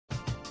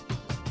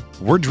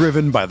We're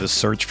driven by the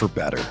search for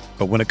better.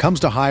 But when it comes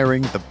to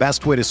hiring, the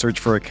best way to search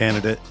for a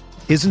candidate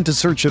isn't to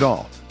search at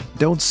all.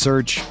 Don't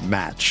search,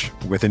 match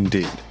with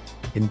Indeed.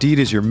 Indeed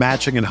is your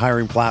matching and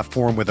hiring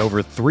platform with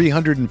over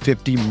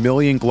 350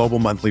 million global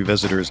monthly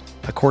visitors,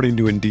 according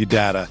to Indeed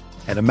data,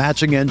 and a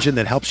matching engine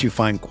that helps you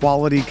find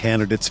quality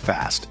candidates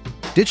fast.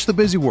 Ditch the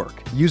busy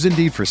work. Use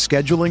Indeed for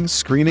scheduling,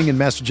 screening, and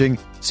messaging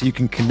so you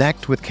can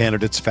connect with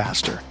candidates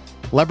faster.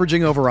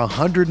 Leveraging over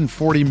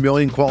 140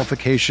 million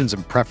qualifications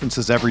and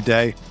preferences every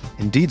day,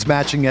 Indeed's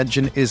matching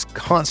engine is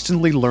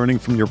constantly learning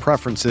from your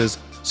preferences,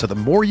 so the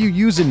more you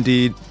use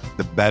Indeed,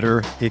 the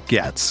better it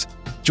gets.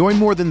 Join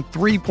more than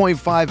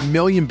 3.5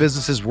 million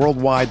businesses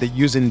worldwide that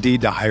use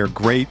Indeed to hire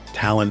great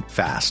talent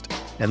fast.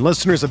 And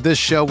listeners of this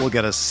show will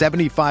get a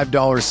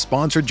 $75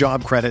 sponsored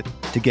job credit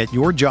to get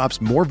your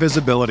jobs more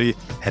visibility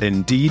at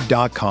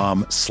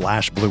Indeed.com/Blue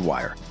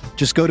Wire.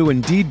 Just go to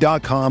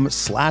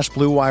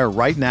Indeed.com/Blue Wire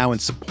right now and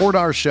support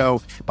our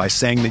show by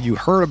saying that you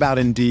heard about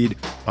Indeed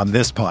on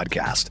this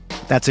podcast.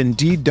 That's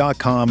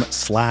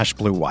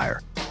Indeed.com/Blue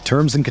Wire.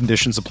 Terms and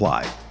conditions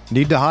apply.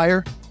 Need to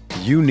hire?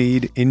 You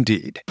need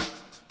Indeed.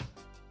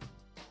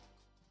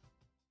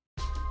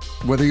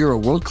 Whether you're a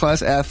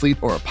world-class athlete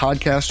or a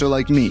podcaster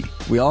like me,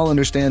 we all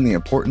understand the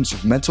importance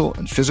of mental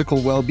and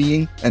physical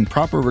well-being and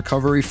proper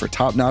recovery for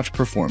top-notch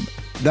performance.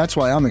 That's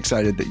why I'm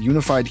excited that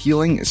Unified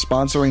Healing is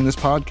sponsoring this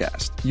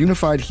podcast.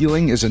 Unified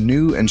Healing is a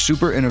new and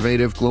super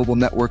innovative global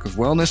network of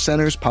wellness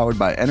centers powered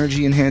by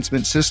Energy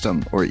Enhancement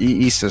System, or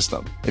EE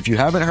System. If you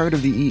haven't heard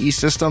of the EE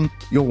System,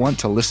 you'll want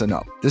to listen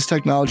up. This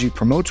technology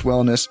promotes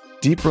wellness,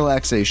 deep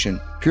relaxation,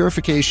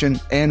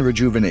 purification, and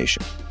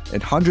rejuvenation.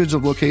 At hundreds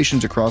of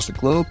locations across the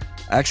globe,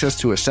 access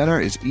to a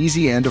center is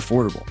easy and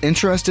affordable.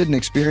 Interested in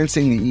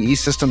experiencing the EE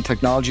System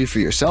technology for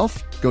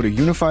yourself? Go to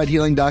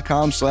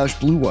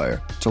unifiedhealing.com/Blue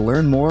Wire to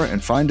learn more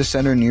and find a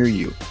center near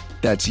you.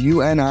 That's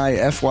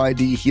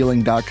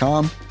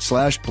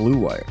UNIFYDhealing.com/Blue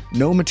Wire.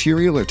 No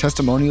material or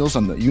testimonials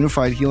on the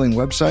Unified Healing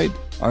website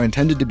are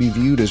intended to be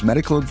viewed as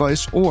medical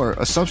advice or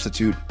a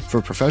substitute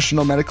for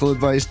professional medical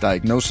advice,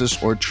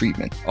 diagnosis, or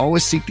treatment.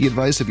 Always seek the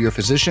advice of your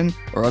physician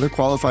or other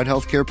qualified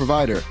healthcare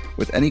provider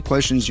with any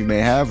questions you may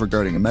have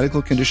regarding a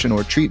medical condition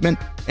or treatment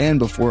and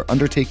before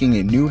undertaking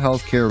a new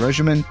healthcare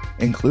regimen,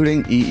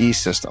 including EE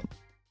System.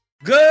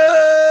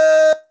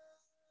 Good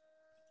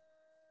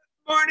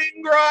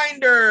morning,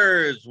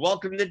 Grinders.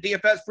 Welcome to the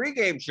DFS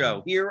pregame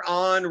show here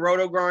on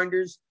Roto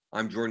Grinders.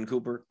 I'm Jordan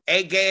Cooper,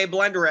 a.k.a.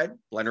 Blender Ed,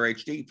 Blender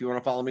HD, if you want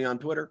to follow me on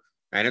Twitter.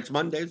 And it's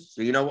Mondays,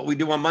 so you know what we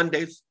do on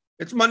Mondays.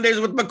 It's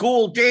Mondays with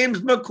McCool, James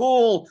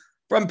McCool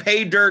from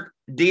Pay Dirt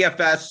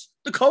DFS,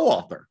 the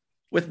co-author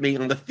with me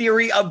on the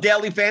Theory of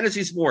Daily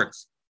Fantasy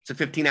Sports. It's a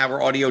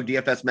 15-hour audio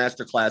DFS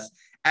masterclass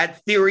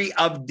at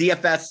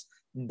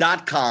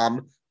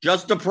theoryofdfs.com.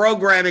 Just a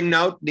programming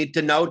note, need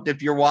to note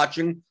if you're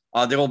watching,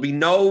 there will be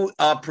no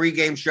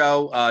pregame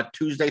show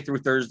Tuesday through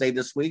Thursday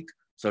this week.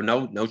 So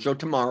no show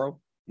tomorrow.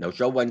 No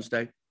show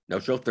Wednesday, no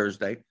show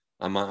Thursday.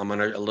 I'm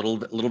on a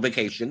little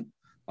vacation,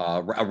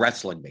 a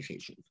wrestling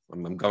vacation.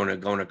 I'm going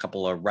to a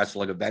couple of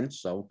wrestling events.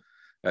 So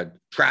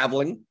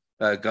traveling,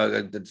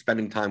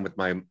 spending time with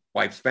my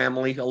wife's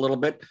family a little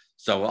bit.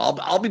 So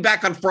I'll be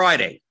back on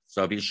Friday.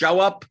 So if you show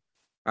up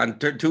on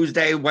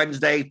Tuesday,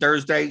 Wednesday,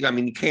 Thursday, I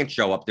mean, you can't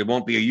show up. There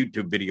won't be a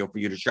YouTube video for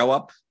you to show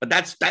up. But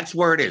that's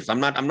where it is. I'm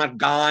not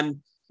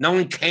gone. No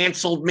one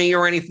canceled me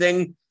or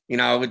anything. You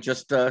know, it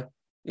just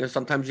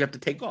sometimes you have to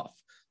take off.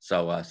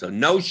 So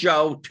no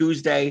show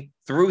Tuesday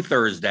through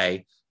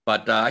Thursday,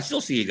 but I still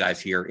see you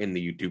guys here in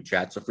the YouTube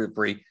chat. So feel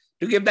free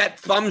to give that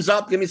thumbs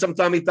up. Give me some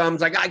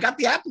thumbs. I got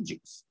the apple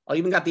juice. I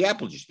even got the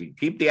apple juice.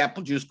 Keep the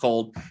apple juice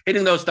cold.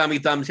 Hitting those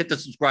thumbs. Hit the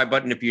subscribe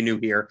button if you're new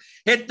here.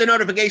 Hit the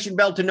notification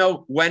bell to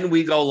know when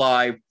we go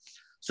live.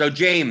 So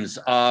James,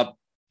 I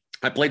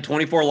played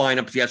 24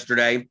 lineups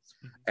yesterday,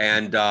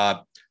 and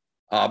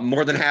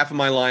more than half of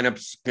my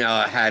lineups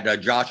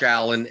had Josh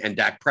Allen and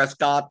Dak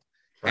Prescott.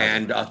 Right.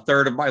 And a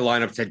third of my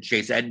lineups had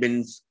Chase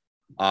Edmonds.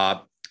 I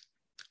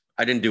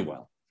didn't do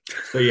well.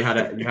 So you had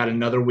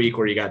another week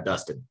where you got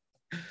dusted.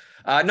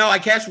 No, I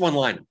cashed one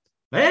lineup.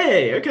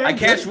 Hey, okay. I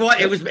cashed one.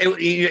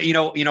 You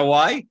know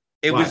why?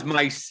 It was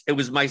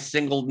my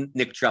single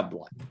Nick Chubb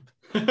one.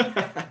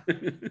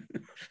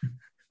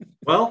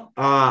 Well,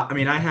 I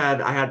mean, I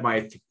had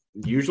my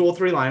usual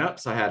three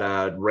lineups. I had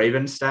a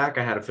Ravens stack,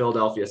 I had a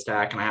Philadelphia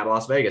stack, and I had a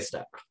Las Vegas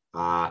stack.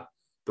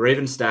 The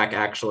Ravens stack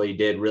actually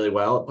did really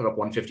well. It put up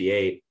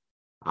 158,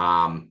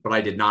 but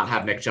I did not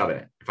have Nick Chubb in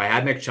it. If I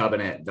had Nick Chubb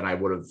in it, then I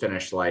would have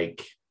finished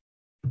like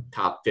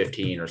top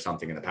 15 or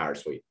something in the power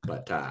suite.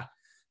 But I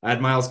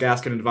had Myles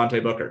Gaskin and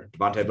Devontae Booker.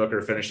 Devontae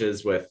Booker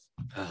finishes with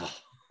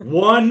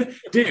one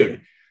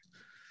dude.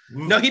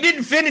 No, he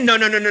didn't finish.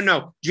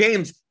 No.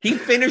 James, he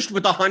finished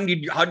with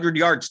 100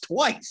 yards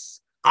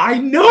twice. I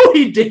know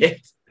he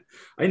did.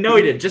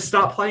 Just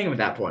stop playing him at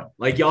that point.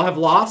 Like, y'all have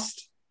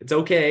lost. It's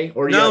okay.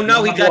 Or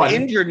no, he got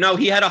injured. No,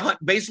 he had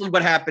basically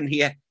what happened.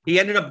 He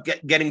ended up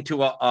getting to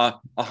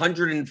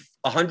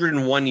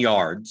 101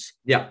 yards.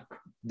 Yeah.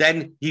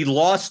 Then he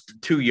lost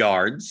 2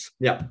 yards.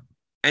 Yeah.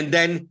 and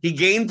then he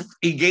gained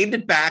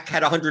it back,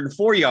 had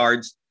 104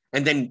 yards,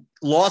 and then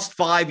lost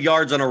 5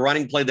 yards on a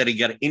running play that he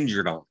got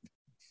injured on.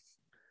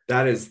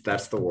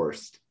 That's the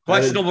worst.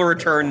 Questionable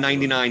return,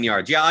 99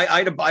 yards. Yeah, I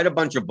had a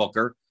bunch of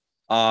Booker.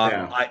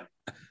 I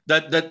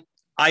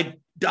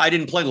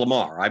didn't play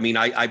Lamar. I mean,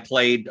 I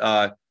played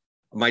in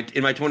my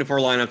 24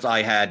 lineups.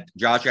 I had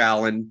Josh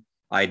Allen,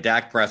 I had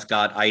Dak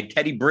Prescott, I had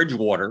Teddy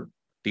Bridgewater,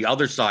 the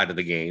other side of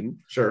the game.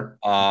 Sure.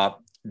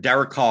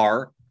 Derek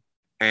Carr,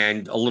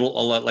 and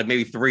like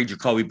maybe 3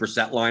 Jacoby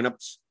Brissett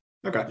lineups.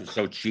 Okay.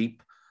 So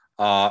cheap.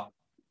 I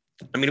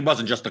mean, it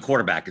wasn't just the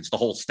quarterback; it's the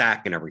whole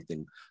stack and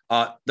everything.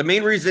 The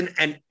main reason,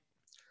 and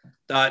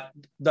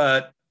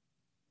the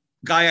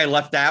guy I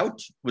left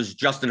out was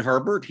Justin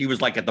Herbert. He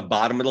was like at the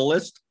bottom of the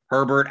list.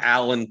 Herbert,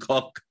 Allen,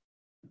 Cook.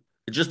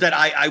 It's just that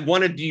I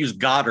wanted to use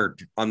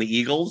Goddard on the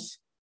Eagles.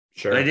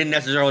 Sure. But I didn't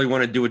necessarily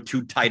want to do a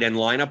 2 tight end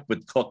lineup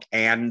with Cook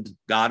and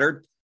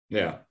Goddard.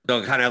 Yeah.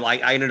 So kind of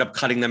like I ended up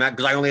cutting them out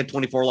because I only had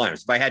 24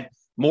 lineups. If I had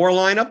more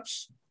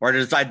lineups or I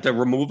decided to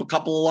remove a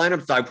couple of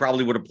lineups, I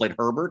probably would have played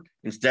Herbert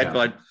instead.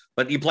 Yeah.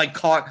 But you play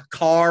Carr,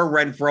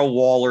 Renfro,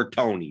 Waller,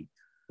 Tony,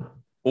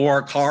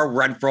 or Carr,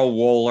 Renfro,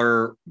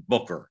 Waller,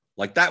 Booker.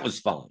 Like that was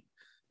fun.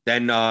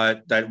 Then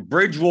that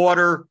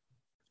Bridgewater,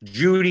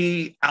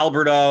 Judy,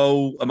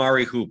 Alberto,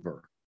 Amari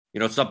Cooper,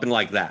 something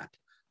like that.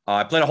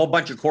 I played a whole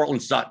bunch of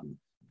Cortland Sutton.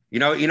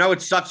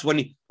 It sucks when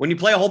you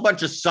play a whole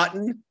bunch of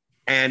Sutton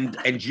and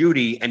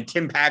Judy and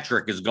Tim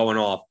Patrick is going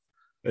off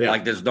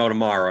like there's no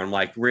tomorrow. I'm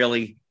like,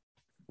 really?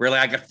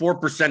 I got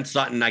 4%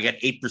 Sutton, I got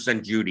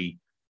 8% Judy,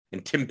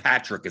 and Tim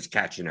Patrick is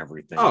catching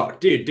everything. Oh,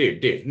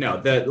 dude. No,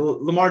 the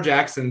Lamar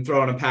Jackson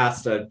throwing a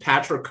pass to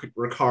Patrick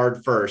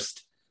Ricard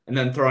first, and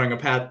then throwing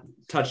a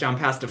touchdown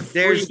pass to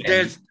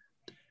Freeman.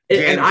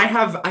 And I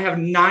have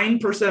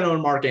 9%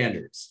 on Mark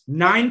Andrews.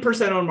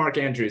 9% on Mark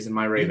Andrews in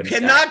my Ravens. You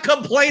cannot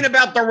complain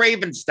about the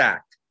Ravens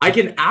stack. I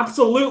can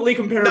absolutely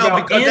compare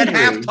about because Andrews.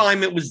 At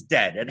halftime it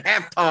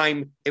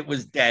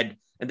was dead.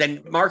 And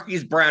then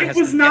Marquise Brown It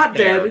was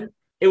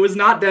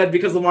not dead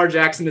because Lamar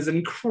Jackson is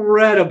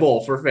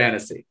incredible for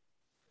fantasy.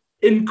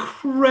 No,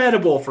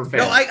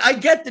 I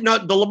get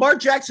the Lamar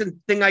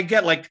Jackson thing. I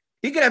get like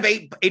he could have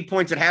eight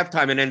points at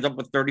halftime and ends up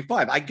with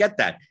 35. I get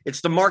that.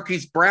 It's the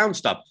Marquise Brown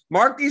stuff.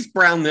 Marquise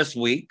Brown this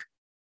week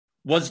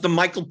was the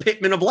Michael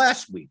Pittman of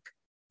last week.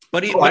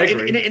 But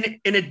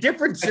in a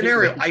different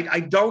scenario, I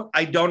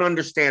don't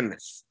understand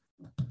this.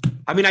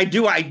 I mean, I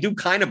do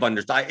kind of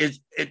understand. Is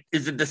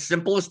it the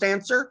simplest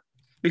answer?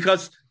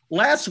 Because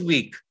last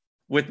week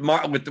with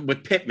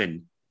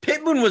Pittman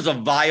was a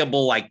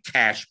viable like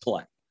cash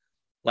play.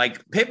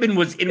 Like Pittman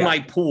was in my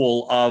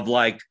pool of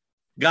like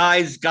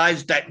guys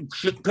that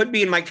could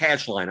be in my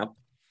cash lineup,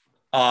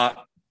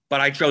 but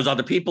I chose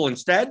other people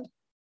instead.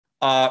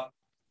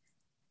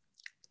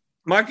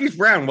 Marquise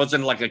Brown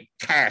wasn't like a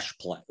cash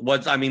play.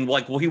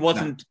 He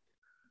wasn't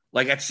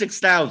like at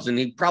 6,000.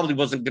 He probably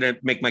wasn't going to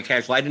make my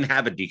cash line. I didn't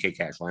have a DK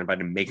cash lineup. I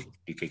didn't make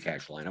a DK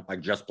cash lineup. I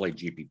just played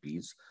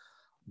GPPs.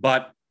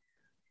 But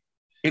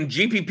in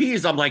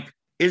GPPs, I'm like,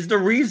 is the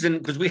reason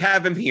because we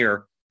have him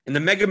here in the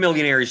Mega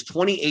Millionaire is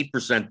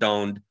 28%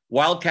 owned,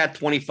 Wildcat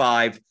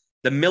 25,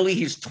 the Millie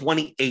he's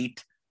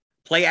 28,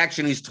 play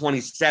action he's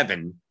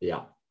 27.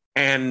 Yeah,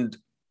 and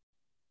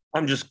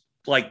I'm just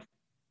like,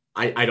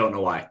 I don't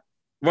know why.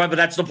 Right, but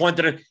that's the point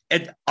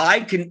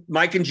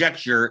my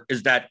conjecture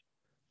is that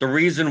the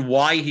reason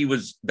why he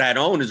was that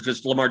owned is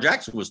because Lamar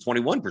Jackson was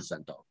 21%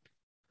 owned.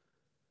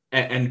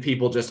 And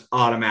people just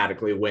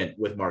automatically went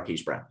with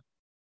Marquise Brown.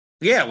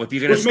 Yeah, if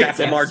you're going to stack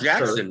Lamar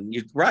Jackson,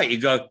 sure.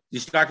 You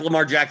stack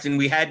Lamar Jackson.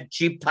 We had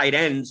cheap tight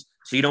ends,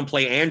 so you don't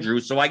play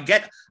Andrews. So I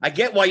get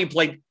why you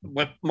played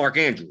with Mark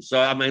Andrews. So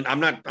I mean, I'm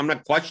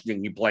not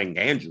questioning you playing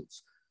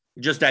Andrews.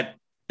 Just that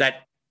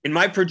in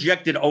my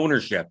projected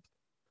ownership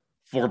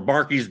for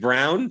Marquise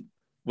Brown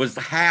was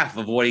half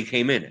of what he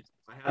came in at.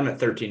 I had him at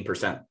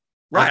 13%.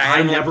 Right,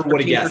 I never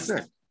would have guessed.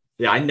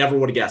 Yeah, I never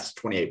would have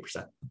guessed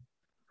 28%.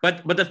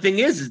 But the thing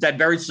is that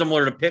very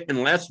similar to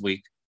Pittman last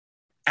week.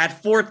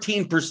 At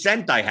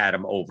 14%, I had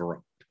him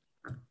over.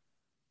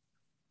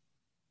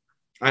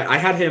 I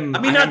had him. I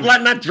mean,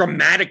 not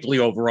dramatically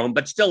over-owned,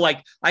 but still,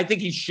 like I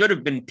think he should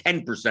have been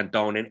 10%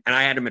 owned, and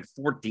I had him at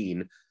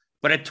 14.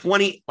 But at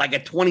 20, like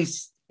at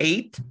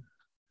 28,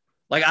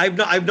 like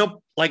I've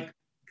no like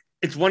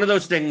it's one of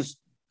those things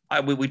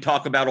we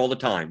talk about all the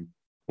time.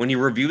 When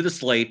you review the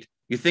slate,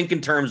 you think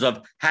in terms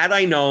of had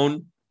I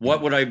known,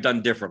 what would I have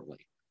done differently?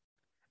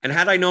 And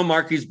had I known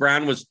Marquise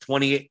Brown was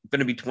going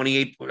to be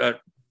 28%.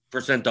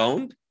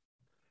 Owned,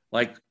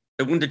 like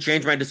it wouldn't have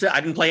changed my decision.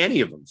 I didn't play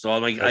any of them, so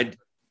I'm like,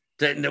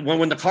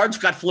 when the cards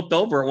got flipped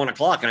over at 1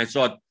 o'clock and I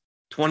saw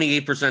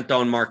 28%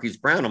 owned Marquise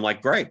Brown, I'm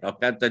like, great.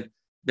 That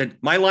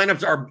my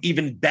lineups are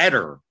even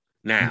better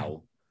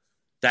now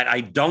that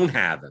I don't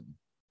have him.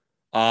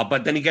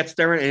 But then he gets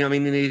there, and I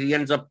mean, he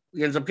ends up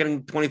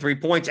getting 23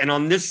 points. And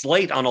on this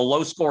slate, on a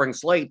low scoring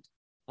slate,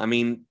 I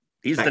mean,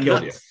 he's the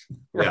nuts,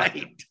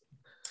 right?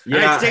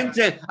 Yeah,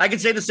 I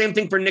could say the same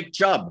thing for Nick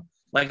Chubb.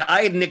 Like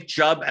I had Nick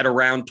Chubb at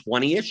around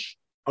 20-ish.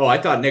 Oh, I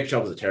thought Nick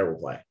Chubb was a terrible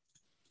play.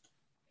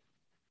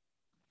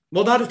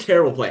 Well, not a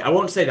terrible play. I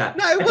won't say that.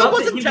 No,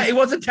 it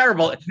wasn't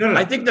terrible. No.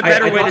 I think the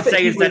better way to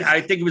say is that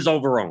I think it was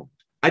overowned.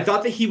 I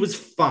thought that he was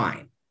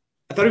fine.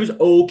 I thought he was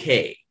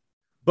okay.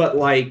 But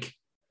like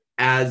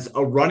as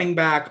a running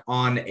back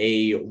on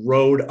a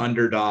road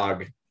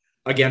underdog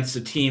against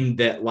a team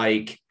that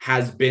like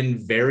has been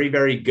very,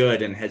 very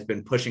good and has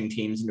been pushing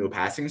teams into a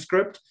passing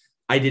script,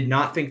 I did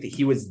not think that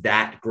he was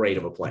that great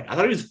of a play. I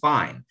thought he was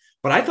fine,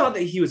 but I thought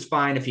that he was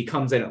fine if he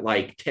comes in at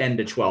like 10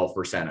 to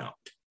 12% owned.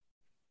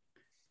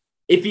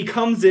 If he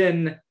comes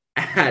in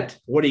at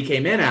what he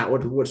came in at,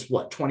 what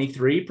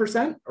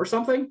 23% or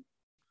something?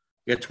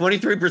 Yeah,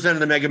 23% of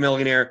the Mega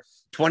Millionaire,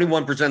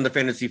 21% of the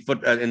fantasy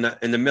foot in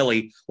the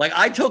Millie. Like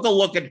I took a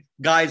look at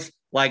guys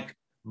like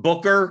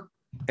Booker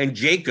and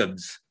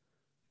Jacobs,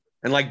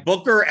 and like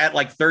Booker at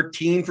like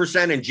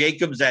 13% and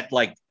Jacobs at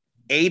like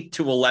 8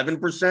 to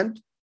 11%.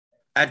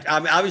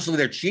 Obviously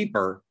they're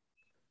cheaper.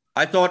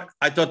 I thought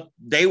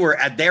they were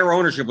at their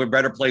ownership were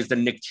better plays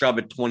than Nick Chubb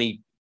at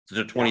 20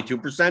 to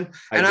 22%.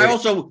 And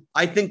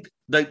I think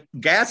the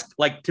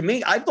to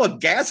me, I thought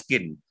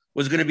Gaskin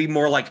was going to be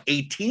more like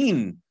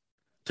 18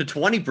 to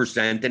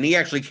 20%. And he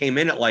actually came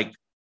in at like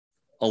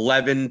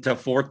 11 to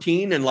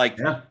 14. And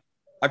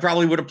I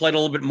probably would have played a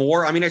little bit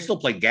more. I mean, I still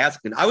played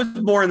Gaskin. I was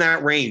more in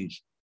that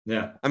range.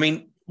 Yeah. I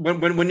mean,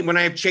 when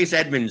I have Chase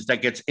Edmonds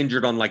that gets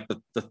injured on like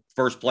the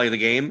first play of the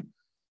game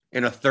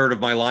in a third of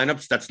my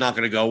lineups, that's not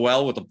going to go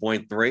well with a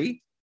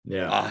 0.3.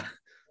 Yeah.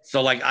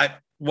 So like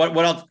what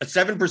else? A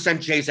 7%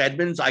 Chase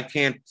Edmonds. I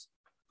can't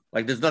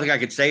there's nothing I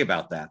could say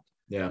about that.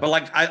 Yeah. But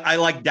like I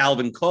like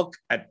Dalvin Cook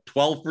at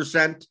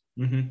 12%.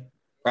 Mm-hmm.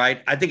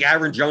 Right. I think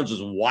Aaron Jones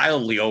was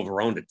wildly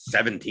overowned at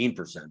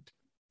 17%.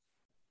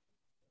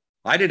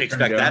 I didn't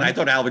expect that. I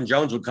thought Alvin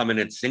Jones would come in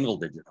at single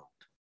digit.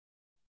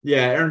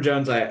 Yeah, Aaron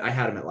Jones, I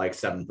had him at like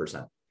 7%.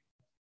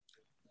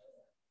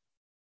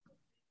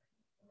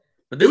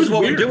 But this is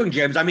what we're doing,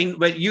 James. I mean,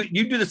 but you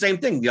do the same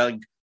thing.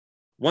 Like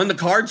when the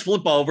cards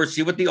flip over,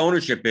 see what the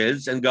ownership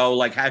is and go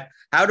like,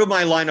 how do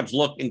my lineups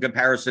look in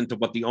comparison to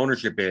what the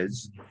ownership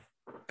is?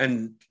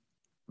 And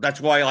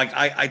that's why like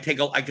I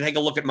can take a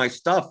look at my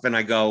stuff and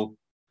I go,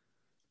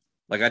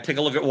 like I take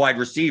a look at wide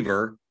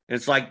receiver and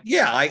it's like,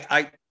 yeah,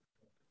 I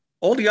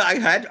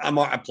had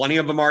plenty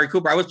of Amari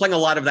Cooper. I was playing a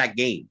lot of that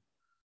game.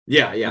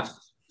 Yeah.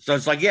 So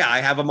it's like, yeah,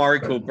 I have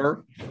Amari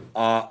Cooper.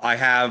 I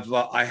have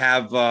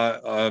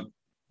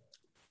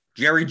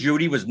Jerry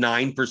Jeudy was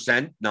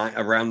 9%,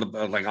 around the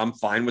like I'm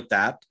fine with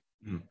that,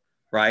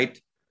 right?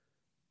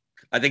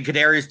 I think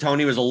Kadarius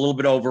Toney was a little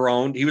bit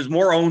overowned. He was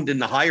more owned in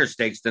the higher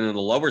stakes than in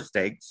the lower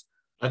stakes.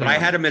 But I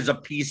had him as a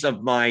piece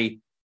of my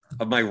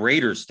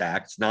Raiders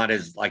stacks, not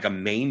as like a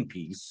main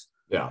piece.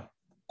 Yeah.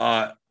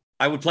 I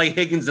would play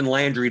Higgins and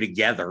Landry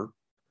together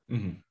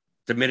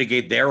to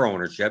mitigate their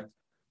ownership.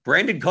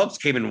 Brandon Cooks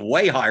came in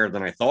way higher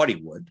than I thought he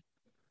would.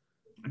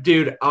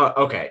 Dude,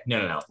 okay.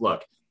 No.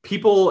 Look,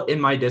 people in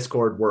my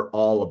Discord were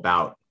all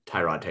about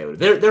Tyrod Taylor.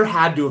 There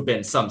had to have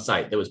been some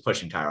site that was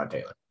pushing Tyrod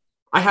Taylor.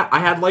 I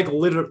had like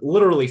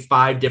literally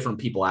 5 different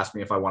people ask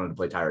me if I wanted to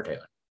play Tyrod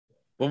Taylor.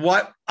 Well,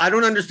 what? I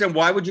don't understand.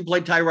 Why would you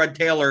play Tyrod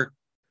Taylor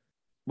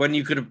when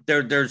you could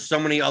have? There's so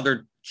many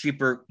other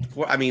cheaper.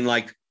 I mean,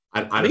 like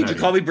I think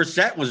Jacoby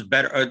Brissett was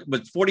better.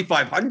 Was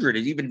 4,500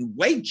 is even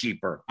way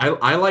cheaper.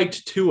 I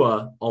liked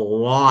Tua a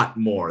lot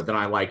more than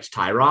I liked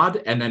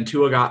Tyrod, and then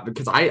Tua got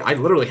because I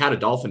literally had a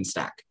Dolphin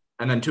stack,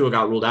 and then Tua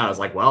got ruled out. I was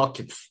like, well,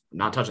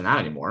 not touching that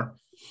anymore.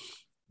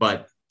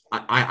 But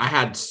I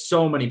had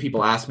so many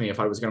people ask me if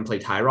I was going to play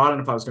Tyrod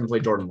and if I was going to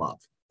play Jordan Love,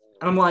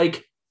 and I'm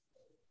like,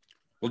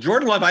 well,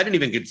 Jordan Love, I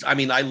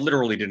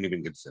literally didn't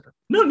even consider.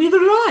 No, neither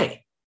did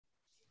I.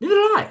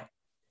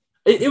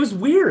 It was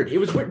weird. It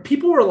was weird.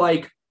 People were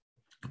like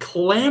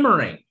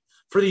clamoring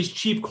for these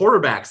cheap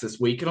quarterbacks this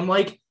week. And I'm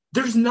like,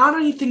 there's not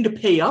anything to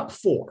pay up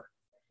for.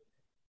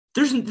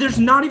 There's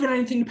not even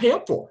anything to pay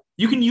up for.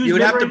 You can use. You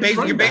would have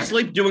to you're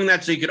basically doing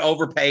that so you could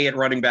overpay at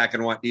running back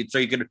and what so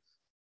you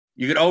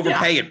could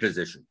overpay at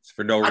positions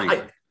for no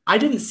reason. I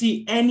didn't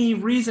see any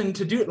reason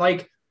to do it.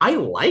 Like I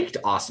liked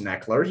Austin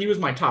Eckler. He was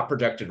my top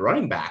projected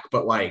running back,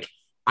 but like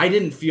I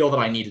didn't feel that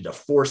I needed to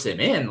force him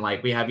in.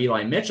 Like we have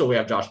Eli Mitchell, we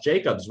have Josh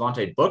Jacobs,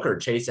 Devontae Booker,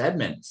 Chase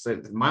Edmonds,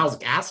 Myles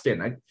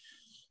Gaskin.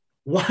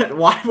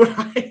 Why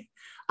would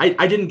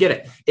I didn't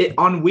get it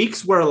on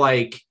weeks where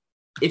like,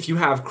 if you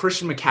have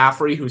Christian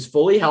McCaffrey, who's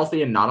fully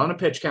healthy and not on a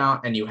pitch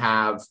count, and you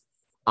have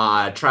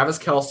Travis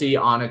Kelce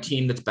on a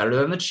team that's better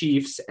than the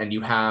Chiefs, and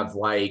you have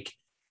like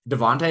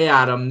Devontae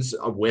Adams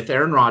with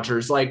Aaron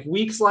Rodgers, like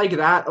weeks like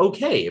that.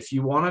 Okay. If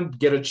you want to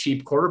get a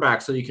cheap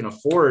quarterback so you can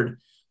afford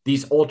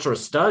these ultra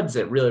studs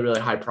at really,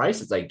 really high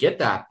prices, I get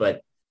that,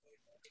 but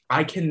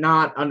I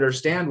cannot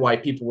understand why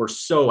people were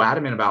so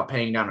adamant about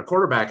paying down a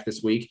quarterback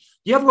this week.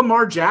 You have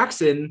Lamar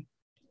Jackson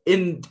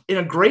in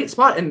a great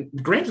spot. And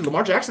granted,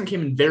 Lamar Jackson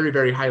came in very,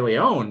 very highly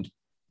owned,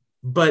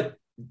 but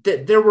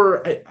there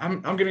were,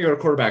 I'm going to go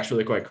to quarterbacks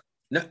really quick.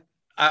 No,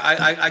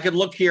 I could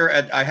look here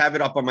I have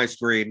it up on my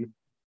screen,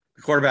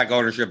 quarterback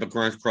ownership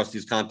across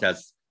these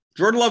contests.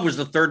 Jordan Love was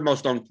the 3rd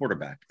most owned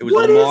quarterback. It was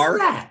Lamar,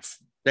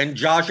 then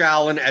Josh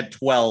Allen at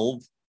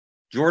 12,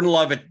 Jordan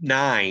Love at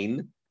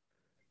 9,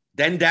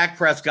 then Dak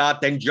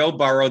Prescott, then Joe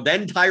Burrow,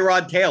 then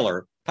Tyrod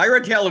Taylor.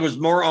 Tyrod Taylor was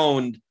more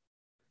owned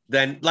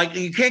than, like,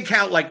 you can't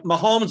count like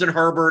Mahomes and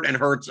Herbert and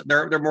Hurts.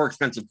 They're more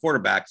expensive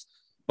quarterbacks,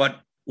 but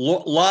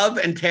Love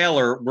and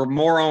Taylor were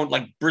more owned.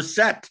 Like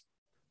Brissett,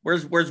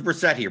 where's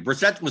Brissett here?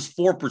 Brissett was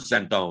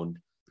 4% owned.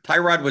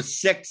 Tyrod was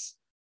 6.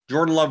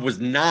 Jordan Love was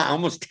not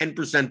almost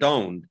 10%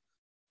 owned.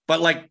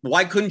 But like,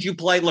 why couldn't you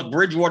play? Look,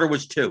 Bridgewater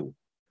was 2.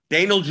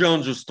 Daniel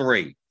Jones was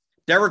 3.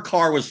 Derek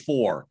Carr was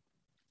 4.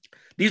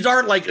 These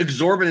aren't like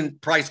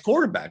exorbitant price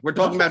quarterback. We're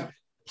talking about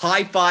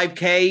high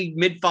 5K,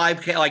 mid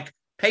 5K, like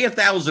pay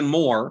 $1,000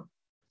 more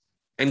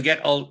and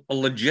get a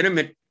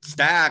legitimate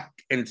stack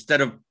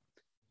instead of,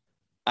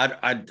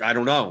 I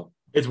don't know.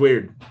 It's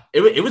weird.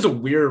 It was a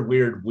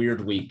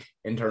weird week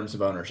in terms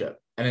of ownership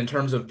and in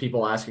terms of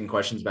people asking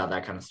questions about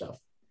that kind of stuff.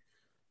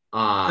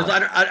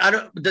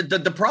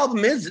 The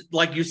problem is,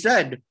 like you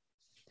said,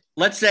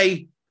 let's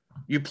say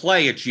you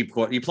play a cheap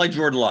quarterback. You play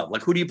Jordan Love.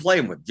 Like, who do you play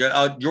him with?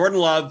 Jordan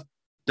Love,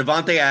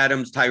 Devontae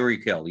Adams,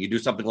 Tyreek Hill. You do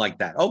something like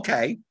that.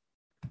 Okay.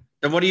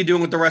 Then what are you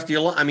doing with the rest of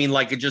your life? I mean,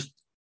 like, it just,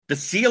 the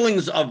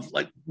ceilings of,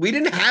 like, we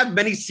didn't have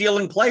many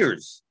ceiling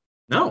players.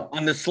 No.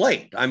 On the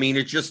slate. I mean,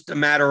 it's just a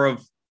matter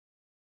of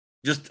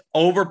just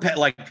overpay.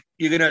 Like,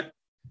 you're going to,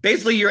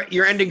 basically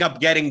you're ending up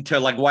getting to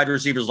like wide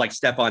receivers like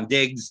Stephon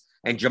Diggs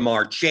and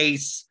Jamar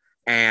Chase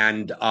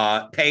and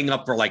paying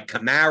up for like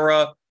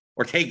Kamara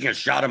or taking a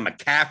shot at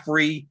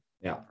McCaffrey.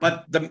 Yeah.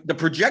 But the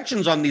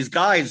projections on these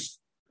guys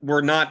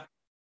were not,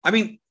 I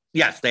mean,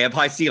 yes, they have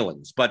high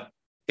ceilings, but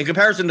in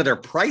comparison to their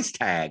price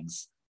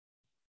tags,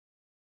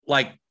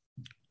 like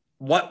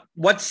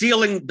what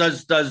ceiling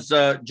does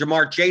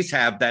Jamar Chase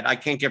have that I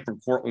can't get from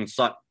Courtland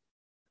Sutton?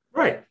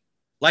 Right.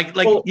 Like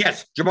well,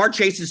 yes, Jamar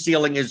Chase's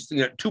ceiling is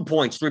 2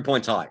 points, 3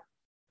 points higher.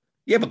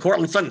 Yeah, but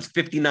Courtland Sutton's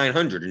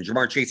 5,900 and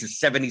Jamar Chase is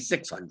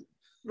 7,600.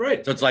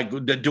 Right. So it's like,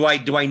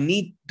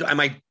 am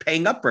I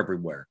paying up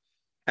everywhere?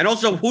 And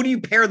also, who do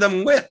you pair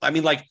them with? I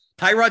mean, like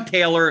Tyrod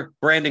Taylor,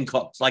 Brandon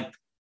Cooks. Like,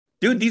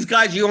 dude, these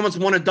guys, you almost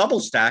want a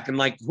double stack. And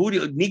like,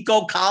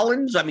 Nico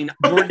Collins? I mean,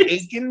 Jordan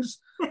Akins?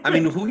 I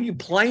mean, who are you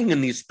playing in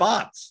these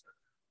spots?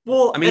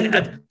 Well, I mean,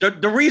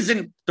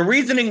 the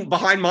reasoning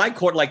behind my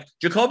court, like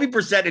Jacoby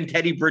Brissett and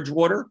Teddy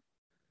Bridgewater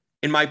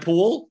in my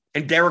pool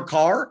and Derek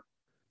Carr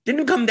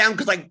didn't come down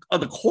because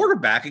of the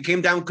quarterback. It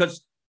came down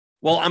because,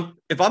 well,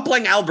 if I'm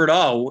playing Albert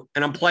O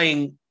and I'm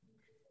playing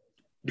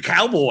the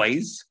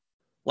Cowboys,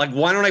 like,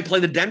 why don't I play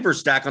the Denver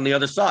stack on the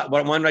other side?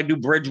 Why don't I do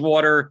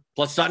Bridgewater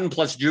plus Sutton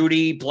plus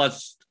Judy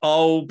plus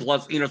O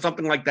plus,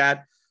 something like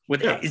that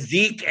with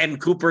Zeke and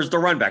Cooper as the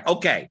run back?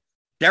 Okay.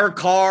 Derek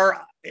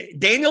Carr,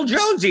 Daniel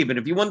Jones, even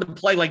if you wanted to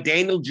play like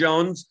Daniel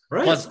Jones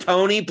plus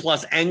Tony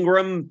plus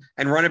Engram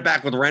and run it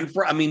back with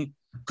Renfro. I mean,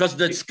 because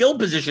the skill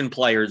position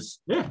players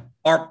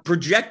are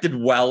projected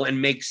well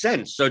and make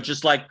sense. So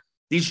just like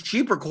these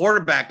cheaper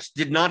quarterbacks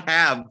did not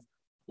have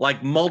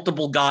like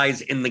multiple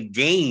guys in the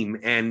game.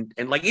 And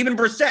like even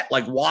Brissett,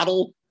 like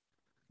Waddle,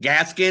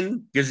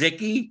 Gaskin,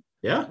 Gesicki,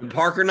 and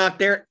Parker not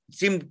there,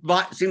 seemed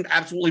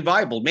absolutely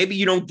viable. Maybe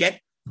you don't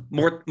get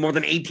more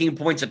than 18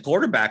 points at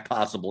quarterback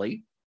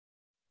possibly.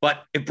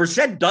 But if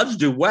Brissett does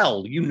do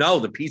well,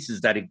 the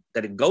pieces that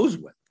it goes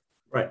with.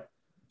 Right.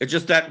 It's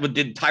just that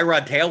did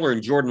Tyrod Taylor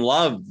and Jordan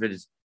Love,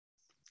 it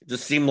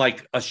just seemed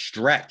like a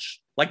stretch.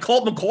 Like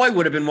Colt McCoy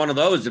would have been one of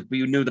those if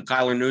you knew the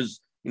Kyler news,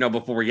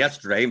 before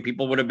yesterday, and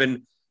people would have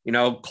been,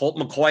 Colt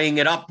McCoying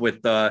it up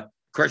with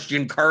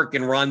Christian Kirk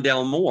and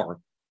Rondale Moore.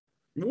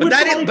 But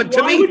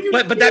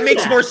that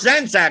makes more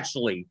sense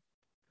actually,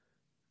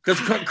 because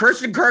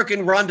Christian Kirk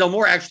and Rondale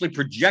Moore actually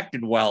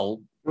projected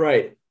well.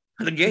 Right.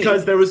 The game.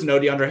 Because there was no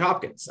DeAndre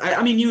Hopkins.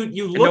 I mean,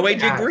 you looked no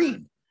AJ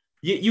Green.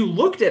 You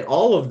looked at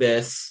all of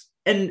this,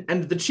 and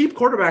the cheap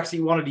quarterbacks that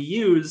you wanted to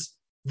use,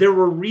 there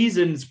were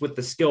reasons with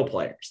the skill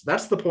players.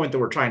 That's the point that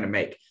we're trying to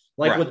make.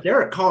 Like with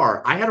Derek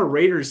Carr, I had a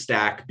Raiders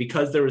stack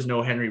because there was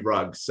no Henry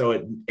Ruggs,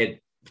 so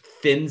it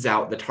thins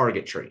out the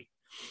target tree.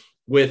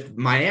 With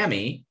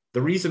Miami,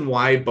 the reason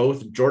why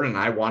both Jordan and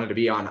I wanted to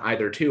be on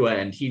either Tua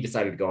and he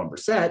decided to go on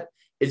Brissett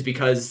is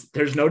because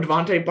there's no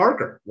Devontae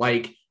Parker.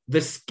 Like, the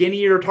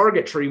skinnier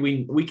target tree,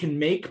 we can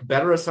make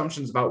better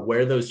assumptions about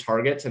where those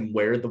targets and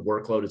where the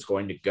workload is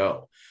going to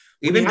go.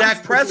 Even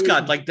Dak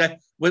Prescott, like that,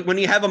 when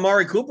you have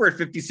Amari Cooper at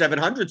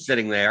 5,700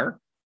 sitting there,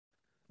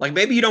 like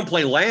maybe you don't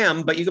play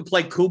Lamb, but you could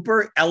play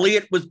Cooper.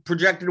 Elliott was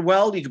projected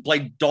well. You could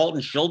play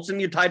Dalton Schultz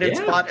in your tight end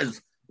spot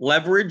as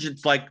leverage.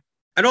 It's like,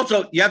 and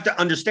also you have to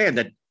understand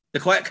that the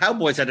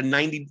Cowboys had a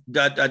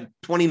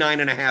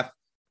 29.5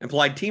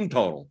 implied team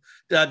total.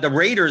 The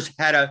Raiders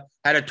had a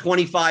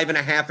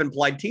 25.5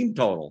 implied team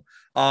total.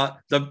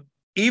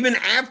 Even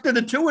after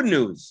the Tua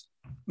news,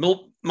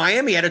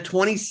 Miami had a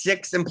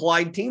 26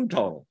 implied team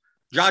total.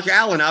 Josh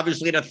Allen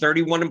obviously had a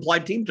 31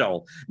 implied team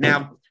total.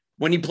 Now,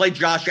 when you play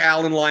Josh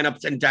Allen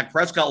lineups and Dak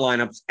Prescott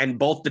lineups, and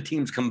both the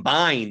teams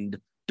combined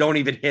don't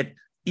even hit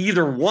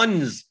either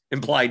one's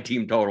implied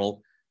team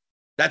total,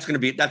 that's going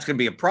to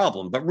be a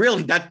problem. But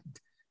really,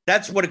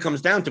 that's what it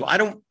comes down to. I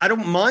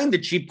don't mind the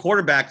cheap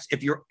quarterbacks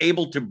if you're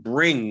able to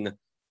bring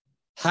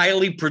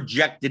highly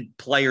projected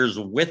players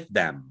with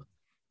them.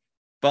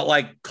 But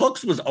like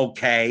Cooks was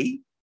okay.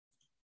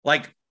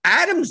 Like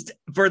Adams,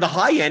 for the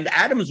high end,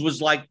 Adams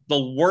was like the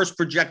worst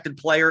projected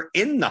player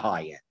in the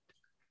high end.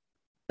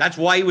 That's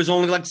why he was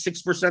only like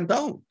 6%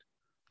 owned.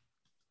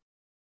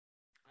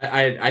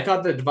 I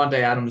thought that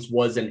Devontae Adams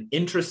was an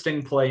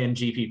interesting play in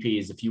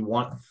GPPs if you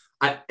want.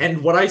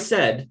 And what I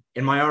said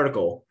in my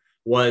article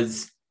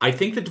was, I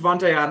think that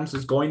Devontae Adams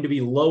is going to be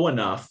low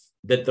enough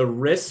that the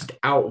risk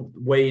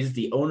outweighs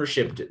the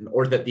ownership,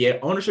 or that the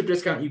ownership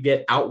discount you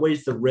get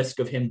outweighs the risk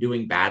of him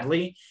doing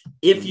badly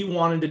if you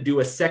wanted to do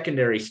a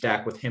secondary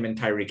stack with him and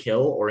Tyreek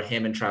Hill or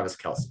him and Travis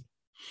Kelce.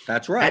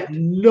 That's right. At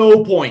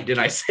no point did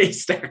I say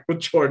stack with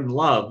Jordan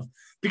Love,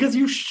 because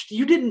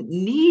you didn't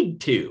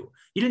need to.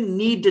 You didn't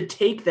need to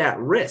take that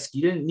risk.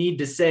 You didn't need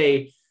to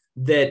say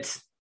that.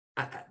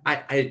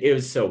 It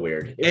was so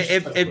weird.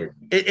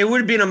 It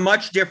would have been a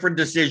much different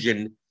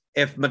decision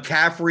if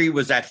McCaffrey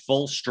was at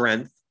full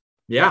strength.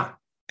 Yeah.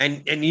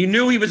 And you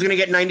knew he was going to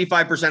get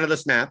 95% of the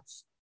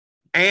snaps.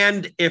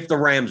 And if the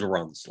Rams were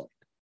on the slate.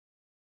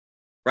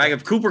 Right?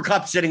 If Cooper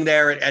Kupp's sitting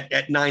there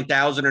at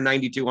 9,000 or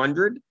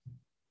 9,200,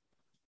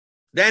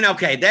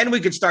 then we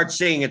could start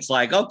seeing it's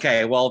like,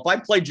 okay, well, if I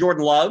play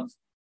Jordan Love,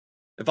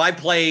 if I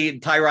play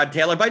Tyrod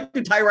Taylor, if I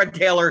do Tyrod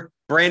Taylor,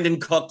 Brandon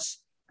Cooks,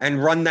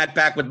 and run that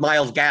back with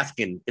Myles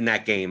Gaskin in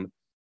that game,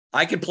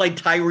 I could play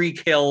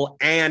Tyreek Hill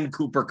and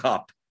Cooper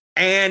Kupp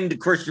and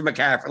Christian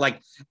McCaffrey.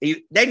 Like,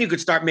 then you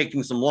could start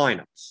making some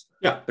lineups.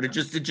 Yeah. But it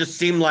just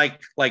seemed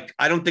like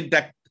I don't think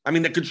that, I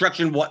mean, the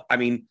construction,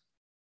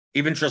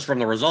 even just from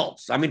the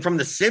results. I mean, from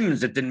the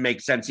Sims, it didn't make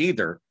sense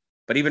either.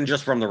 But even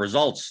just from the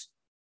results,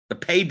 the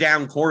pay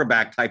down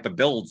quarterback type of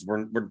builds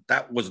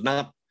that was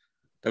not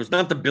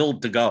the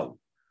build to go.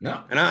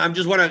 No. And I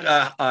just want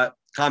to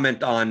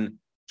comment on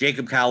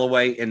Jacob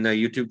Calloway in the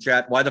YouTube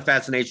chat. Why the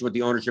fascination with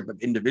the ownership of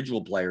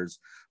individual players?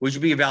 We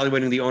should be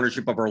evaluating the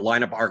ownership of our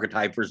lineup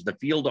archetype versus the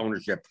field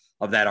ownership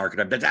of that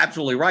archetype. That's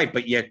absolutely right.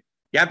 But you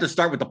have to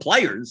start with the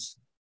players.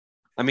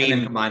 I mean,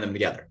 and then combine them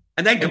together.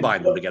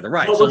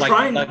 Right.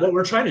 What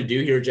we're trying to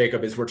do here,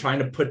 Jacob, is we're trying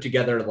to put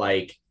together,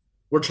 like,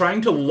 we're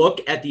trying to look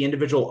at the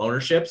individual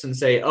ownerships and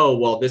say, oh,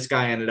 well, this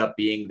guy ended up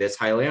being this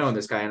highly owned.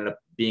 This guy ended up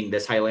being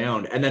this highly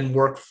owned. And then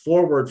work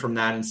forward from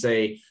that and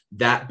say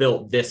that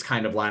built this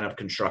kind of lineup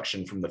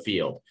construction from the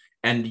field.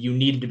 And you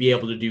needed to be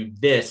able to do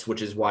this,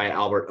 which is why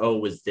Albert O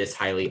was this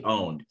highly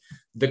owned.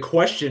 The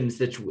questions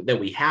that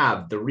we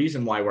have, the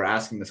reason why we're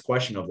asking this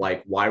question of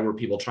like, why were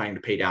people trying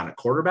to pay down at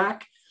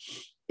quarterback,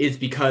 is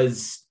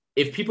because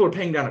if people are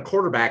paying down at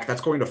quarterback,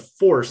 that's going to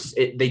force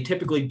it. They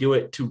typically do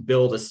it to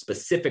build a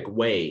specific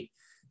way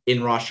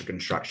in roster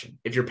construction.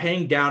 If you're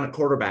paying down at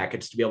quarterback,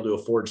 it's to be able to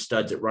afford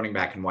studs at running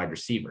back and wide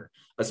receiver,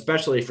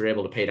 especially if you're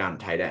able to pay down at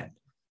tight end.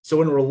 So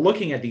when we're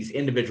looking at these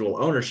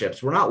individual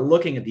ownerships, we're not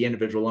looking at the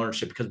individual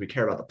ownership because we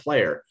care about the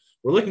player.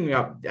 We're looking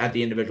at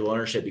the individual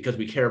ownership because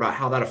we care about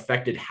how that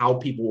affected how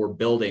people were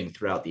building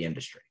throughout the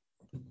industry.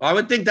 I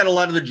would think that a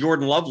lot of the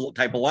Jordan Love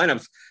type of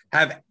lineups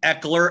have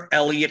Eckler,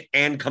 Elliott,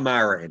 and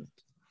Kamara in it.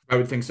 I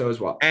would think so as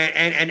well.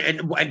 And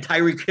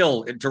Tyreek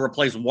Hill to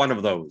replace one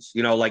of those,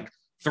 like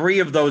 3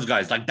 of those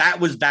guys. Like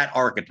that was that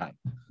archetype.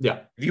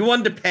 Yeah. If you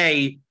wanted to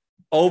pay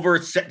over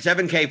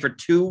 $7,000 for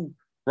 2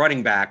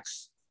 running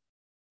backs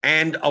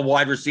and a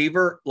wide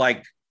receiver,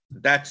 like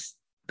that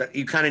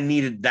you kind of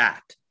needed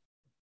that.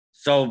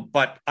 So,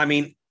 but I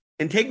mean,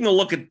 in taking a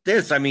look at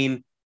this, I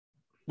mean,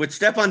 with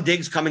Stephon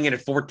Diggs coming in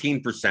at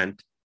 14%,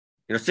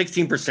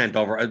 16%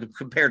 over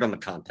compared on the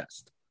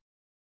contest.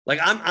 Like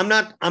I'm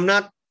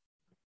not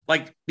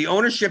like the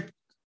ownership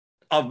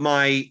of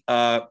my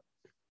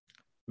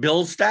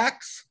Bill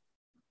stacks.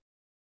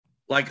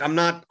 Like I'm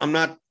not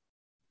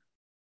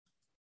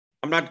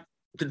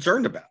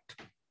concerned about.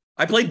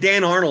 I played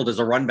Dan Arnold as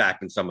a run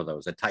back in some of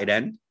those at tight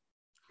end.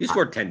 He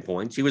scored 10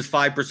 points. He was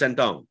 5%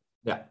 owned.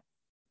 Yeah.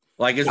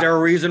 Like, is there a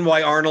reason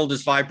why Arnold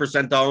is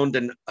 5% owned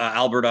and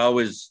Albert O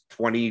is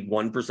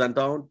 21%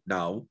 owned?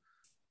 No.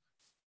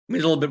 I mean,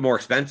 he's a little bit more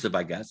expensive,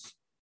 I guess.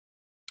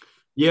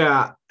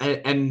 Yeah,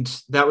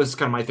 and that was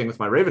kind of my thing with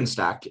my Ravens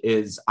stack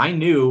is I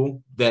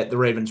knew that the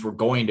Ravens were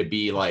going to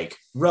be like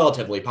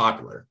relatively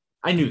popular.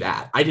 I knew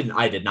that. I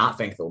did not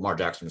think that Lamar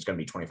Jackson was going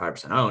to be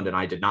 25% owned, and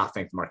I did not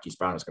think Marquise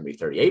Brown was going to be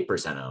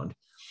 38% owned.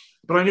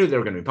 But I knew they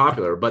were going to be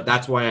popular. But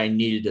that's why I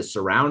needed to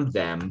surround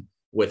them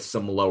with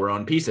some lower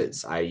owned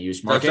pieces. I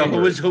used Mark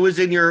Andrews. Who was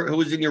in your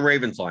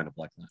Ravens lineup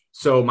like that?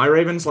 So my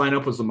Ravens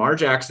lineup was Lamar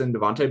Jackson,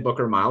 Devontae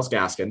Booker, Myles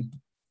Gaskin,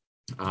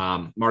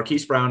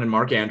 Marquise Brown, and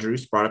Mark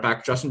Andrews. Brought it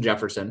back to Justin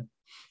Jefferson.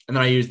 And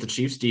then I used the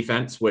Chiefs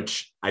defense,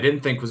 which I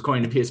didn't think was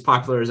going to be as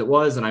popular as it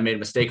was. And I made a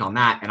mistake on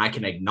that. And I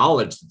can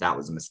acknowledge that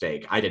was a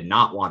mistake. I did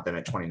not want them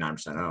at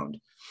 29% owned.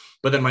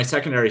 But then my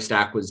secondary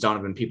stack was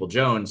Donovan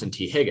Peoples-Jones and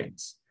T.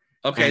 Higgins.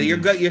 Okay, and you're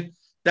good.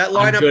 That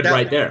I'm lineup, good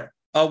right there.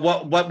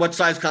 What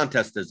size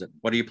contest is it?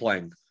 What are you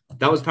playing?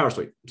 That was Power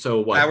Sweep.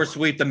 So what? Power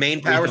Sweep, the main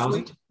Power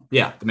Sweep?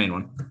 Yeah, the main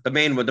one. The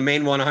main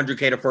one,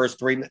 100K to first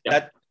 3.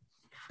 Yep.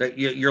 That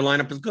your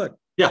lineup is good.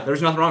 Yeah,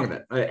 there's nothing wrong with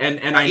it.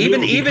 And I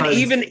even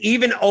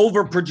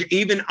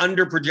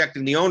under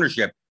projecting the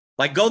ownership.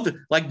 Did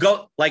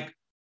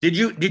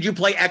you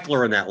play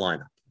Eckler in that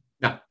lineup?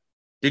 No.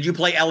 Did you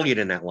play Elliott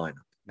in that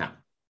lineup? No.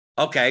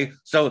 Okay,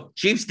 so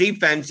Chiefs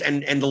defense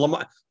and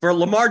for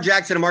Lamar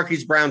Jackson and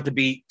Marquise Brown to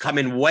be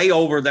coming way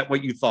over that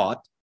what you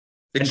thought.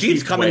 The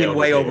Chiefs coming in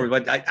way over,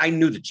 but I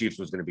knew the Chiefs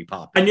was going to be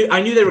popular. I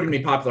knew they were going to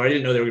be popular. I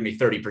didn't know they were going to be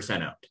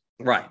 30% owned.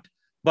 Right,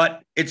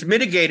 but it's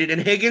mitigated,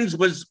 and Higgins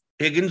was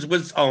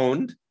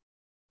owned. It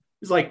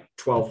was like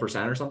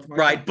 12% or something.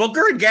 Right, that.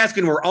 Booker and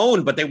Gaskin were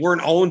owned, but they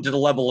weren't owned to the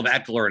level of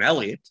Eckler and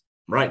Elliott.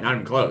 Right, not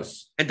even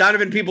close. And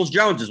Donovan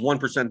Peoples-Jones is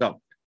 1% owned.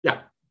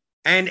 Yeah,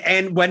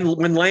 and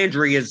when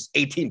Landry is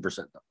 18%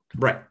 owned.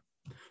 Right.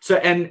 So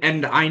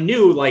and I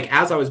knew, like,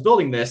 as I was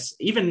building this,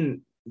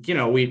 even.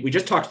 We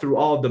just talked through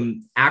all of the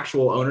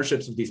actual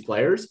ownerships of these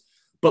players,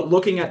 but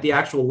looking at the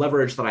actual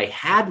leverage that I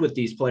had with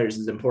these players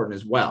is important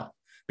as well,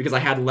 because I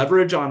had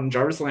leverage on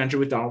Jarvis Landry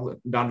with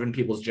Donovan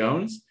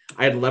Peoples-Jones.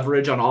 I had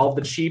leverage on all of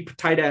the cheap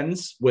tight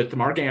ends with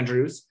Mark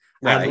Andrews.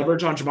 Right. I had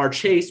leverage on Jamar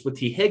Chase with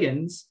T.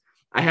 Higgins.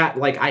 I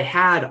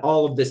had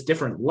all of this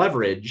different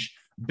leverage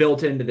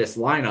built into this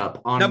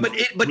lineup.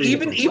 But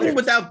even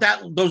without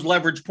those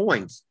leverage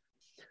points,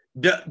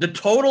 the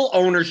total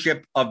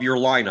ownership of your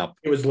lineup,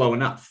 it was low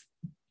enough.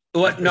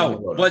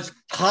 Was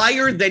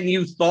higher than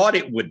you thought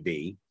it would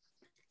be,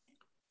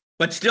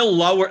 but still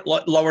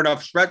lower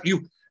enough stretch.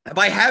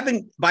 By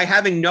having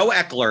no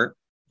Eckler,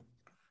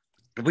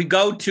 if we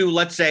go to,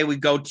 let's say we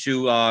go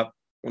to let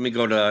me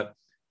go to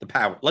the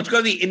power. Let's go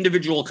to the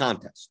individual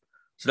contest.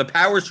 So the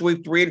power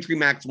sweep 3 entry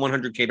max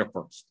 100K to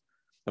first.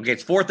 Okay,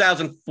 it's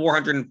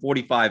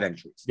 4,445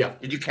 entries. Yeah.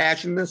 Did you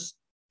cash in this?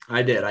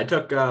 I did. I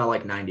took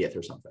like 90th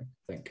or something,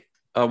 I think.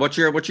 What's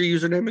your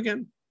username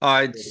again?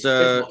 It's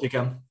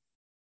Multicam.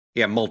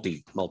 Yeah,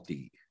 multi.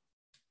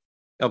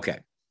 Okay.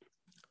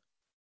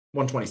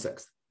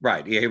 126.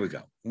 Right. Yeah, here we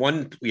go.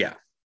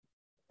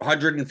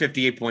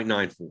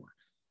 158.94.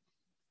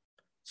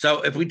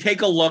 So if we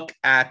take a look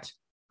at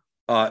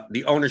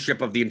the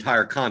ownership of the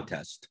entire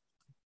contest,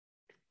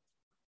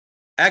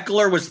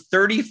 Eckler was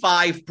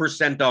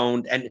 35%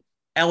 owned and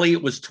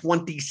Elliott was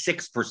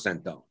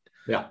 26% owned.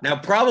 Yeah. Now,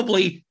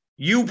 probably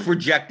you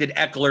projected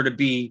Eckler to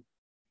be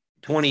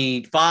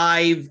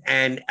 25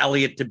 and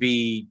Elliott to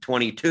be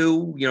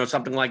 22,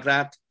 something like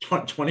that.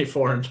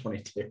 24 and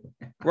 22.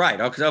 Right.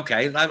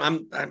 Okay.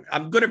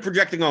 I'm good at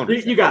projecting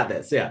ownership. You got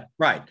this. Yeah.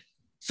 Right.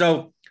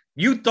 So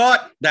you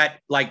thought that,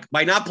 like,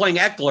 by not playing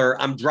Eckler,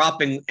 I'm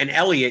dropping an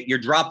Elliott. You're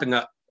dropping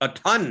a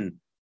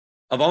ton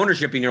of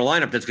ownership in your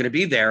lineup that's going to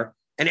be there.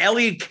 And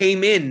Elliott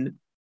came in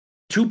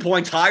 2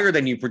 points higher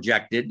than you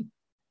projected,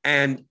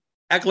 and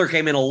Eckler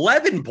came in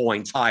 11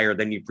 points higher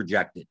than you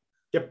projected.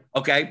 Yep.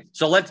 Okay.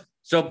 I'm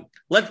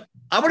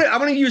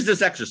going to use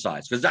this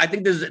exercise because I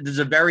think this is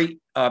a very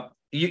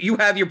you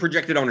have your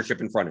projected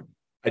ownership in front of you.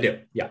 I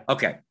do. Yeah.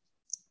 Okay.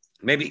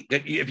 Maybe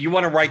if you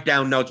want to write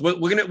down notes, we're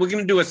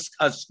gonna do a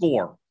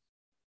score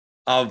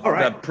of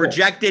the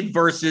projected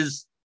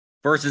versus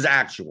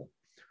actual.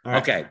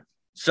 Right. Okay.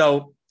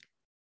 So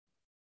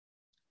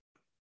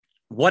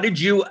what did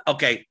you?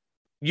 Okay,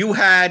 you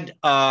had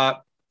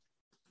Lamar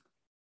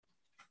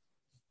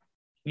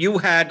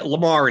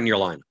in your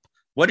lineup.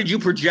 What did you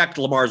project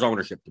Lamar's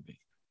ownership to be?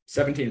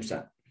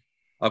 17%.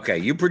 Okay,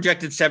 you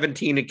projected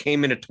 17. It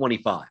came in at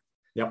 25.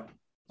 Yep.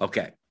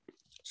 Okay,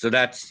 so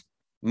that's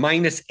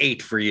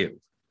 -8 for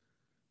you,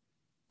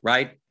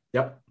 right?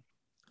 Yep.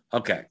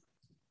 Okay.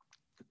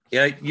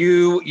 Yeah,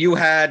 you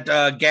had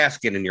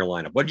Gaskin in your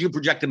lineup. What did you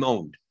project him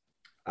owned?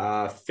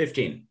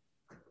 15.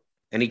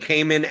 And he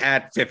came in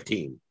at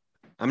 15.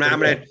 I'm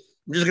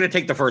just gonna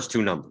take the first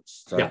two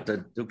numbers. So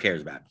who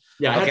cares about it?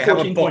 Yeah, I had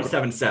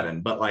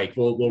 14.77, but like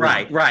we'll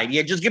right.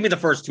 Yeah, just give me the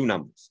first two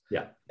numbers.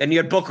 Yeah. And you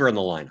had Booker in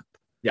the lineup.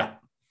 Yeah.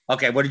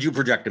 Okay, what did you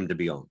project him to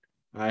be owned?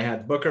 I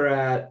had Booker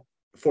at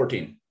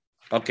 14.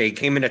 Okay, he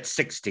came in at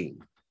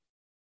 16.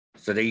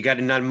 So that you got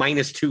a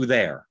 -2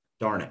 there.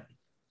 Darn it.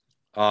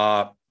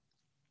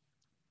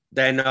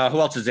 Then who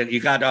else is in?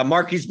 You got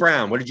Marquise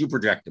Brown. What did you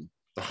project him?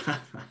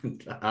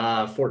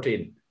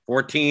 14.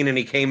 14, and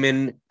he came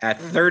in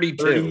at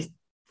 32.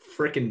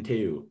 Freaking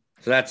 2.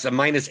 So that's a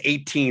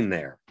 -18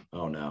 there.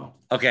 Oh, no.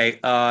 Okay,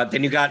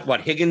 then you got, what,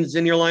 Higgins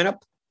in your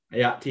lineup?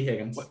 Yeah, T.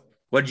 Higgins.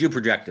 What did you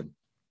project him?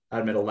 I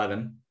had him at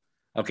 11.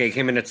 Okay, he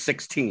came in at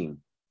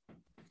 16.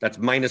 That's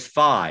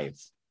 -5.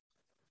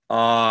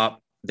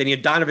 Then you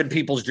had Donovan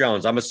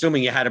Peoples-Jones. I'm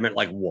assuming you had him at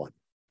like 1.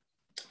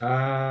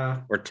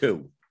 Or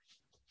 2.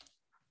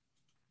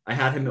 I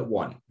had him at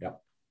 1.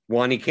 Yep.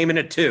 1. He came in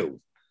at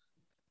 2.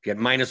 You had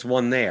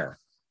 -1 there.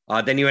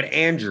 Then you had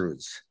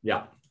Andrews.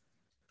 Yeah.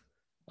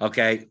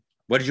 Okay.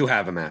 What did you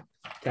have him at?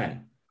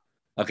 10.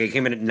 Okay, he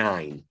came in at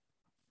 9.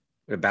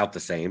 About the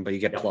same, but you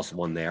get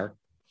 +1 there.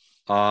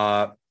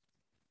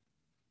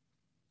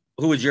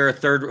 Who was your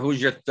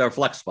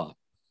flex spot?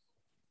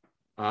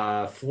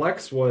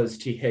 Flex was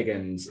T.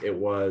 Higgins. It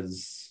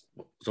was.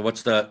 So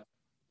what's the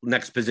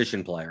next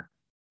position player?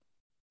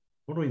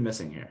 What are we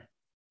missing here?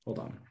 Hold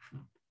on.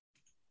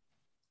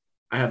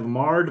 I had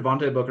Lamar,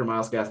 Devontae Booker,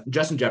 Miles Gas,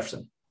 Justin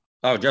Jefferson.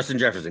 Oh, Justin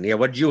Jefferson. Yeah,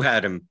 what did you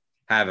have him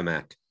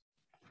at?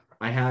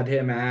 I had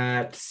him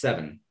at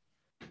 7.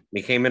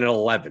 He came in at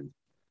 11.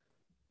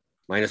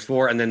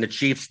 -4, and then the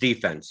Chiefs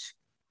defense.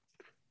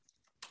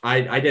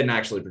 I didn't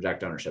actually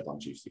project ownership on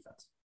Chiefs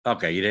defense.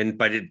 Okay, you didn't,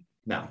 but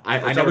no.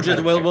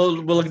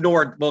 We'll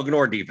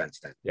ignore defense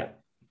then. Yeah.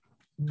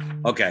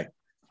 Okay.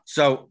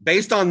 So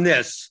based on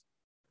this,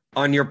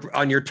 on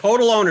your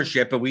total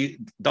ownership, but we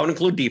don't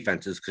include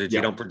defenses because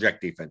you don't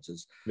project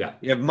defenses. Yeah.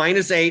 You have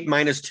 -8,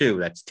 -2.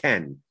 That's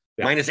 10.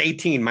 Yeah.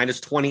 -18,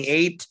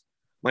 -28,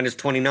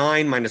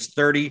 -29,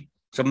 -30.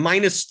 So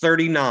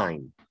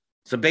 -39.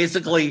 So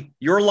basically,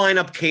 your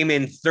lineup came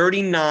in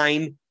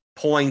 39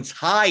 points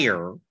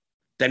higher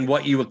than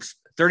what you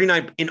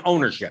 39 in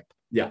ownership.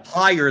 Yeah.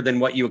 Higher than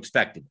what you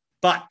expected.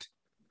 But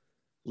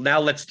now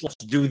let's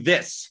do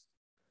this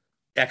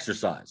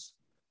exercise.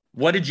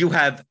 What did you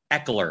have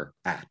Eckler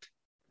at?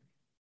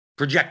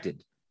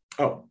 Projected.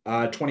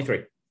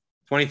 23.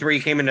 23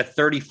 came in at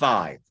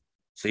 35.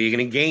 So you're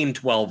going to gain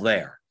 12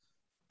 there.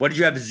 What did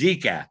you have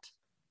Zeke at?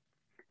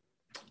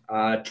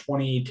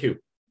 22.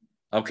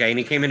 Okay, and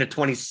he came in at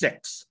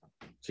 26.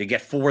 So you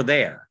get 4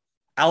 there.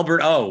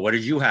 Albert O, what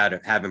did you have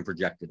him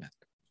projected at?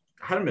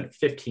 I had him at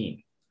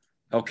 15.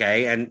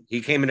 Okay, and he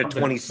came in at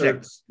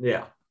 26.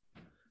 Yeah.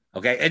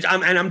 Okay,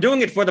 I'm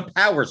doing it for the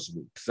power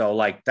sweep. So,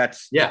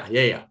 that's...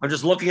 Yeah. I'm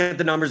just looking at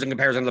the numbers in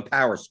comparison to the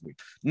power sweep.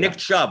 Nick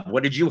Chubb,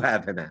 what did you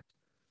have him at?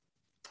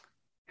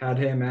 Had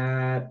him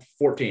at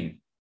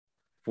 14.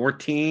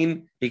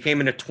 14. He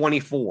came in at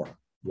 24.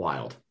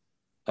 Wild.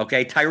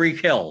 Okay, Tyreek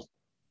Hill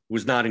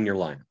was not in your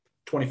lineup.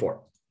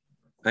 24.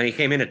 And he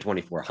came in at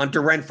 24.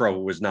 Hunter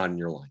Renfrow was not in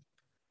your line.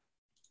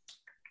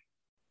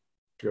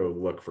 Go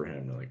look for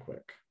him really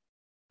quick.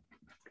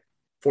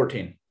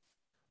 14.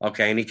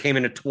 Okay, and he came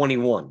in at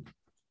 21.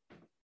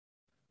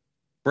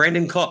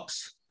 Brandon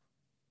Cooks.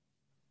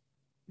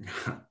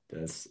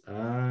 That's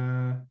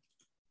 9.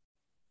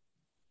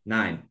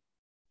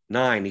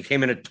 9. He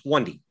came in at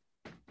 20.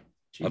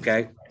 Jesus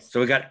okay, Christ. So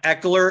we got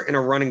Eckler in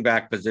a running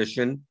back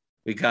position.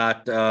 We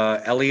got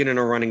Elliott in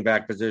a running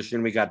back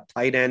position. We got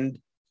tight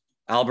end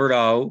Albert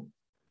O.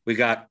 We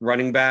got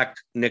running back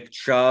Nick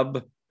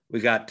Chubb. We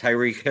got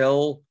Tyreek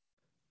Hill.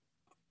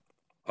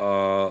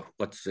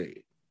 Let's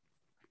see.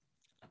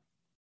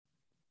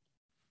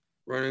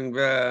 Running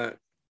back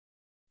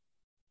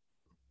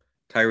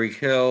Tyreek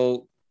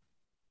Hill,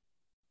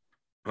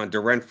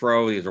 Hunter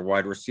Renfrow. These are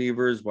wide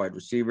receivers. What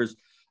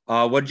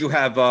did you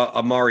have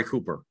Amari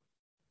Cooper?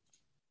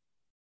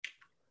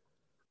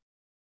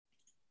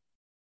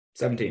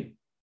 17.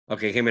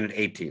 Okay, came in at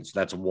 18, so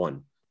that's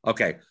 1.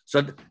 Okay,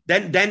 so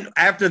then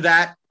after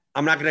that,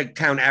 I'm not going to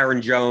count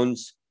Aaron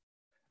Jones.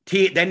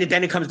 Then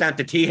it comes down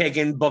to T.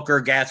 Higgins,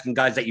 Booker, Gaskin,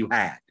 guys that you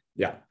had.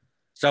 Yeah.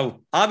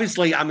 So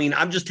obviously,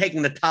 I'm just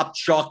taking the top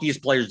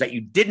chalkiest players that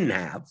you didn't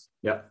have.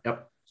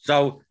 Yep.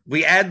 So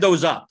we add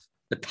those up,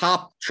 the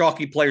top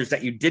chalky players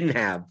that you didn't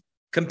have,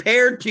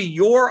 compared to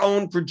your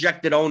own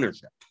projected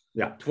ownership.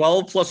 Yeah.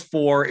 12 plus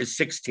 4 is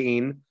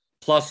 16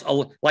 plus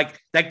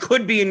that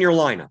could be in your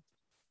lineup.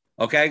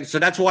 Okay, so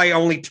that's why I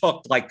only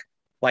took like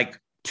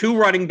 2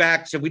 running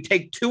backs. If we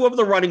take 2 of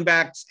the running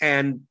backs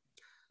and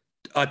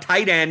a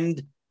tight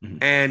end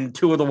and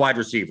 2 of the wide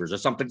receivers or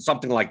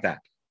something like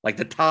that, like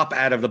the top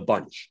out of the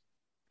bunch.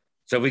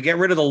 So we get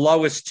rid of the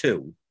lowest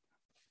 2,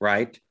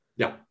 right?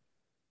 Yeah.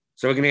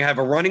 So we're going to have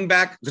a running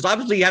back because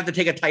obviously you have to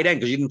take a tight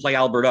end because you didn't play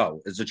Albert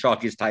O as the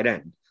chalkiest tight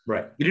end.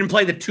 Right. You didn't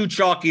play the 2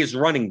 chalkiest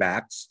running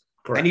backs.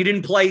 Correct. And you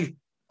didn't play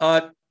 2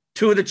 of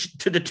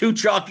the 2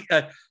 chalky.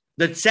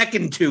 The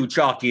second 2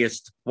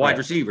 chalkiest wide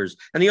receivers.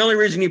 And the only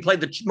reason you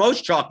played the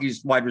most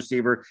chalkiest wide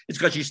receiver is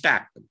because you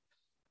stacked them.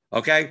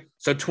 Okay.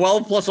 So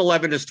 12 plus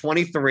 11 is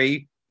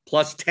 23,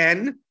 plus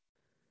 10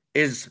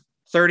 is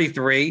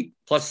 33,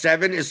 plus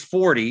 7 is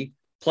 40,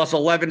 plus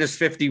 11 is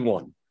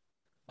 51.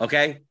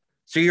 Okay.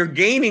 So you're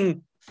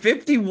gaining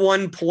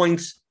 51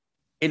 points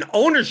in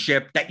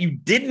ownership that you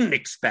didn't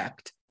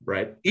expect.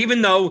 Right.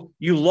 Even though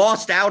you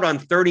lost out on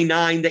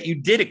 39 that you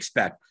did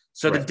expect.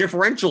 So the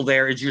differential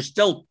there is you're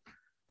still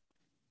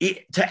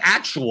to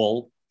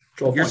actual,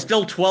 you're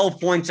still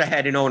 12 points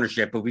ahead in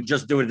ownership. If we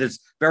just do it this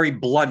very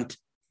blunt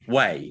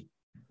way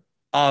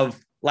of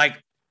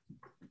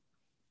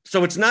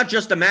so it's not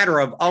just a matter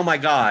of, oh my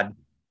God,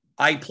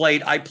 I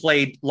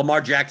played Lamar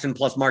Jackson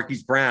plus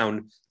Marquise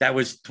Brown. That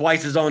was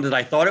twice as owned as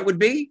I thought it would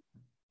be.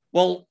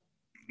 Well,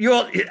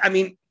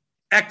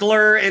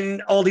 Eckler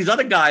and all these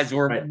other guys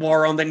were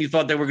more owned than you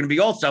thought they were going to be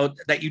also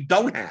that you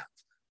don't have.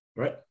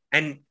 Right.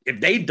 And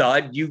if they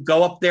dud, you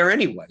go up there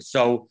anyway.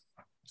 So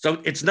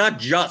it's not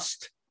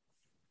just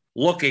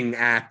looking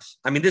at,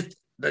 this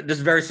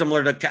is very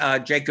similar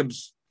to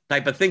Jacob's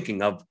type of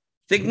thinking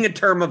in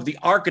terms of the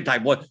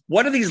archetype. What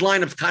do these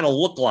lineups kind of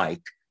look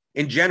like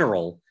in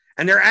general?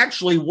 And there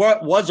actually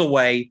was a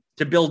way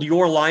to build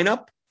your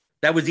lineup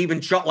that was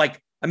even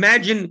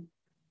imagine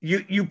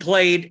you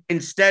played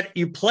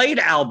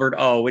Albert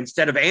O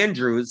instead of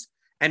Andrews,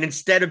 and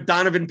instead of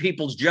Donovan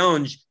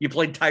Peoples-Jones, you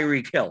played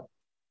Tyreek Hill.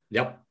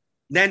 Yep.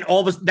 then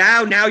all of a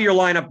now your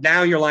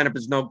lineup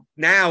is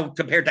now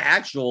compared to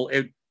actual,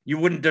 you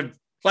wouldn't have,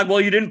 it's like,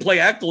 well, you didn't play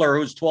Eckler,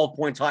 who's 12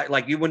 points high.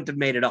 Like, you wouldn't have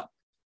made it up.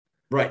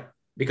 Right.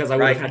 Because I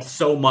would have had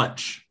so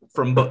much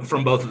from both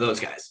of those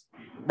guys.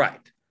 Right.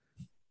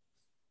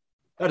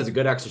 That is a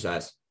good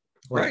exercise.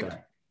 Right.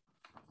 That.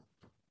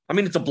 I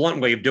mean, it's a blunt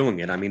way of doing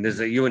it. I mean,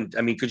 because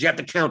you have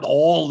to count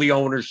all the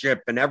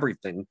ownership and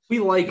everything. We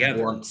like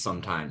blunt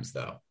sometimes,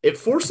 though. It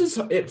forces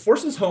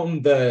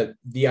home the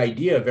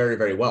idea very,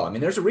 very well. I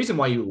mean, there's a reason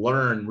why you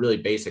learn really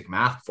basic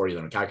math before you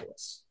learn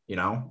calculus. You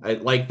know,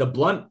 like the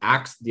blunt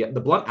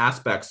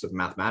aspects of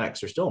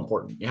mathematics are still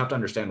important. You have to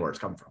understand where it's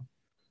come from.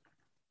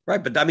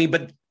 Right, but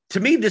to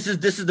me, this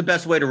is the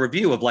best way to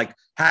review of, like,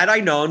 had I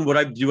known, would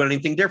I do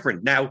anything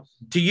different? Now,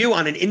 to you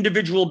on an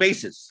individual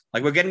basis,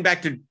 like, we're getting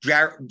back to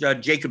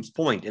Jacob's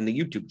point in the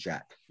YouTube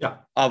chat. Yeah.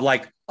 Of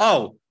like,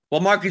 oh,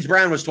 well, Marquise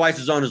Brown was twice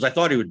as owned as I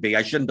thought he would be.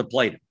 I shouldn't have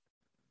played him.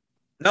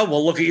 No,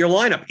 well, look at your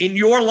lineup. In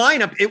your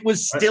lineup, it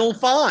was still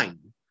fine.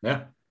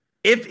 Yeah.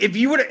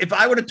 If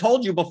I would have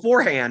told you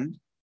beforehand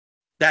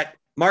that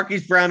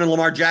Marquise Brown and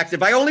Lamar Jackson,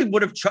 if I only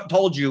would have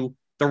told you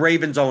the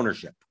Ravens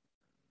ownership,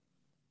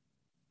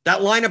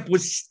 that lineup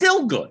was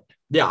still good.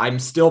 Yeah, I'm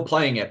still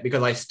playing it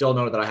because I still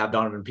know that I have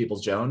Donovan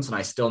Peoples-Jones and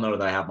I still know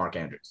that I have Mark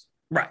Andrews.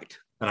 Right.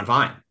 And I'm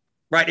fine.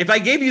 Right. If I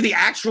gave you the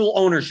actual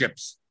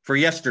ownerships for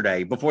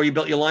yesterday before you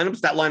built your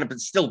lineups, that lineup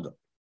is still good.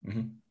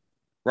 Mm-hmm.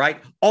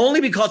 Right.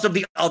 Only because of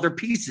the other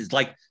pieces.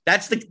 Like,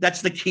 that's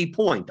the key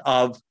point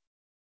of,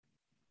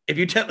 if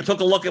you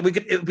took a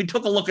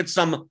look at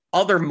some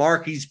other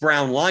Marquise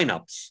Brown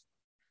lineups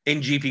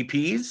in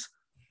GPPs,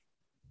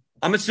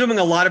 I'm assuming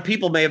a lot of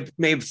people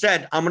may have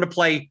said, I'm going to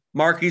play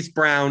Marquise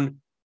Brown,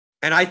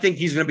 and I think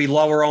he's going to be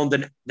lower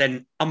owned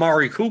than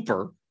Amari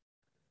Cooper.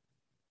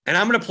 And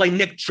I'm going to play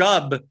Nick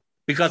Chubb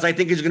because I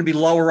think he's going to be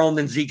lower owned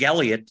than Zeke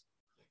Elliott.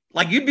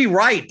 Like, you'd be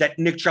right that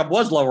Nick Chubb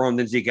was lower owned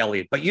than Zeke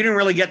Elliott, but you didn't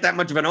really get that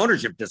much of an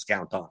ownership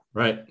discount on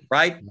it.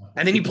 Right.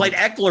 And then you played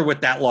Eckler with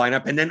that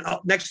lineup. And then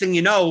next thing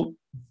you know,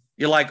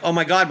 you're like, oh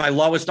my God, my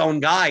lowest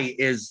owned guy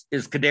is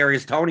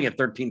Kadarius Toney at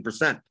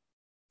 13%.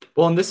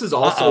 Well, and this is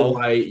also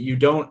why you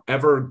don't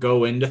ever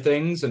go into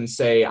things and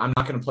say, I'm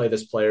not going to play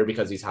this player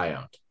because he's high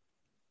owned.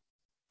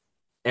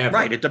 Ever.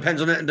 Right. It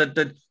depends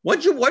on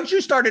once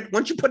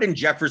you put in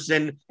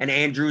Jefferson and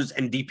Andrews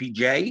and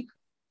DPJ.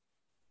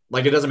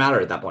 Like, it doesn't matter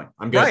at that point.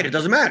 I'm good. Right. It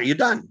doesn't matter. You're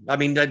done. I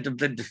mean,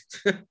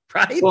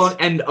 right. Well,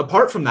 and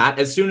apart from that,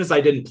 as soon as I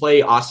didn't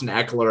play Austin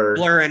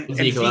Eckler and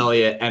Ezekiel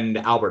Elliott and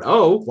Albert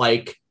O,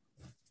 like,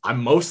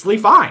 I'm mostly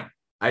fine.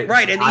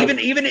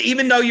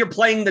 Even though you're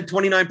playing the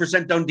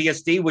 29% owned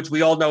DSD, which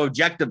we all know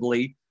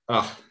objectively,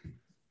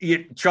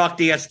 chalk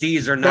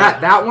DSDs are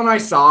not. That one I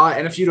saw,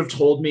 and if you'd have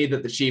told me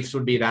that the Chiefs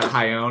would be that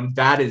high owned,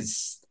 that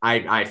is,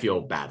 I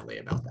feel badly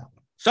about that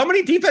one. So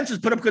many defenses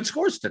put up good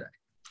scores today.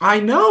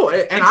 I know,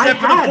 and except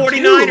for the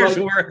 49ers,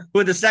 who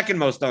are the second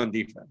most owned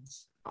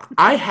defense.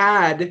 I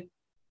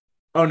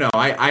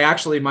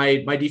actually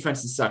my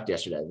defenses sucked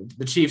yesterday.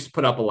 The Chiefs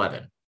put up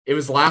 11. It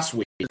was last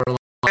week.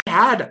 I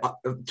had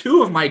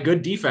two of my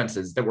good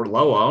defenses that were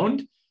low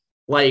owned.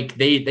 Like,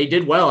 they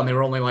did well, and they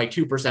were only like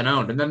 2%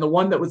 owned. And then the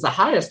one that was the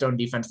highest owned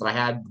defense that I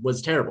had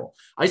was terrible.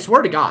 I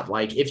swear to God,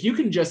 like, if you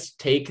can just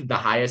take the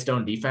highest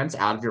owned defense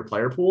out of your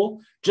player pool,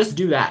 just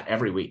do that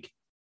every week.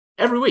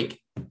 Every week.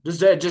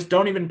 Just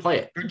don't even play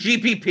it. For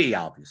GPP,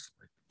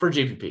 obviously. For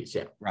GPPs,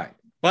 yeah. Right.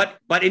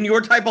 But in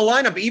your type of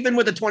lineup, even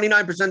with a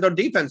 29% on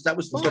defense, that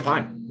was fine. Still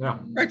fine. Yeah.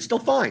 Right, still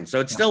fine.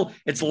 So it's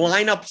it's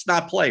lineups,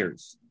 not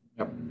players.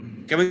 Yep.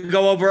 Can we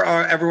go over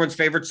everyone's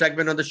favorite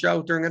segment of the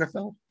show during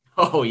NFL?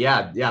 Oh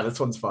yeah, this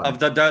one's fun. Of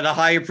the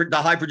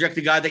high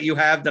projected guy that you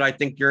have that I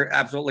think you're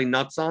absolutely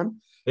nuts on.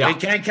 Yeah.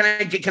 Hey,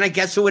 can I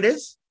guess who it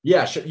is?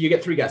 Yeah, sure. You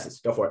get 3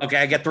 guesses. Go for it. Okay,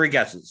 I get 3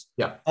 guesses.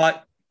 Yeah.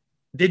 I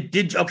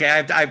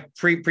have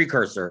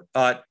precursor.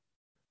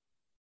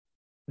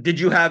 Did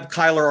you have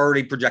Kyler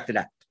already projected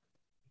out?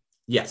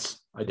 Yes,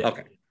 I did.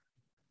 Okay.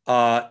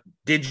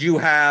 Did you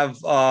have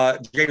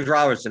James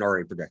Robinson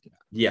already projected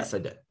out? Yes, I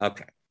did.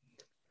 Okay.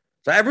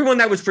 So everyone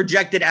that was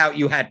projected out,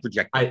 you had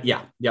projected.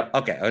 Yep.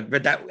 Okay,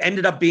 but that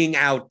ended up being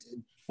out.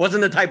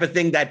 Wasn't the type of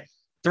thing that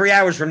 3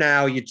 hours from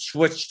now you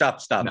switched up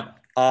stuff. No.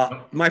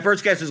 My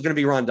first guess is going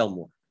to be Rondell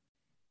Moore.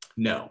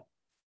 No.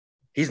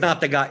 He's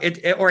not the guy.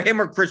 Or him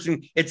or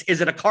Christian.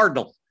 Is it a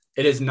Cardinal?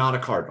 It is not a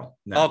Cardinal.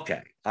 No.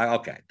 Okay.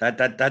 Okay.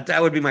 That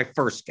would be my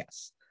first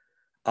guess.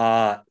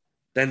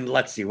 Then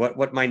let's see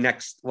what my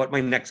next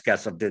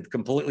guess of the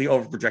completely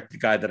overprojected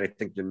guy that I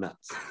think you're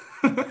nuts.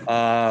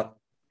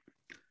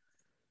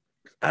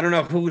 I don't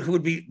know who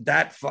would be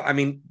that far. I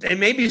mean, it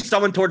may be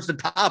someone towards the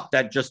top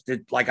that just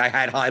did, like, I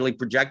had highly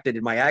projected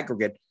in my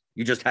aggregate.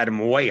 You just had him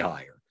way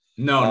higher.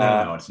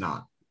 No, it's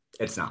not.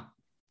 It's not.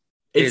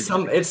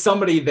 It's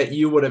somebody that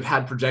you would have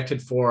had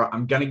projected for.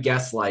 I'm gonna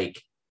guess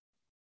like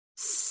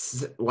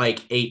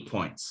 8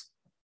 points.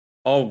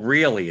 Oh,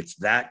 really? It's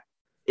that.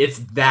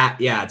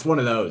 Yeah, it's one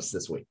of those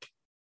this week.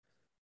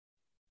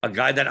 A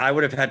guy that I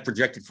would have had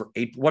projected for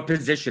 8. What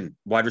position?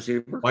 Wide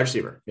receiver. Wide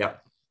receiver. Yeah.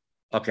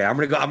 Okay, I'm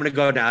gonna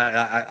go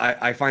now.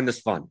 I find this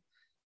fun.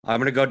 I'm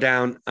going to go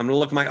down. I'm going to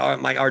look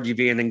at my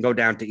RGB and then go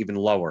down to even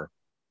lower.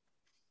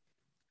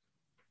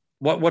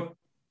 What?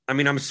 I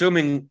mean, I'm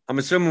assuming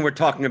we're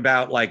talking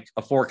about like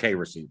a 4K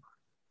receiver.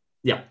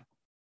 Yeah.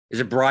 Is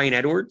it Brian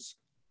Edwards?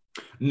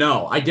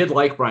 No, I did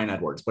like Brian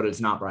Edwards, but it's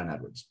not Brian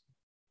Edwards.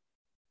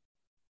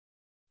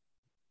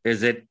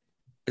 Is it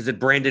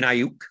Brandon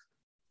Ayuk?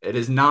 It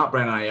is not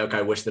Brandon Ayuk.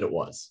 I wish that it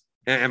was.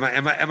 Am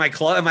I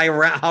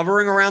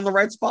hovering around the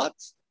right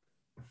spots?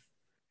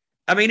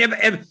 I mean,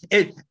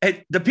 if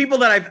the people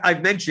that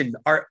I've mentioned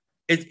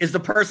is the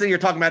person you're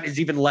talking about is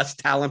even less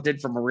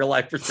talented from a real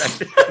life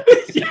perspective.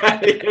 Yeah,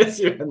 it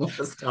is even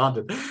less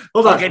talented.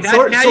 Hold on. Okay,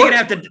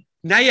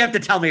 now you have to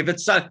tell me if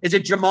it's is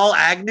it Jamal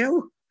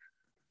Agnew?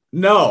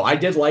 No, I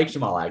did like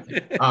Jamal Agnew,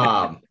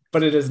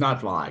 but it is not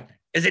Jamal Agnew.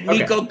 Is it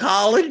Nico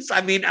Collins?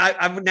 I mean,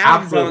 I'm now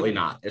absolutely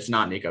not. It's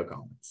not Nico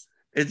Collins.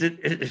 Is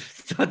it?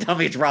 Don't tell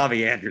me it's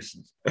Robbie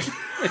Anderson.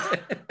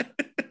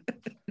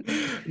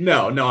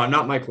 No, I'm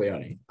not Mike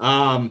Leone.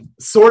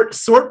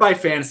 Sort by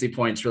fantasy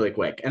points really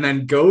quick, and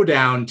then go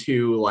down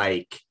to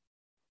like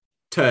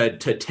to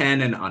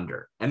 10 and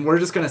under, and we're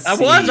just gonna see.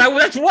 That's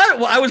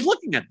what I was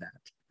looking at that.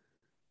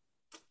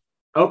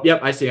 Oh,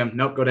 yep, I see him.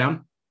 Nope, go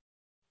down.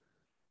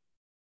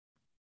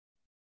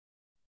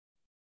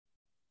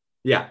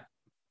 Yeah,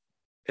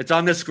 it's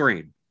on the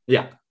screen.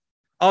 Yeah.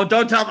 Oh,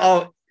 don't tell.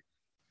 Oh,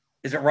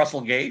 is it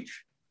Russell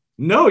Gage?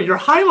 No, you're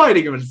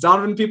highlighting him. It's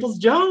Donovan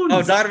Peoples-Jones.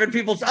 Oh, Donovan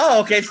Peoples.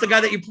 Oh, okay. It's the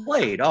guy that you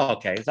played. Oh,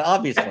 okay. So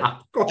obviously, yeah,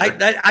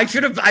 I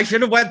should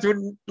have went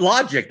through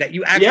logic that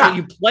you actually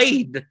you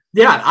played.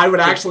 Yeah, I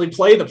would actually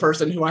play the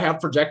person who I have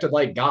projected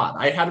like God.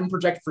 I had him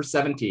projected for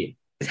 17.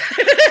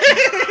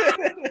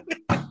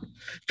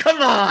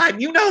 Come on,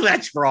 you know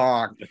that's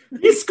wrong.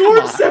 He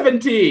scored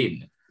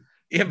 17.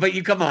 Yeah, but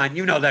come on,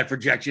 you know that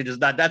projection is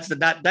not.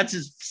 That's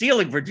his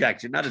ceiling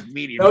projection, not his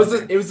median.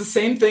 It was the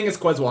same thing as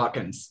Quez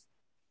Watkins.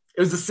 It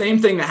was the same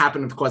thing that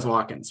happened with Quez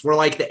Watkins, where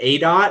like the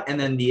ADOT and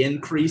then the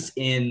increase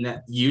in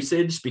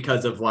usage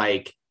because of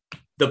like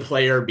the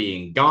player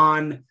being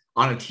gone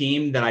on a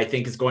team that I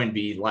think is going to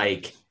be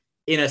like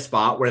in a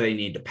spot where they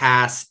need to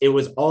pass. It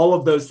was all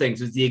of those things.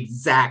 It was the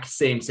exact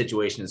same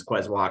situation as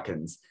Quez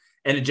Watkins.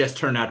 And it just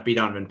turned out to be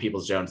Donovan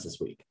Peoples-Jones this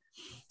week.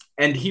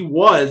 And he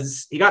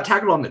got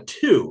tackled on the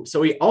 2.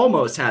 So he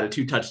almost had a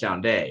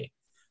 2-touchdown day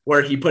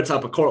where he puts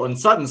up a Cortland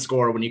Sutton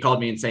score when you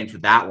called me insane for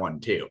that one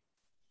too.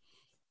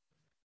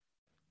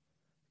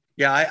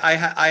 Yeah,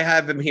 I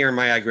have him here in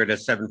my aggregate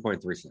as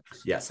 7.36.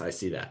 Yes, I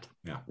see that.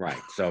 Yeah. Right.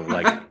 So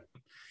like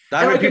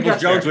Donovan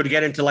Peoples-Jones would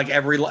get into like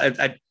at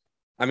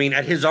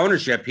his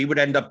ownership, he would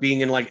end up being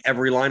in like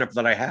every lineup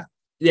that I have.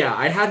 Yeah,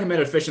 I had him at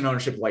efficient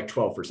ownership like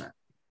 12%.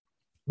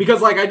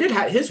 Because like I did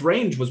his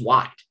range was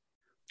wide.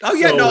 Oh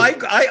yeah, so, no,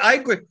 I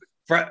agree.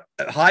 For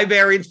high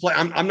variance play,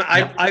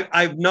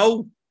 I've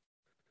no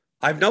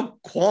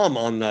qualm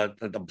on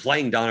the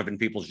playing Donovan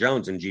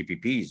Peoples-Jones in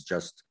GPPs.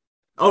 Just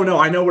oh no,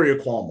 I know where your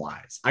qualm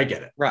lies. I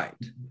get it. Right,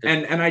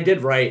 and I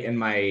did write in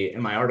my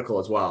article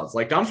as well. It's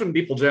like Donovan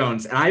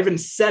Peoples-Jones, and I even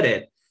said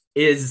it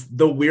is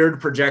the weird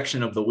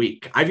projection of the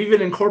week. I've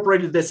even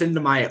incorporated this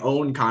into my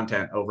own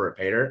content over at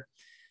Pater.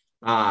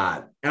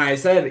 And I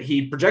said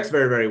he projects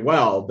very, very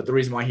well, but the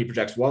reason why he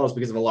projects well is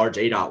because of a large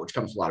ADOT, which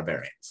comes with a lot of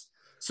variance.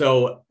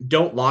 So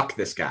don't lock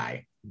this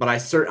guy, but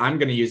I'm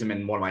going to use him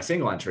in one of my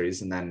single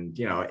entries. And then,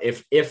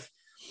 if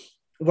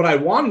what I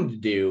wanted to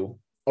do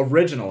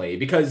originally,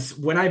 because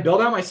when I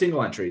build out my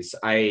single entries,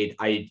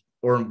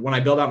 or when I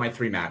build out my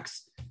 3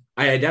 max,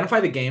 I identify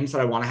the games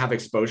that I want to have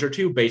exposure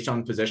to based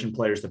on position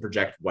players that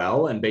project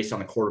well and based on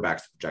the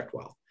quarterbacks that project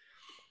well.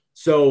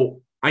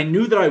 So I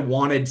knew that I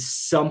wanted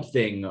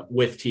something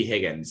with T.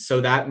 Higgins. So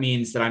that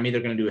means that I'm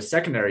either going to do a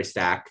secondary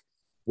stack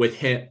with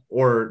him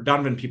or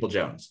Donovan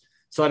Peoples-Jones.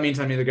 So that means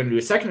I'm either going to do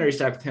a secondary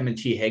stack with him and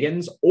T.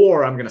 Higgins,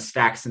 or I'm going to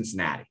stack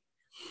Cincinnati.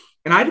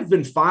 And I'd have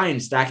been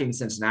fine stacking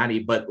Cincinnati,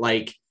 but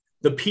like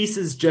the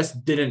pieces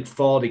just didn't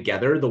fall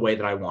together the way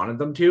that I wanted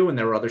them to. And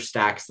there were other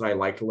stacks that I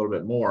liked a little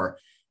bit more.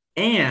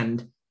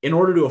 And in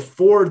order to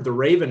afford the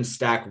Ravens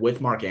stack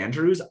with Mark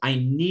Andrews, I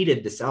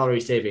needed the salary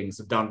savings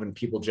of Donovan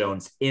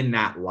Peoples-Jones in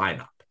that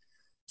lineup.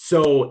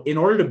 So in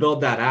order to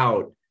build that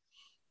out,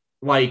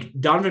 like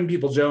Donovan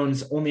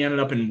Peoples-Jones only ended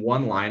up in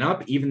one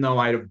lineup, even though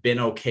I'd have been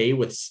okay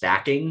with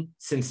stacking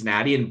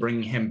Cincinnati and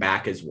bringing him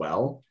back as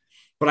well.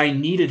 But I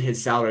needed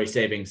his salary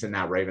savings in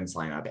that Ravens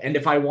lineup. And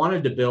if I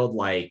wanted to build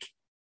like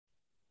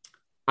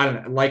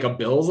a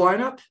Bills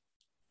lineup,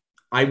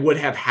 I would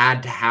have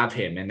had to have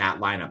him in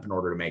that lineup in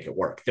order to make it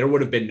work. There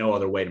would have been no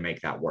other way to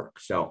make that work.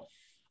 So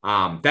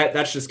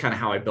that's just kind of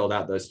how I build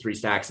out those 3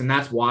 stacks. And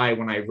that's why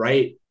when I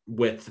write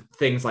with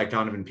things like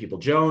Donovan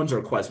Peoples-Jones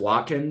or Quez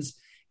Watkins,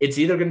 it's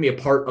either going to be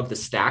a part of the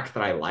stack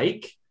that I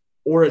like,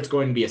 or it's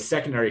going to be a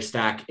secondary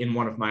stack in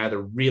one of my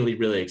other really,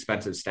 really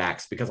expensive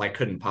stacks because I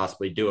couldn't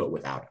possibly do it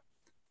without it.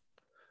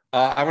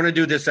 I want to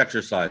do this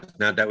exercise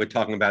now that we're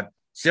talking about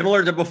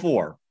similar to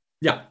before.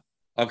 Yeah.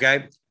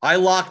 Okay. I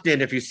locked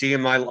in, if you see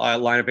in my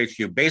lineup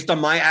HQ, based on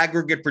my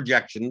aggregate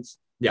projections.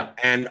 Yeah.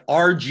 And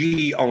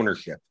RG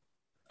ownership.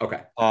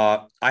 Okay.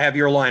 I have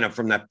your lineup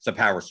from the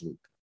power sweep.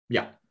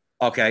 Yeah.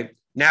 Okay.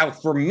 Now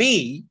for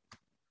me,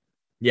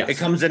 Yes. it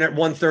comes in at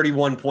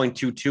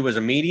 131.22 as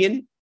a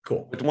median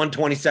Cool. with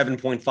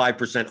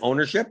 127.5%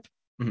 ownership.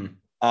 Mhm.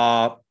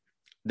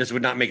 This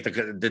would not make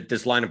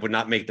this lineup would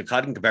not make the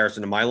cut in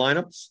comparison to my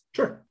lineups.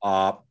 Sure.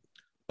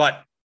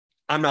 But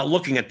I'm not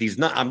looking at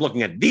these. I'm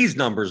looking at these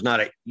numbers,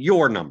 not at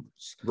your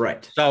numbers.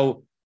 Right.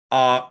 So,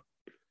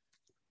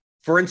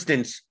 for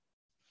instance,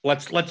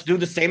 let's do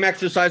the same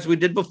exercise we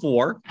did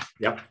before.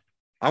 Yep.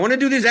 I want to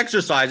do these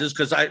exercises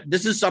because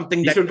this is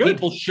something These that are good.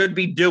 people should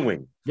be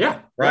doing.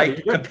 Yeah.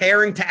 Right. Yeah,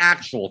 Comparing to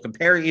actual,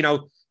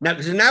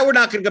 now we're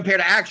not going to compare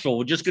to actual.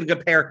 We're just going to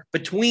compare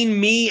between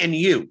me and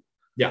you.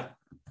 yeah.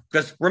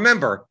 Because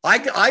remember,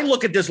 I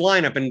look at this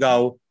lineup and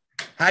go,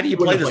 how do you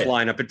play this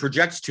lineup? It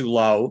projects too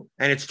low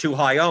and it's too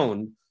high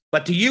owned.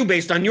 But to you,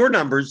 based on your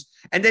numbers,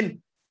 and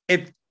then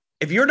if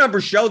your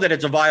numbers show that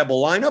it's a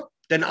viable lineup,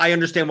 then I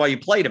understand why you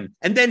played him.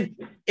 And then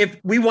if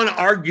we want to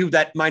argue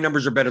that my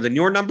numbers are better than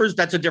your numbers,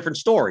 that's a different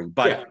story.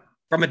 But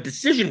from a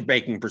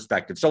decision-making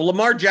perspective, so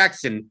Lamar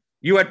Jackson,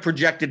 you had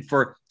projected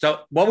for,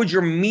 so what was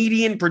your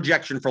median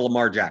projection for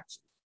Lamar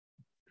Jackson?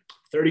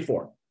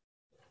 34.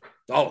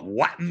 Oh,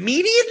 what?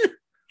 Median?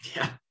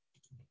 Yeah.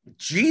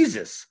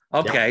 Jesus.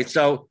 Okay.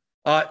 So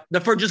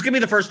just give me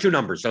the first two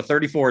numbers. So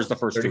 34 is the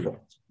first 34. two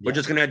numbers. We're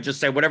just going to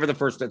say whatever the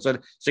first. So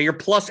you're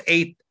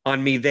 +8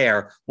 on me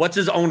there. What's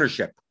his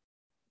ownership?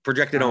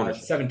 Projected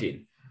ownership?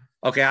 17.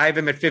 Okay. I have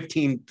him at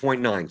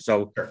 15.9.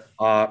 So Sure.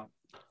 So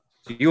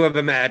you have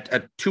him at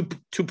a 2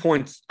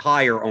 points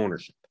higher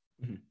ownership.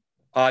 Mm-hmm.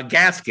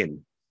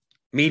 Gaskin,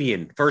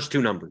 median, first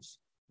two numbers.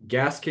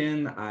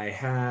 Gaskin, I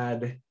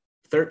had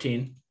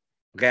 13.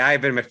 Okay. I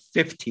have him at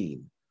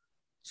 15.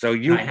 So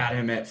I had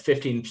him at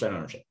 15%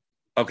 ownership.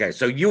 Okay.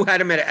 So you had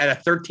him at a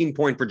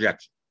 13-point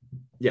projection.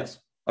 Yes.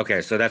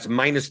 Okay. So that's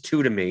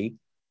 -2 to me.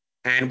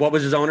 And what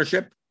was his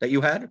ownership that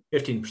you had?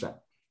 15%.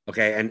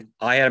 Okay. And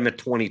I had him at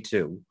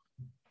 22.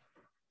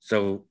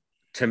 So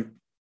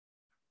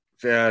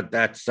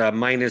that's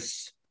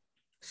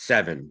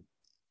 -7.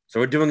 So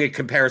we're doing a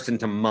comparison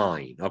to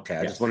mine. Okay.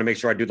 I just want to make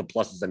sure I do the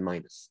pluses and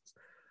minuses.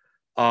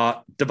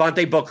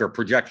 Devontae Booker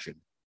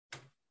projection.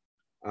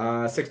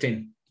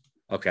 16.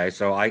 Okay.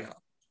 So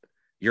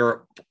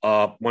you're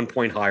 1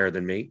 point higher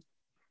than me.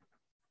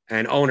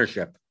 And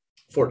ownership.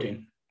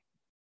 14.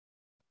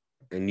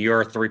 And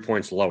you're 3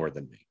 points lower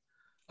than me.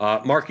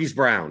 Marquise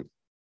Brown.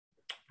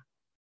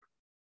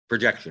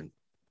 Projection.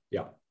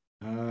 Yeah.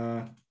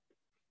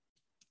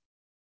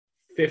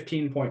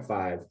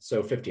 15.5.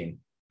 So 15.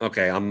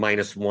 Okay. I'm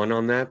 -1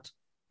 on that.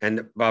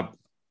 And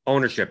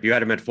ownership, you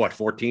had him at what,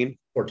 14?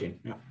 14.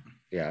 Yeah.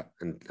 Yeah.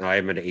 And I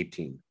have him at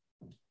 18.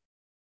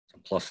 So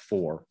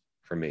 +4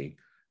 for me.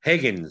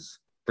 Higgins,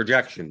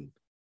 projection.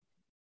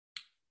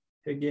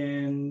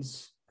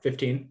 Higgins,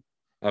 15.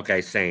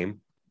 Okay.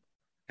 Same.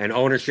 And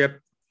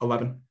ownership,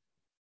 11.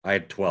 I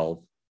had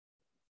 12.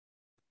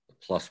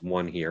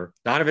 +1 here.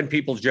 Donovan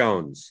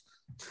Peoples-Jones.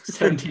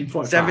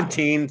 17.5.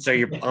 17. So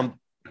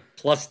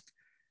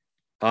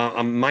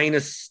I'm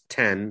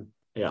 -10.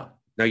 Yeah.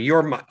 Now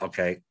you're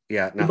okay.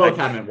 Yeah. We both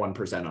have him at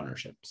 1%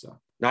 ownership. So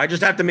now I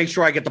just have to make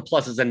sure I get the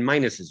pluses and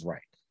minuses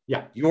right.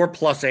 Yeah. You're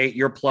 +8.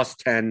 You're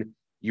 +10.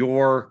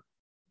 You're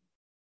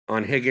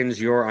on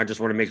Higgins. I just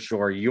want to make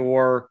sure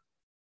you're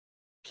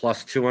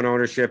 +2 on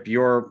ownership.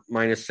 You're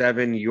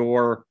 -7.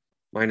 You're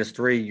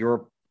 -3.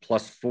 You're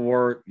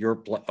 +4.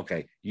 You're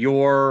okay.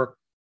 You're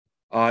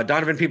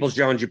Donovan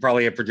Peoples-Jones. You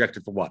probably have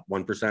projected for what?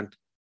 1%.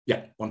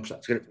 Yeah,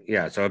 1%.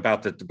 Yeah. So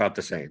about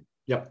the same.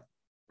 Yep.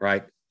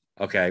 Right.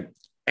 Okay.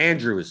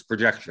 Andrews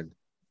projection.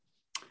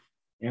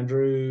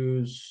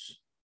 Andrews,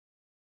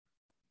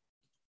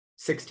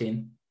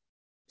 16.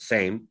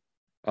 Same.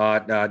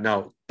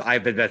 No, I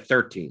have it at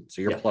 13.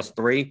 So you're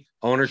 +3.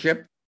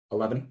 Ownership.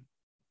 11.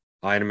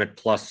 I had him at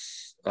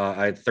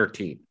I had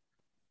 13.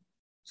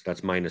 So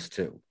that's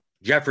 -2.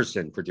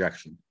 Jefferson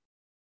projection.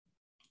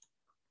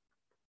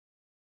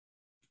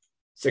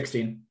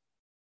 16.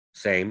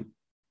 Same.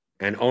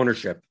 And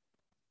ownership.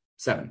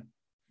 7.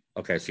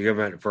 Okay. So you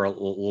have it for a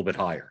little bit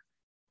higher.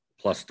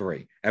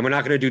 +3. And we're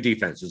not going to do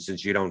defenses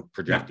since you don't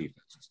project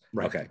defenses.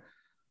 Right. Okay.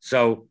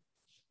 So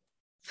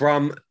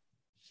from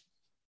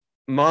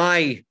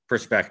my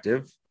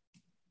perspective,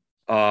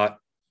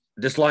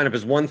 this lineup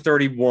is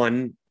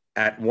 131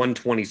 at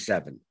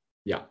 127.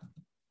 Yeah.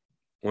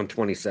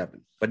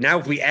 127. But now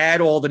if we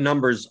add all the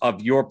numbers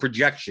of your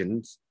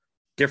projections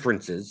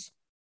differences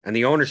and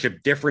the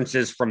ownership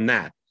differences from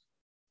that.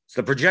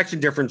 So the projection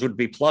difference would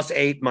be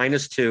 +8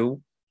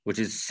 -2, which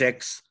is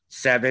 6,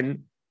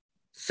 7,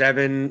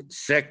 7,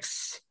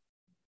 6,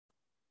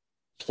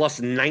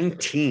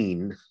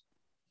 +19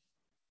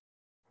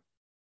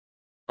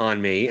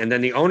 on me. And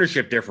then the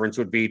ownership difference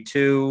would be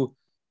 2,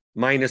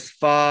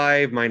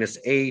 -5,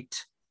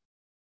 -8,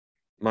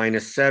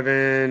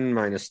 -7,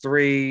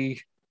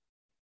 -3,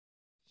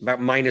 about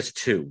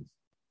 -2.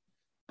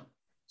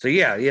 So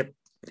yeah,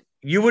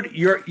 you would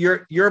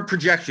your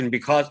projection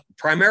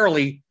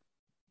primarily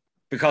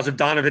because of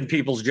Donovan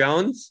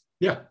Peoples-Jones.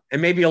 Yeah.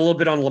 And maybe a little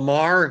bit on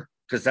Lamar,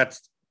 because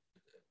that's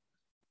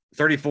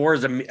 34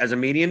 as a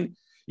median.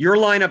 your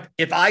lineup,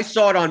 if I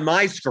saw it on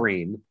my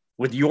screen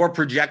with your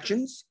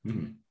projections,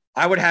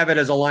 I would have it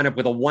as a lineup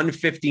with a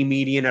 150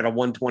 median at a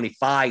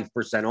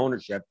 125%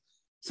 ownership.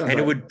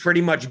 It would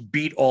pretty much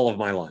beat all of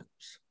my lineups.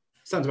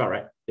 Sounds about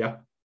right. Yeah.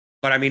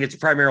 But I mean, it's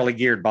primarily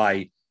geared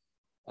by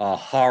a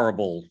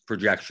horrible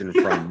projection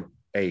from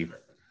a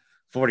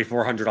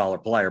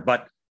 $4,400 player.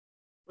 But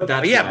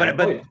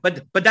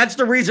that's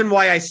the reason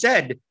why I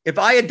said if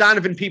I had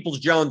Donovan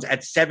Peoples-Jones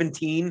at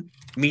 17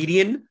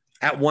 median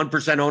at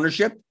 1%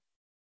 ownership,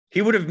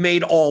 he would have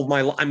made all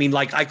my. I mean,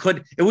 like it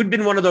would have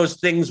been one of those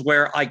things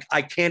where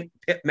I can't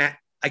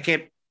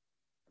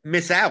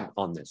miss out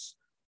on this.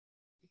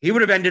 He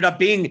would have ended up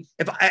being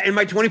in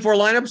my 24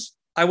 lineups,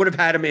 I would have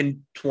had him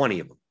in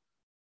 20 of them.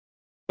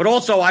 But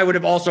also, I would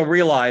have also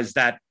realized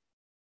that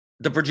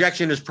the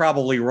projection is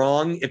probably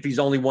wrong if he's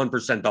only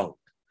 1% owned.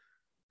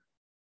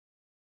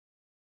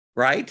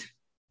 Right?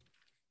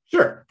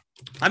 Sure.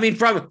 I mean,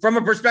 from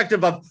a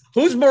perspective of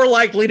who's more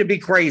likely to be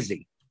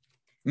crazy,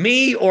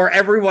 me or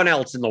everyone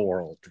else in the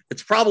world?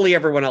 It's probably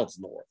everyone else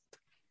in the world.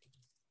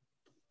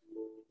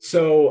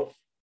 So,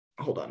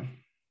 hold on.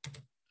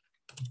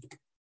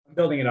 I'm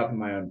building it up in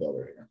my own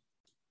builder here.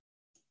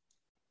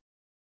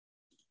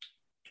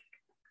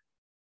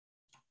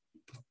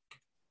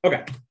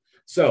 Okay.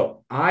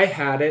 So I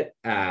had it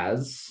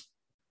as,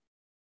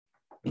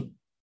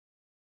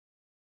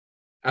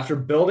 after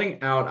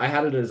building out, I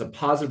had it as a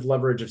positive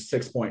leverage of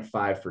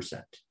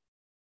 6.5%.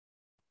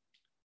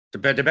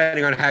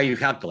 Depending on how you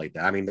calculate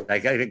that. I mean,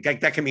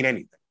 that can mean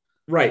anything.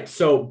 Right.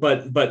 So,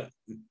 but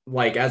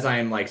like, as I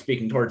am like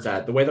speaking towards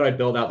that, the way that I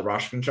build out the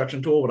roster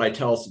construction tool, what I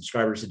tell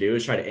subscribers to do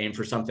is try to aim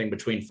for something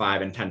between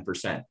 5 and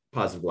 10%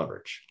 positive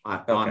leverage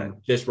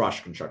on this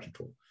roster construction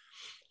tool.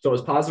 So it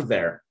was positive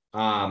there.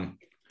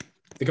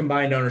 The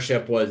combined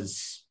ownership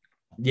was,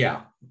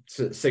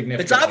 significant.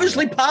 It's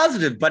obviously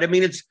positive, but I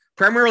mean, it's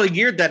primarily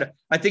geared that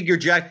I think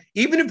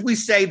even if we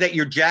say that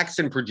your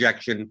Jackson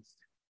projection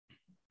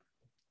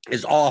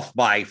is off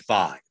by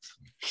 5.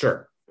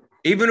 Sure.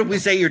 Even if we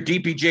say your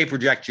DPJ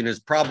projection is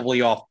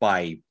probably off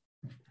by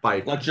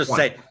let's just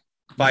 20. say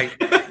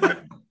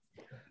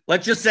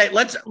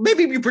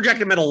maybe you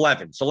project him at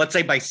 11. So let's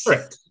say by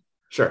 6.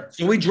 Sure.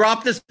 So we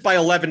drop this by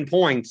 11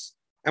 points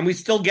and we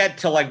still get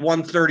to like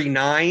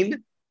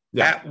 139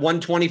 at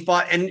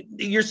 125. And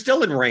you're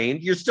still in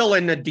range. You're still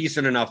in a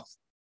decent enough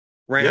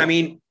range. Yeah. I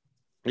mean,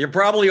 you're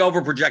probably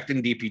over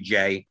projecting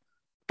DPJ,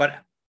 but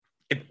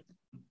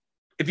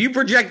if you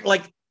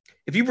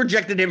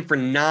projected him for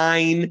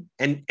 9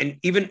 and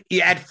even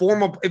you add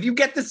formal, if you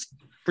get this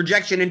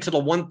projection into the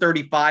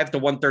 135 to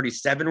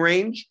 137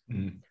 range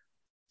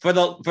for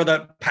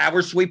the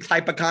power sweep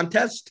type of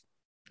contest,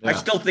 I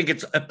still think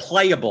it's a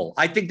playable.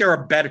 I think there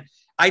are better.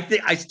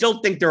 I still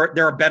think there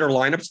are better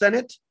lineups than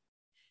it,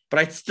 but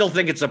I still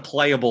think it's a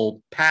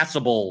playable,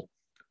 passable,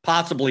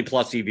 possibly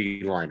plus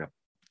EV lineup.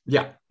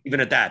 Yeah, even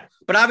at that.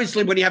 But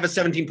obviously, when you have a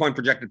 17-point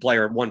projected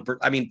player at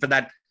for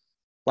that,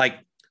 like.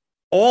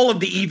 All of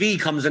the EV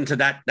comes into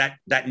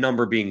that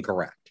number being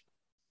correct.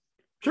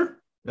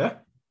 Sure. Yeah.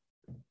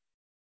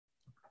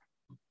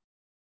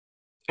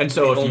 And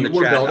so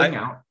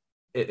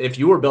if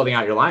you were building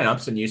out your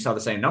lineups and you saw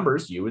the same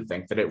numbers, you would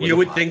think that it would. You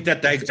would think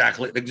that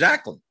exactly.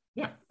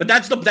 Yeah. But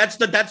that's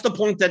the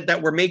point that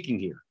we're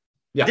making here.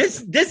 Yeah.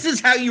 This is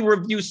how you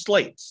review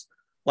slates.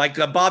 Like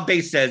Bob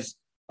Bay says,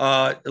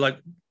 your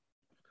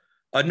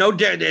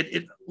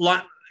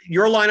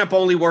lineup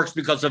only works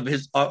because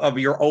of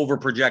your over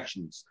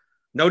projections.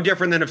 No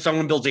different than if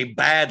someone builds a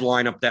bad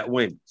lineup that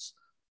wins.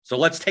 So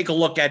let's take a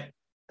look at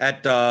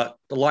the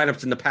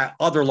lineups in the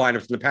other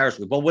lineups in the Power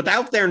Sweep. Well,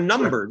 without their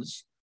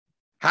numbers,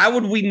 how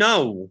would we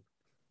know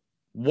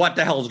what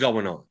the hell's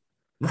going on?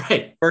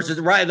 Right.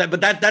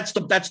 But that's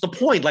the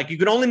point. Like you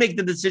can only make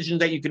the decisions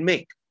that you can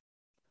make.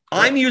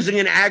 Right. I'm using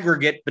an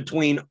aggregate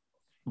between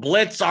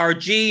Blitz,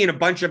 RG, and a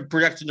bunch of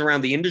projections around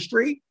the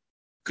industry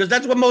because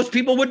that's what most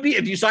people would be.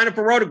 If you sign up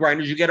for Roto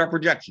Grinders, you get our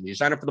projections. You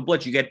sign up for the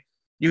Blitz, you can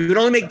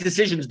only make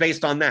decisions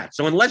based on that.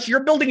 So unless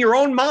you're building your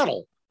own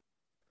model,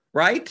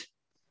 right?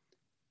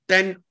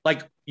 Then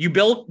like you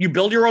build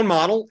your own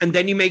model and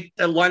then you make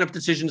the lineup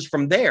decisions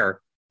from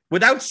there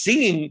without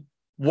seeing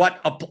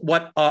what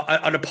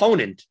an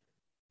opponent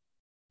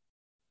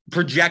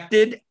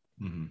projected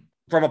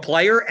from a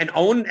player and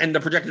the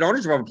projected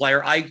owners from a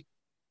player. I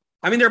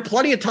mean, there are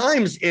plenty of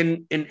times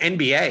in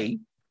NBA,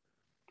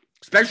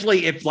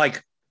 especially if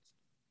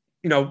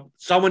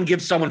someone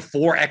gives someone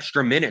 4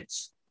 extra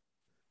minutes.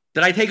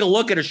 Did I take a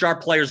look at a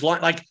sharp player's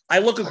line? Like I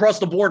look across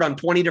the board on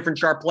 20 different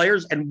sharp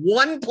players, and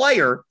one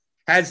player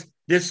has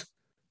this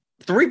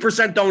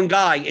 3% owned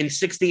guy in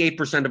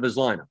 68% of his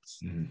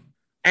lineups. Mm-hmm.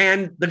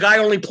 And the guy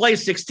only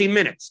plays 16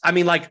 minutes. I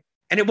mean,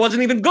 and it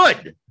wasn't even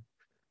good.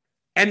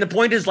 And the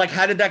point is,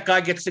 how did that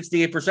guy get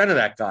 68% of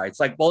that guy? It's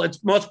like, well,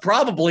 it's most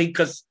probably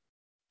because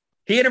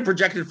he had him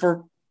projected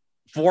for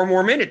 4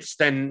 more minutes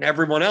than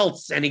everyone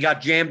else, and he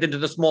got jammed into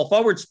the small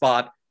forward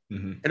spot.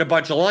 In a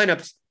bunch of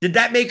lineups. Did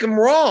that make him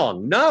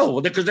wrong?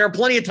 No, because there are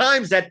plenty of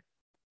times that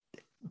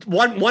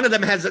one of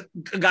them has a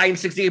guy in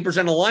 68% of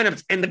the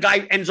lineups, and the guy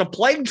ends up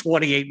playing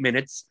 28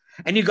 minutes.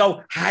 And you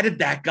go, how did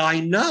that guy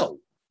know?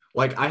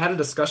 Like, I had a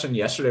discussion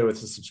yesterday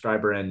with a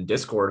subscriber in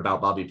Discord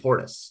about Bobby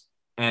Portis.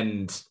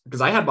 And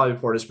because I had Bobby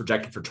Portis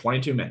projected for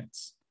 22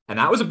 minutes, and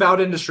that was about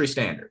industry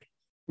standard.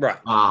 Right.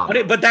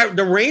 But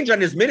the range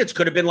on his minutes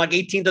could have been like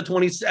 18 to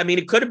 20. I mean,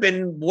 it could have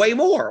been way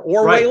more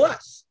or way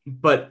less.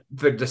 But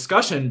the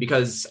discussion,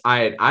 because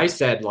I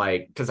said,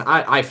 like, because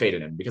I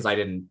faded him because I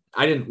didn't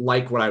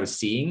like what I was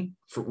seeing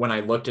when I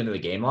looked into the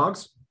game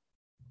logs.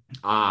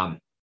 And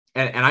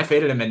I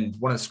faded him, and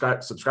one of the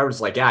subscribers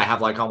was like, yeah, I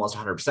have like almost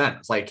 100%.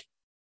 It's like,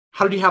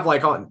 how did you have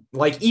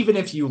even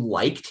if you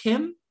liked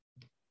him,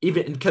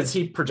 even because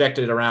he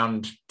projected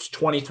around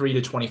 23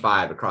 to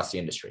 25 across the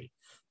industry,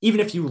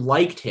 even if you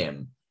liked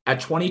him at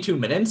 22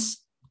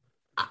 minutes,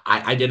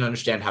 I didn't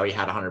understand how he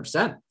had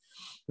 100%. It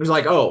was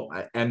like,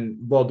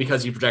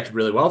 because you projected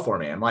really well for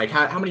me. I'm like,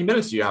 how many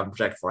minutes do you have him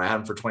projected for? I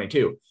have him for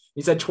 22.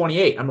 He said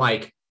 28. I'm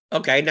like,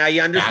 okay, now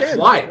you understand. That's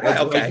why.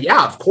 Okay. Like,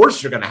 yeah, of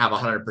course you're going to have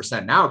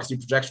 100% now because you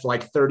project for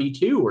like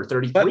 32 or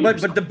 33.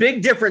 But the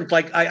big difference,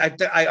 like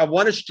I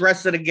want to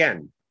stress it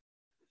again.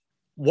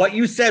 What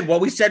we said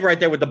right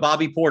there with the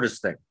Bobby Portis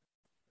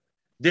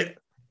thing.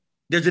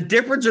 There's a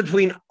difference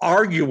between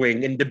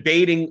arguing and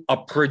debating a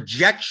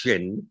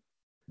projection,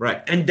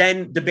 right, and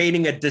then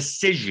debating a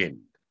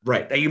decision,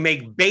 right, that you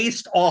make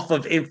based off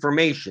of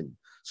information.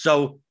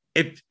 So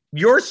if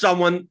you're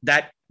someone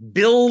that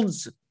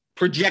builds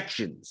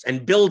projections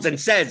and builds and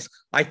says,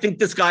 I think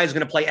this guy is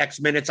going to play X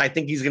minutes, I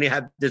think he's going to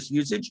have this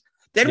usage,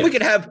 then we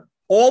could have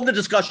all the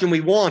discussion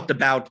we want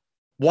about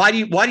why do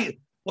you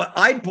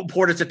I'd put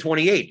Portis at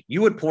 28.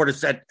 You would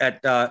Portis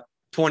at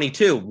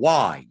 22.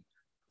 Why?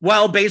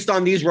 Well, based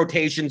on these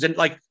rotations, and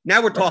like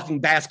now we're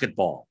talking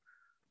basketball,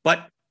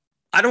 but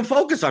I don't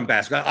focus on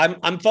basketball.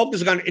 I'm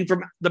focusing on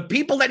the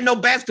people that know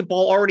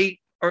basketball already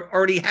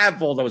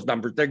have all those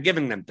numbers. They're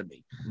giving them to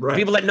me. Right.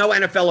 People that know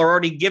NFL are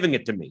already giving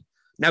it to me.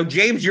 Now,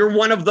 James, you're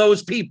one of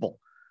those people.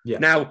 Yeah.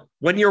 Now,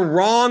 when you're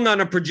wrong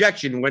on a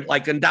projection,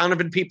 like in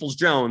Donovan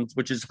Peoples-Jones,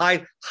 which is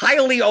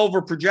highly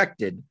over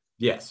projected.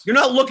 Yes. You're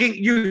not looking,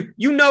 you're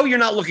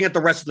not looking at the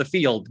rest of the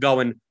field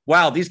going,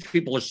 wow, these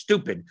people are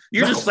stupid.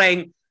 You're just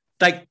saying,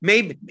 like,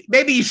 maybe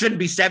he shouldn't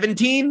be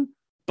 17,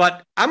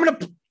 but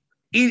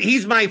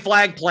he's my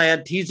flag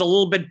plant.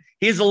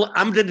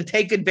 I'm going to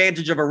take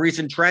advantage of a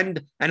recent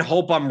trend and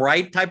hope I'm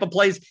right type of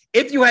plays.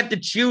 If you had to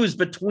choose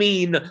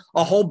between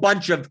a whole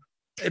bunch of,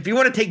 if you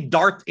want to take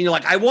dart,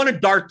 like, I want a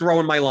dart throw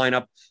in my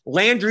lineup,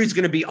 Landry's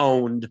going to be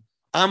owned.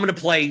 I'm going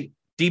to play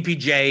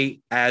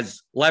DPJ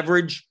as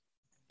leverage.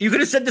 You could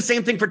have said the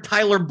same thing for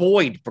Tyler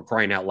Boyd, for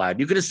crying out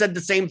loud. You could have said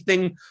the same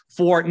thing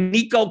for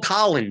Nico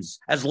Collins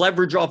as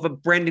leverage off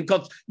of Brandon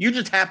Cooks. You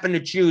just happen to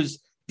choose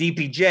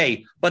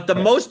DPJ. But the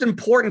most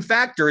important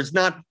factor is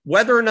not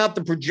whether or not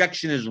the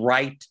projection is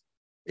right,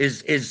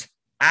 is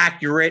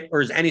accurate,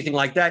 or is anything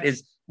like that.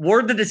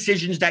 Were the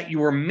decisions that you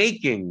were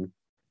making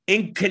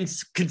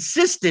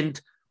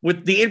consistent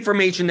with the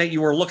information that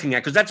you were looking at?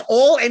 Because that's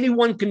all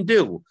anyone can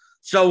do.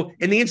 So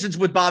in the instance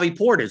with Bobby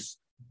Portis,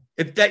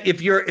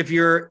 if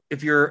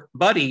your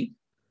buddy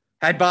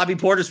had Bobby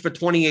Portis for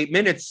 28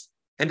 minutes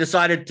and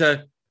decided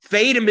to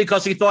fade him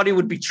because he thought he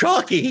would be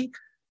chalky,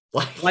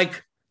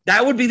 like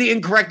that would be the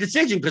incorrect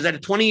decision, because at a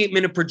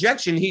 28-minute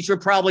projection, he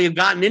should probably have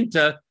gotten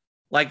into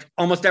like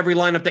almost every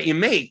lineup that you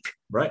make.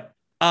 Right.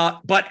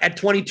 But at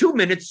 22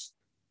 minutes,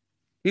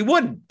 he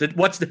wouldn't.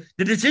 The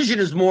decision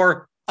is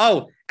more,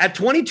 at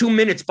 22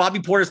 minutes, Bobby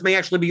Portis may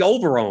actually be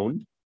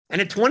over-owned. And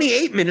at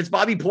 28 minutes,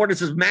 Bobby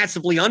Portis is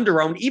massively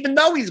under-owned, even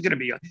though he's going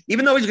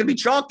to be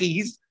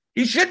chalky.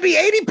 He should be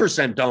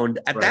 80% owned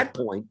at that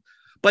point.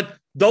 But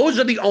those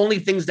are the only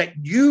things that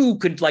you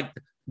could, like,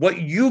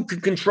 what you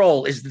could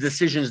control is the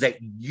decisions that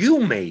you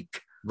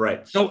make.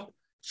 Right. So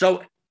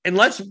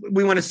unless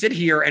we want to sit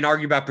here and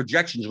argue about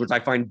projections, which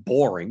I find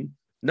boring,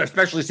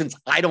 especially since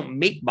I don't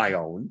make my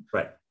own.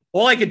 Right.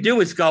 All I could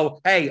do is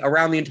go, hey,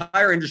 around the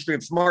entire industry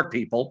of smart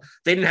people,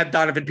 they didn't have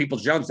Donovan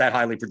Peoples-Jones that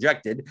highly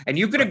projected. And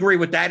you could agree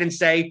with that and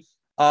say,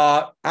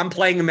 I'm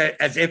playing him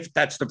as if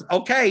that's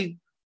okay,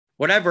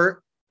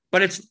 whatever.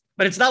 But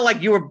it's not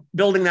like you were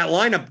building that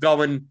lineup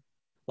going,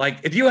 like,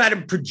 if you had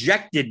him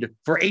projected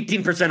for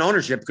 18%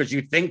 ownership because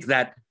you think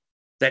that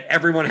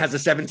everyone has a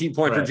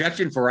 17-point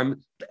projection for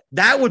him,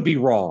 that would be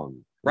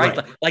wrong, right?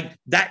 Like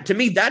that, to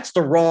me, that's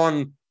the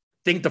wrong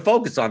thing to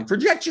focus on.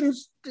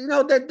 Projections,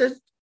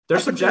 they're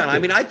subjective. I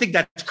mean, I think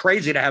that's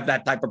crazy to have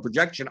that type of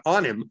projection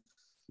on him,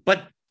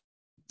 but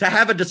to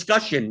have a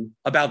discussion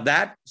about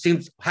that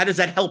seems, how does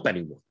that help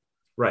anyone?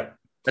 Right.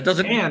 That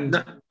doesn't.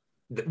 And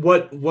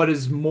what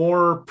is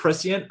more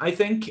prescient, I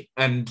think,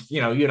 and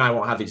you and I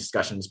won't have these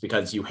discussions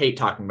because you hate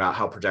talking about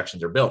how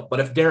projections are built. But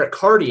if Derek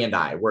Carty and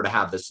I were to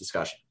have this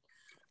discussion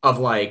of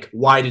like,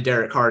 why did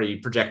Derek Carty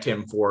project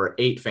him for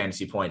 8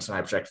 fantasy points and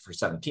I projected for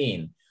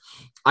 17?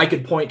 I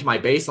could point to my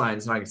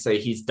baselines and I could say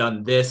he's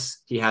done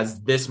this. He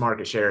has this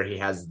market share. He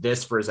has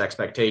this for his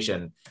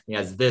expectation. He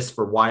has this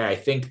for why I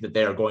think that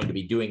they are going to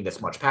be doing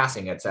this much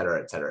passing, et cetera,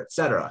 et cetera, et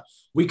cetera.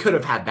 We could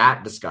have had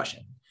that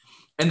discussion.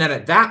 And then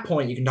at that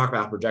point, you can talk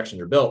about how projections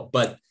are built.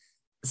 But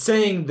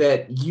saying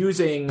that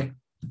using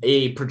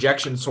a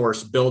projection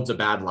source builds a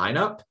bad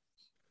lineup,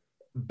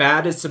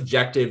 bad is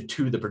subjective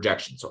to the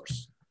projection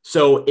source.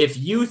 So if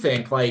you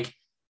think like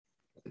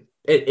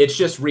it's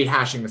just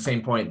rehashing the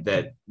same point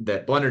that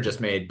Blender just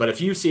made, but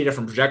if you see a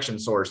different projection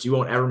source, you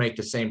won't ever make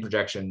the same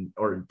projection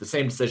or the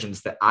same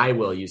decisions that I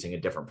will using a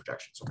different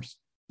projection source.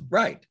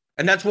 Right.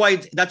 And that's why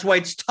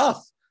it's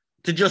tough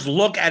to just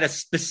look at a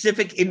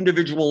specific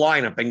individual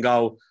lineup and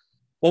go,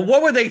 well,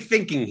 what were they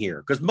thinking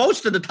here? Because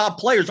most of the top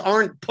players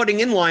aren't putting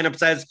in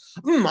lineups as,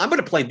 I'm going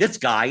to play this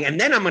guy, and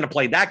then I'm going to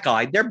play that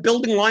guy. They're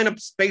building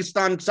lineups based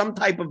on some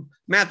type of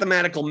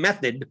mathematical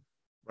method.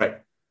 Right.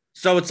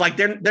 So it's like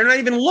they're not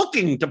even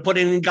looking to put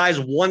in guys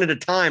one at a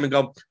time and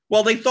go,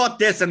 well, they thought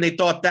this and they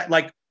thought that.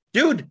 Like,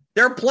 dude,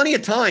 there are plenty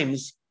of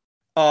times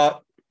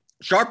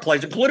sharp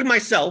players, including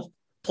myself,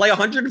 play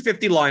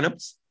 150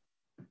 lineups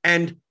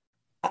and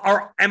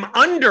am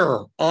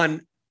under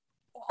on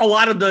a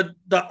lot of the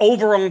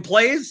over-owned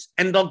plays,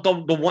 and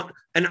the one,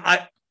 and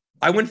I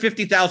win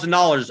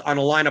 $50,000 on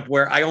a lineup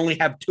where I only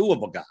have two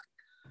of a guy,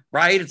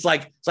 right? It's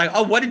like,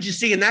 oh, what did you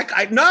see in that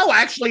guy? No,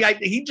 actually,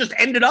 he just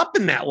ended up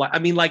in that one. I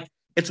mean, like,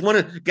 it's one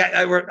of,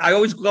 I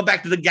always go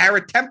back to the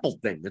Garrett Temple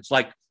thing. It's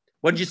like,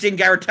 what did you see in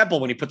Garrett Temple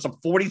when he puts up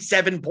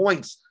 47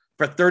 points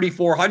for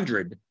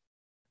 3,400?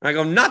 I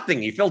go,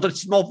 nothing. He filled a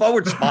small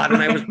forward spot,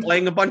 and I was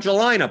playing a bunch of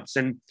lineups,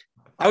 and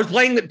I was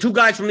playing the two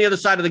guys from the other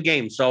side of the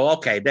game. So,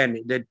 okay,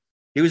 then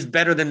he was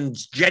better than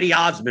Jetty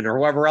Osman or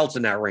whoever else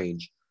in that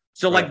range.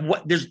 So, right.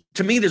 like,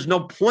 there's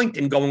no point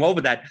in going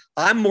over that.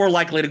 I'm more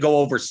likely to go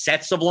over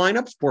sets of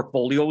lineups,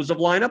 portfolios of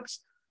lineups,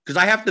 because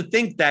I have to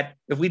think that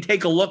if we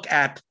take a look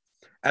at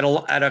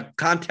a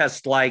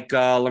contest like,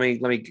 let me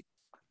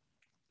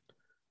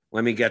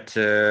get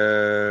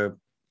to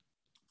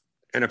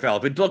NFL.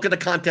 If we look at a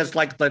contest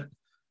like the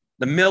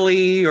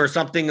Millie or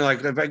something,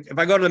 like if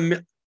I go to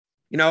the,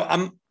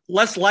 I'm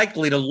less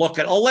likely to look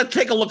at, let's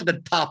take a look at the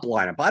top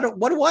lineup.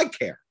 What do I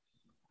care?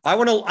 I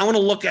want to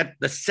look at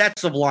the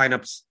sets of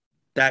lineups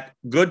that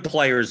good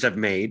players have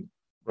made.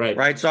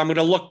 Right. So I'm going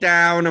to look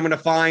down. I'm going to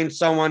find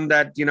someone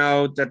that,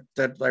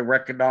 that I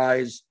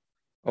recognize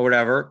or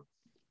whatever.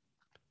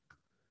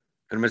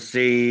 And I'm going to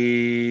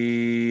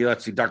see,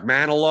 let's see, Dark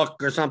Manalook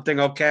or something.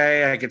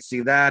 Okay. I can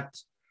see that.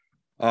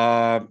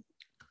 So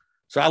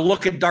I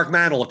look at Dark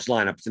Manalook's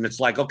lineups and it's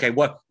like, okay,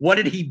 what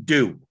did he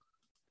do?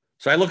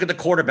 So I look at the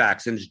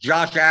quarterbacks, and it's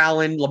Josh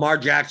Allen, Lamar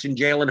Jackson,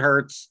 Jalen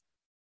Hurts.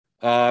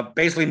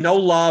 Basically no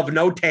Love,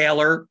 no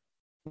Taylor,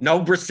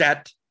 no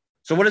Brissett.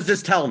 So what does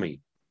this tell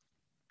me?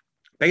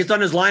 Based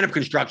on his lineup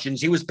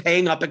constructions, he was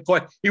paying up at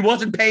he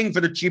wasn't paying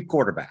for the cheap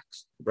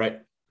quarterbacks.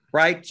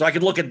 Right. So I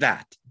could look at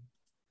that.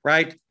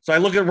 Right. So I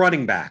look at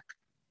running back.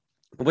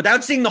 But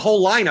without seeing the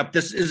whole lineup,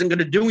 this isn't going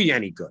to do you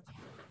any good.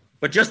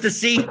 But just to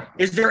see,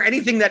 is there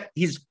anything that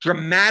he's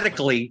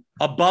dramatically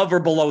above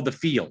or below the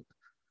field,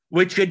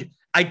 which could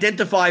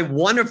identify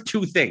one of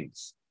two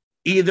things.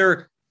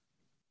 Either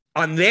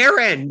on their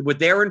end, with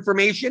their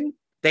information,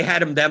 they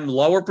had them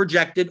lower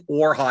projected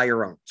or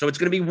higher owned. So it's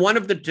going to be one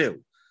of the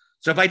two.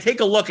 So if I take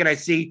a look and I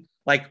see,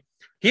 like,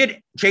 he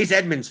had Chase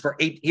Edmonds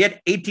he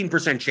had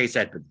 18% Chase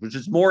Edmonds, which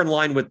is more in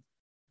line with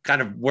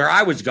kind of where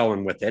I was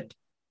going with it,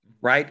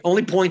 right?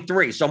 Only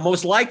 0.3. So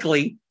most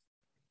likely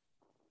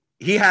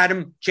he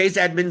had Chase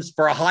Edmonds,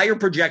 for a higher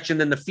projection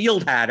than the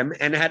field had him,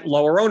 and had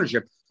lower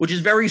ownership, which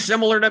is very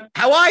similar to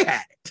how I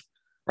had it.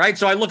 Right.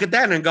 So I look at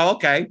that and go,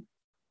 okay,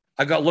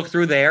 I look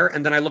through there,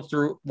 and then I look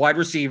through wide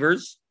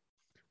receivers.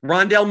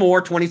 Rondale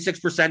Moore,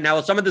 26%. Now,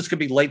 some of this could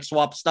be late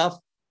swap stuff,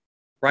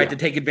 right? Yeah. To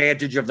take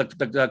advantage of the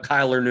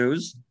Kyler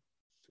news.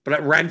 But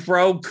at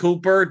Renfro,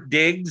 Cooper,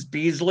 Diggs,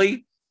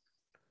 Beasley,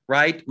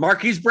 right?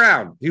 Marquise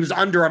Brown. He was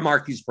under on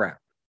Marquise Brown.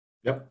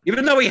 Yep.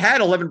 Even though he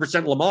had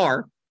 11%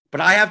 Lamar, but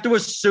I have to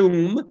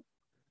assume,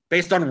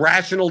 based on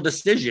rational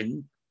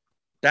decision,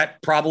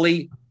 that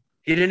probably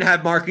he didn't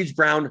have Marquise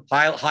Brown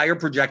higher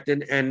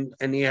projected, and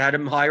he had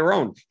him higher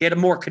owned. He had a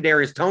more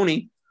Kadarius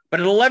Toney, but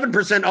an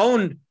 11%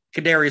 owned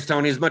Kadarius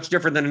Toney is much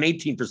different than an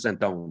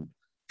 18% owned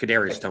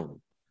Kadarius Toney.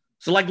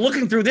 So, like,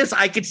 looking through this,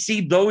 I could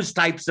see those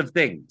types of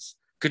things: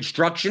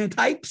 construction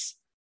types,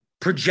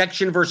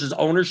 projection versus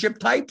ownership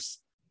types.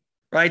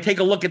 Right? I take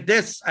a look at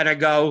this and I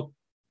go,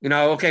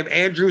 okay,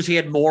 Andrews he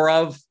had more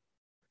of.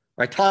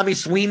 Right? Tommy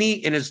Sweeney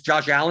in his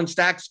Josh Allen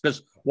stacks,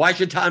 because why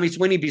should Tommy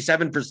Sweeney be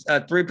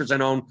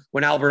 3% owned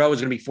when Albert O is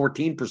going to be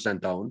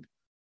 14% owned?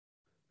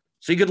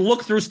 So you could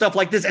look through stuff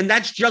like this, and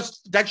that's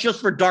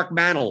just for Dark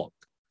Manalook.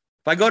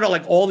 If I go to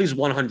like all these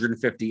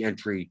 150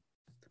 entry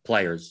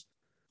players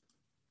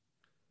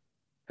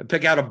and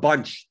pick out a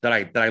bunch that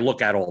I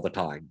look at all the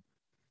time,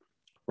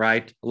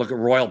 right? I look at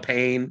Royal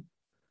Payne,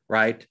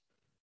 right?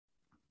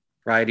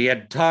 He had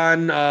a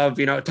ton of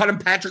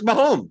Patrick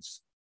Mahomes.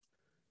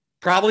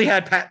 Probably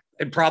had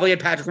Patrick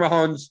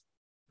Mahomes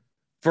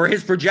for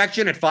his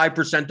projection at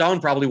 5% owned,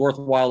 probably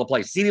worthwhile to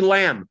play. CeeDee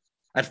Lamb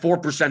at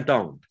 4%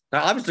 owned.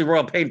 Now, obviously,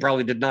 Royal Payne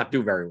probably did not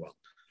do very well,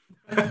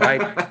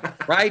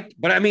 right? Right?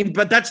 But I mean,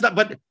 but that's not.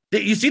 But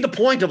You see the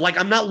point of like,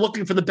 I'm not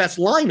looking for the best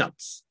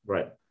lineups.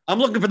 Right. I'm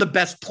looking for the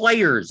best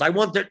players. I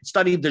want to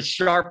study the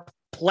sharp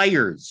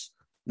players,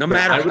 no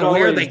matter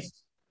where they.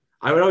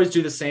 I would always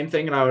do the same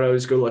thing, and I would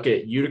always go look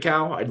at Utica.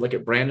 I'd look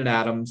at Brandon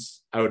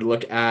Adams. I would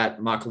look at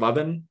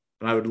McLovin,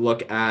 and I would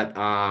look at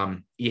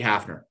E.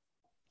 Hafner.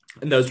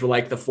 And those were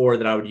like the four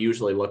that I would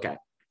usually look at.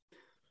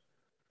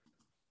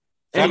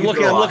 So I'm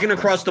looking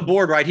across the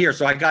board right here.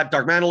 So I got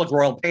Darkmanilock,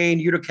 Royal Payne,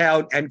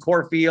 Utica, and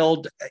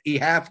Corfield, E.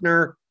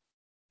 Hafner.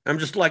 I'm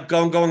just like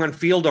going on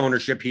field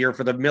ownership here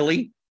for the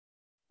Millie.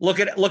 Look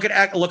at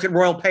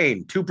Royal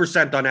Payne,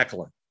 2% on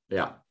Eckler.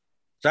 Yeah.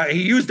 So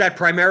he used that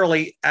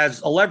primarily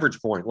as a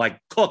leverage point, like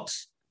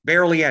Cooks,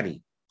 barely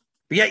any.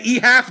 But yet E.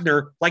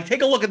 Hafner, like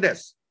take a look at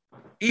this.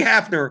 E.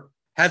 Hafner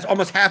has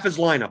almost half his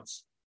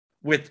lineups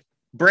with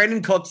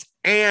Brandon Cooks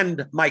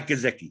and Mike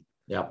Gesicki.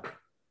 Yep.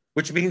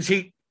 Which means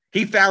he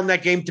found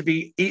that game to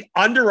be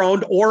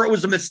under-owned or it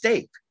was a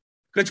mistake.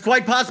 It's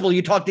quite possible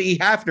you talk to E.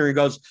 Hafner, he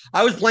goes,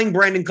 I was playing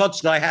Brandon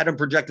Cooks because I had him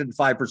projected at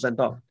 5%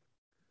 up.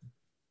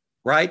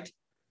 Right?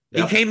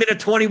 Yep. He came in at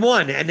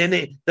 21, and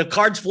then the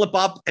cards flip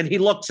up, and he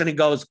looks and he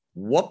goes,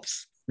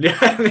 whoops.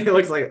 Yeah, he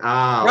looks like,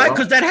 right?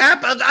 Because that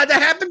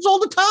happens all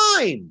the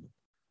time.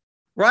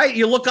 Right?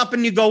 You look up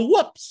and you go,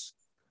 whoops.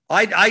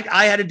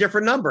 I had a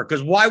different number,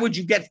 because why would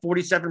you get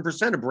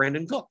 47% of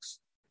Brandon Cooks?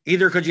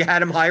 Either because you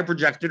had him higher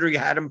projected or you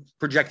had him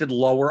projected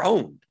lower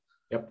owned.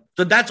 Yep.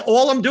 So that's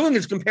all I'm doing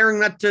is comparing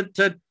that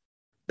to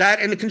that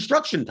and the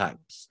construction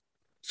types.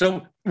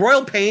 So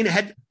Royal Payne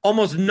had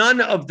almost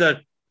none of the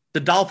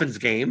Dolphins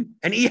game,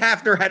 and E.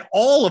 Hafner had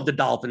all of the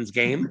Dolphins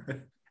game.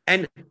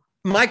 And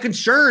my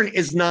concern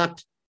is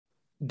not,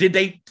 did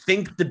they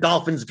think the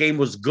Dolphins game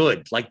was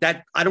good? Like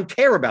that, I don't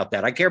care about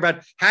that. I care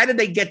about how did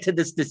they get to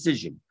this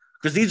decision?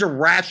 Because these are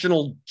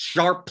rational,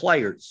 sharp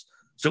players.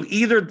 So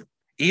either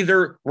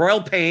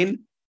Royal Payne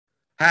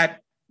had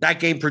that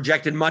game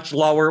projected much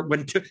lower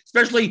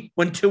especially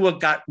when Tua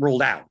got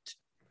ruled out.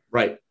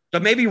 Right. So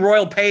maybe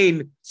Royal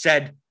Payne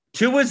said,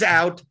 Tua's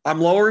out, I'm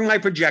lowering my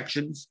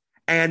projections,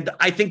 and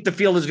I think the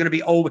field is going to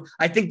be over.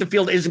 I think the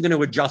field isn't going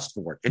to adjust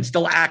for it and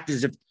still act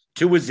as if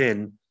Tua's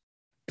in.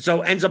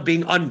 So ends up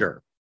being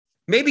under.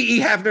 Maybe E.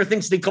 Hafner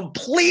thinks the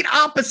complete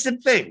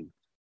opposite thing.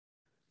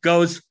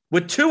 Goes,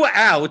 with Tua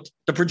out,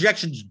 the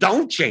projections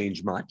don't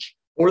change much.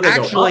 Or they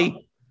go up.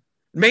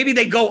 Maybe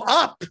they go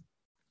up.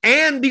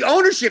 And the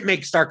ownership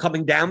may start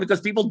coming down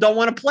because people don't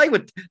want to play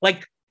with,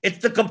 like, it's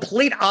the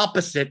complete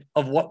opposite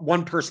of what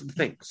one person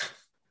thinks.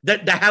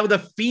 How the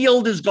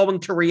field is going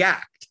to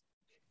react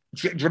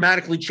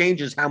dramatically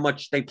changes how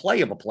much they play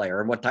of a player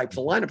and what types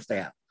of lineups they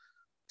have.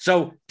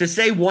 So to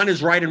say one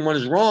is right and one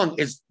is wrong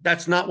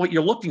that's not what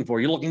you're looking for.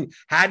 You're looking,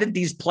 how did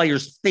these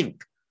players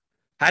think?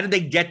 How did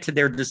they get to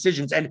their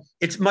decisions? And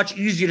it's much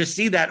easier to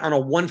see that on a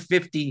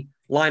 150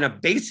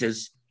 lineup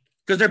basis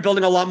because they're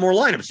building a lot more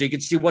lineups. So you can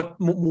see what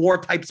more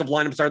types of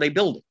lineups are they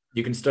building.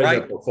 You can study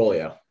their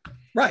portfolio.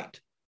 Right.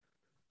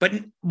 But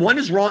one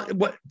is wrong.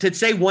 To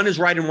say one is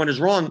right and one is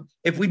wrong,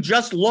 if we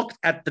just looked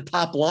at the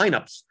top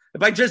lineups,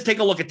 if I just take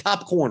a look at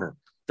top corner,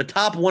 the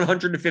top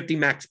 150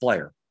 max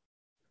player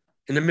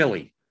in the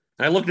Millie,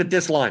 and I looked at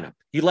this lineup,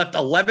 he left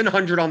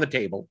 1,100 on the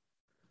table,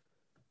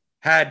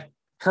 had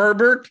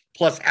Herbert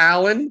plus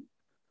Allen,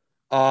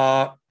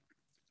 and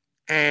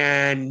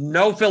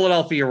no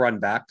Philadelphia run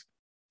back,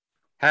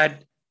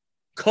 had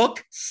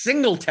Cook,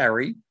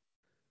 Singletary,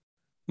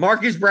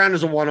 Marquise Brown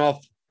is a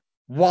one-off,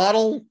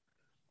 Waddle,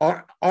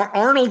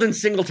 Arnold and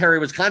Singletary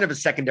was kind of a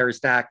secondary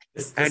stack,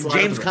 and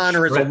James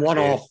Conner is a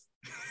one-off.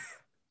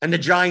 And the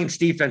Giants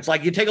defense,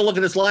 like you take a look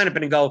at this lineup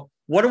and go,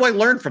 what do I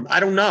learn from? I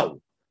don't know.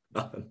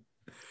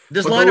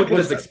 This lineup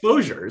was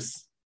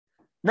exposures.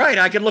 Right.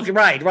 I can look at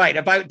right.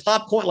 If I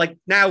top corner, like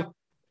now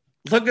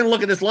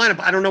look at this lineup,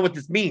 I don't know what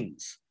this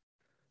means.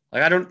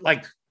 Like, I don't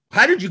like,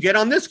 how did you get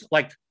on this?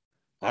 Like,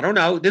 I don't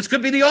know. This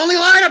could be the only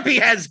lineup he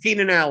has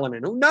Keenan Allen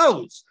in. Who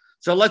knows?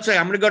 So let's say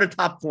I'm going to go to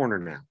top corner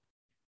now.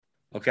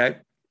 Okay.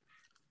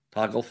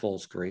 Toggle full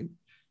screen.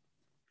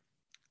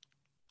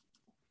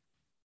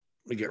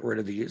 Let me get rid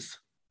of these.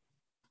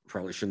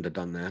 Probably shouldn't have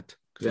done that.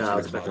 Yeah, that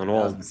was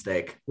a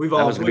mistake. We've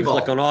all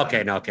click on all.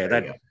 Okay.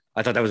 That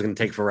I thought that was going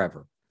to take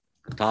forever.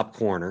 Top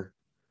corner.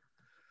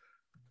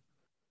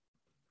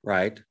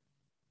 Right.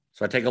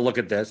 So I take a look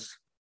at this.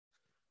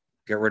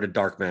 Get rid of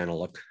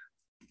Darkmanilock.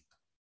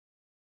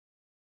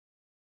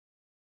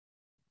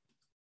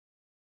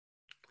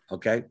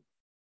 Okay.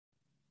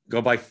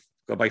 Go by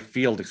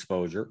field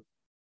exposure.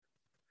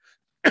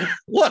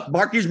 Look,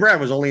 Marquise Brown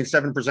was only in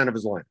 7% of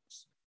his lineups.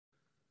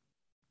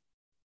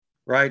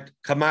 Right?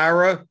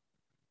 Kamara,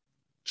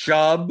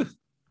 Chubb.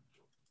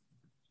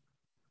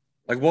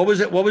 Like, what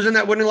was it? What was in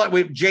that winning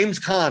line? James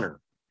Conner.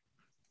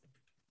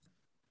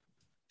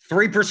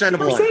 3% of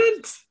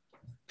lineups.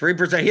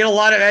 3%. He had a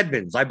lot of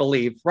Edmonds, I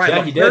believe. Right.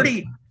 Yeah, he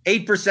did.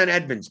 38%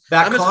 Edmonds.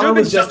 That Conner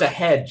was just a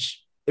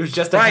hedge. It was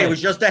just a hedge. It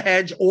was just a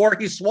hedge, or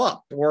he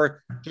swapped,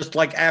 or just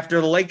like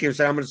after the late game,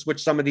 said, I'm going to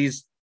switch some of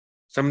these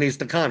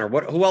to Conner.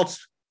 Who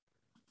else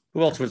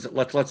was it?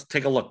 Let's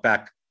take a look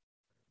back.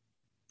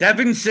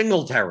 Devin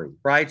Singletary,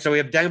 right? So we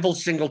have Devin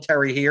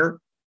Singletary here.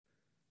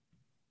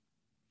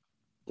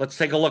 Let's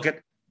take a look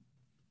at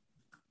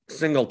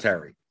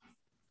Singletary.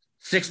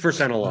 6%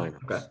 of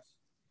lineups. Okay.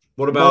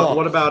 What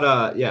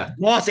about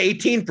Moss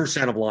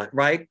 18% of line,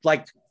 right?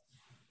 Like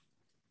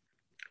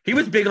he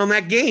was big on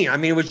that game. I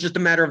mean, it was just a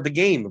matter of the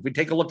game. If we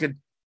take a look at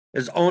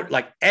his own,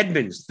 like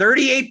Edmonds,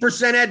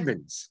 38%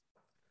 Edmonds.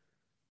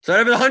 So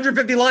out of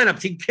 150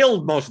 lineups, he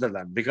killed most of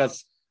them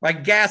because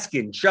like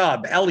Gaskin,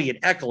 Chubb,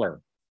 Elliott, Eckler,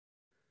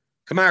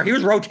 Kamara, he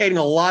was rotating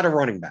a lot of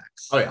running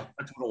backs. Oh, yeah.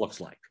 That's what it looks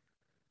like.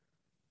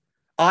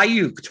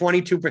 Ayuk,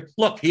 22%.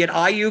 Look, he had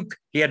Ayuk,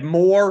 he had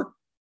Moore,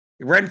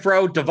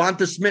 Renfro,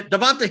 Devonta Smith.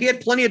 He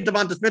had plenty of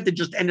Devonta Smith that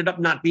just ended up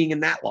not being in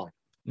that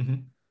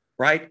line,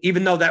 right?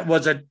 Even though that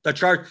was a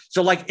charge.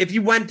 So, like, if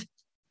you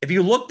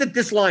looked at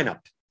this lineup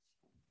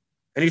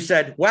and you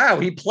said, wow,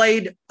 he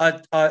played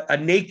a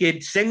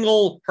naked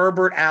single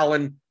Herbert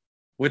Allen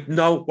with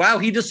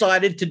he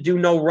decided to do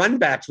no run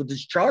backs with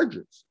his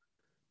Chargers.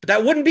 But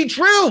that wouldn't be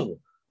true.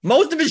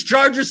 Most of his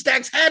Chargers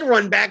stacks had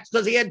run backs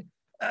because he had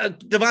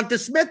Devonta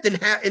Smith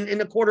in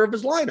a quarter of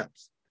his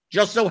lineups.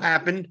 Just so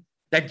happened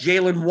that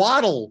Jalen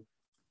Waddle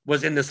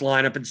was in this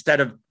lineup instead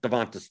of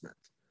Devonta Smith,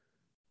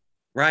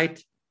 right?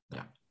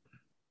 Yeah.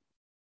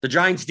 The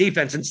Giants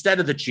defense instead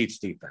of the Chiefs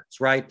defense,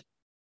 right?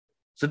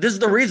 So this is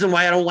the reason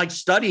why I don't like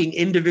studying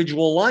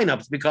individual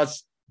lineups,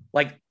 because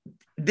like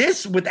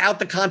this, without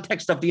the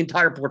context of the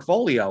entire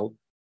portfolio,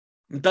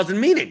 it doesn't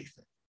mean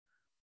anything,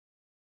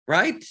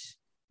 right?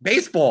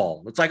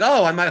 Baseball, it's like,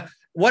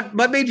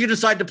 what made you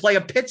decide to play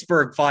a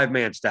Pittsburgh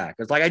 5-man stack?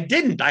 It's like, I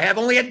didn't. I have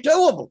only had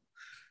 2 of them.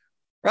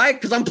 Right?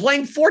 Because I'm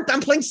playing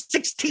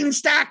 16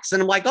 stacks.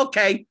 And I'm like,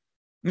 okay,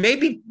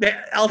 maybe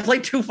I'll play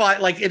 2-5.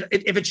 Like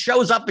if it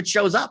shows up, it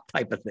shows up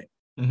type of thing.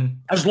 Mm-hmm.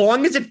 As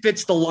long as it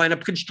fits the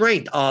lineup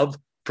constraint of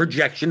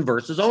projection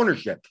versus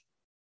ownership.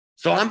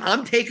 So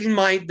I'm taking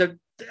the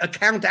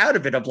account out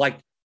of it of like,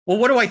 well,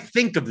 what do I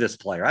think of this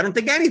player? I don't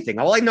think anything.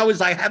 All I know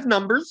is I have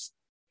numbers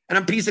and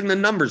I'm piecing the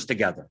numbers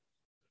together.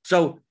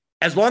 So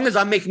as long as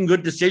I'm making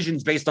good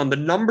decisions based on the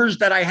numbers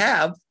that I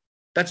have,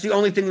 that's the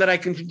only thing that I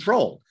can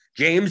control.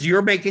 James,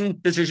 you're making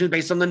decisions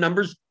based on the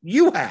numbers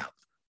you have.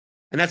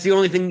 And that's the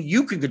only thing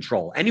you can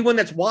control. Anyone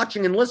that's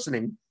watching and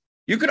listening,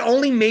 you can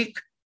only make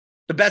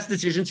the best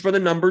decisions for the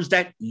numbers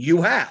that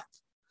you have.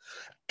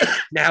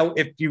 Now,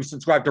 if you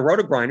subscribe to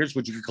RotoGrinders,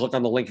 which you can click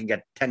on the link and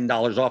get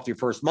 $10 off your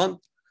first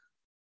month,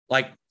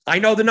 like I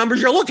know the numbers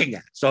you're looking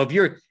at. So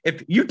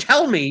if you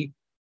tell me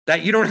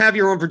that you don't have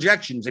your own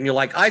projections and you're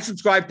like, I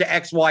subscribe to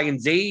X, Y, and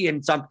Z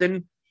and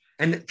something,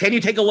 and can you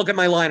take a look at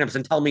my lineups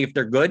and tell me if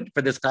they're good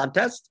for this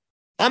contest?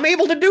 I'm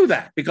able to do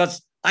that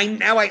because I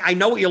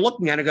know what you're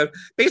looking at and go,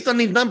 based on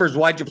these numbers,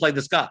 why'd you play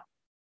this guy?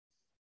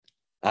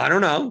 I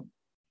don't know.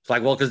 It's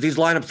like, well, because these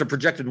lineups are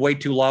projected way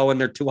too low and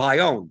they're too high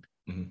owned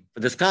for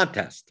this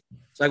contest.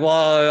 It's like,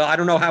 well, I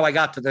don't know how I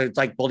got to it's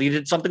like, well, you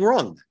did something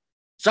wrong.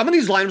 Some of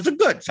these lineups are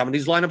good. Some of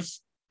these lineups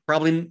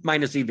probably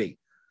minus EV.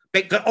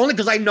 Only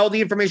because I know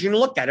the information you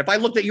look at. If I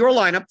looked at your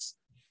lineups,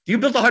 if you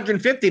built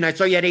 150 and I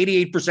saw you had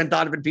 88%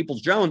 Donovan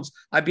Peoples-Jones,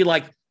 I'd be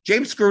like,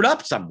 James screwed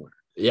up somewhere.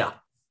 Yeah.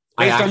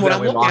 Based on what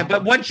I'm looking at.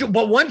 But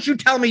once you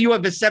tell me you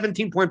have a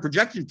 17-point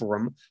projection for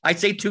him, I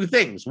say 2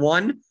 things.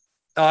 One,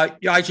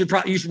 you should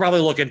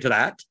probably look into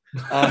that.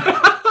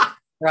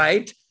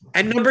 Right.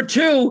 And number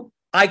 2,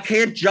 I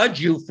can't judge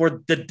you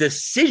for the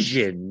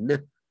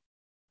decision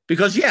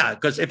because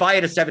if I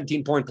had a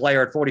 17-point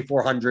player at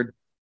 4,400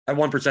 at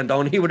 1%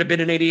 owned, he would have been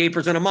in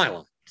 88% of my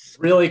line.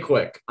 Really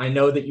quick. I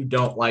know that you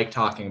don't like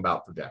talking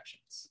about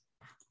projections,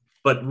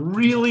 but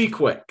really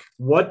quick,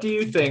 what do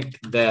you think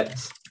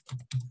that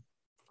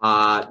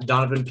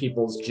Donovan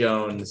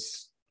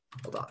Peoples-Jones,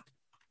 hold on.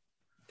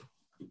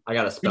 I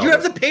got to spell. Did you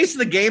have the pace of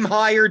the game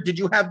higher? Did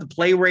you have the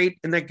play rate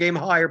in that game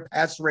higher,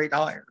 pass rate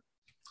higher?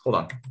 Hold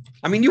on.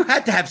 I mean, you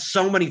had to have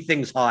so many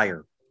things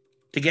higher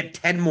to get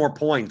 10 more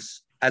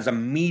points as a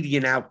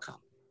median outcome.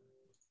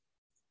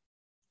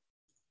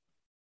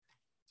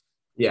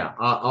 Yeah,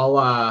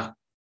 I'll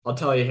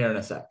tell you here in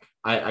a sec.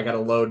 I got to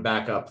load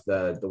back up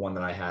the one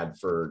that I had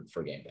for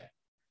game day.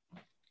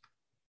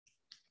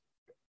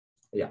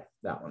 Yeah,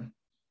 that one.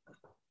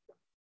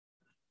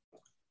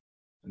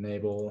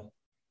 Enable,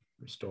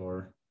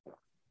 restore.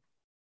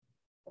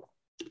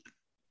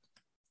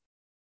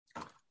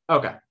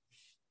 Okay.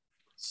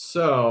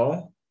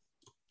 So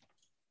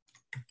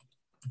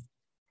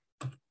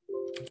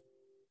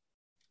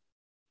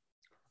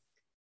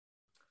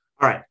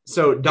all right.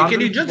 So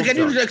can you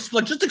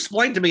just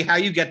explain to me how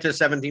you get to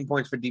 17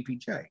 points for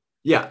DPJ?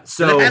 Yeah.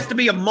 So it has to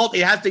be you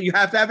have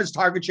to have his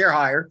target share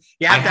higher.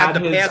 You have to have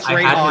the pass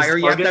rate higher.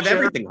 You have to have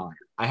everything higher.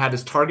 I had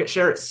his target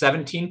share at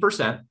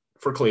 17%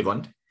 for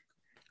Cleveland.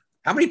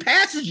 How many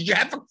passes did you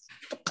have for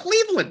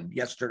Cleveland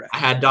yesterday? I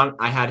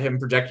had him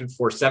projected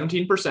for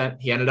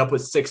 17%. He ended up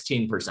with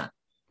 16%.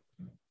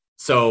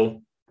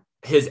 So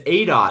his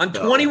ADOT on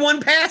 21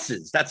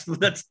 passes. That's.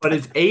 But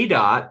his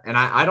ADOT, and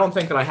I don't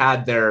think that I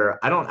had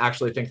I don't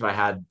actually think that I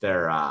had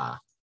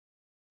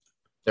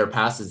their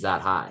passes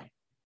that high.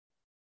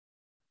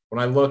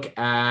 When I look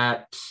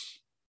at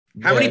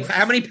How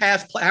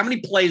many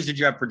plays did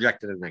you have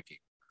projected in that game?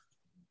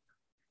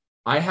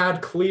 I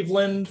had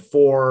Cleveland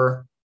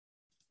for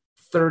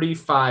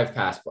 35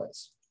 pass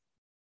plays.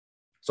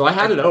 So I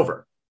had it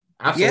over.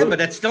 Absolutely. Yeah, but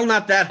that's still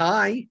not that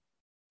high.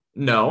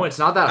 No, it's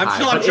not that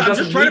high. I'm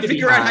just trying to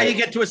figure out how you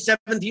get to a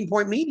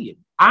 17-point median.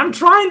 I'm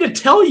trying to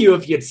tell you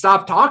if you'd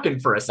stop talking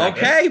for a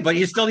second. Okay, but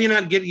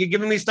you're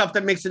giving me stuff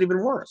that makes it even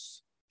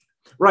worse.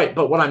 Right,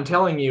 but what I'm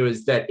telling you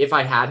is that if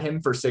I had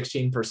him for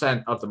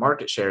 16% of the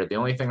market share, the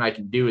only thing I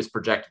can do is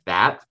project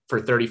that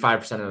for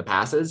 35% of the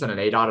passes and an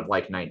ADOT of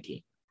like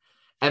 19.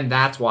 And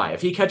that's why.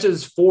 If he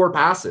catches 4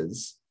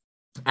 passes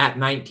at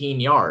 19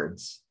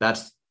 yards,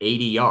 that's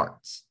 80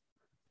 yards.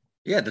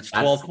 Yeah, that's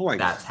 12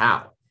 points. That's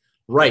how.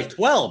 Right. That's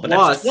 12, but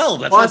that's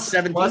 12. That's not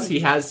 17. Plus, he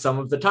has some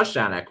of the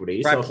touchdown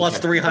equity. Right, so plus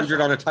 300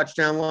 on a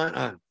touchdown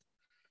line.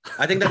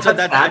 I think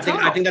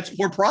I think that's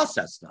poor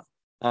process, though.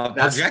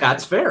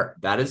 That's fair.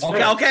 That is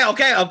fair.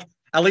 Okay.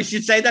 At least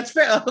you'd say that's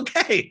fair.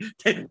 Okay,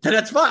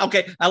 that's fine.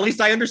 Okay, at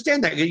least I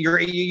understand that.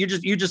 You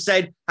just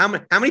said how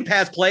many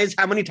pass plays,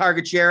 how many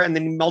target share, and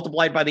then you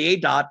multiply it by the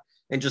ADOT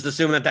and just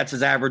assume that that's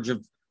his average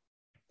of.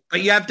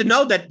 But you have to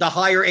know that the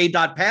higher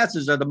ADOT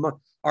passes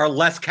are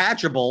less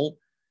catchable.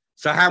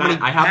 So how many?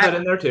 I have that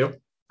in there too.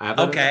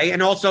 Okay,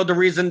 and also the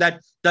reason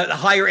that the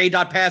higher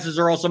ADOT passes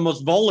are also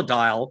most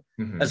volatile,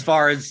 as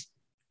far as.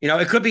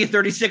 It could be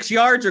 36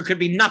 yards or it could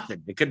be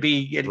nothing. It could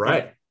be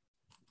right.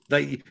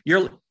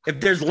 If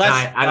there's less,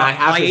 I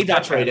have his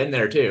touch rate in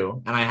there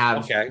too, and I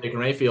have Baker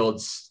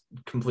Mayfield's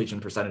completion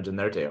percentage in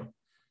there too.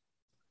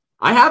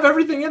 I have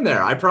everything in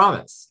there. I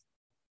promise.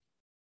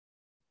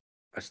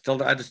 I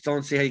just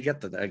don't see how you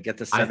get to that. Get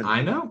to 7.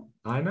 I know.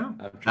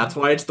 Okay. That's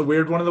why it's the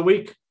weird one of the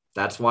week.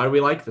 That's why we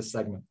like this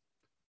segment.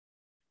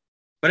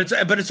 But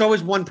it's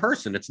always one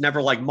person. It's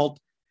never like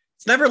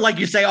It's never like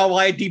you say, "Oh, well,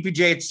 I had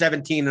DPJ at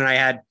 17 and I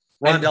had."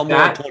 Rondell Moore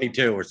at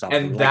 22 or something.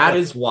 And that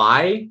is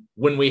why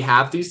when we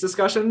have these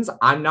discussions,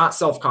 I'm not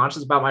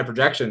self-conscious about my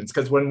projections,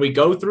 because when we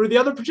go through the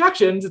other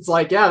projections, it's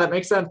like, yeah, that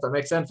makes sense. And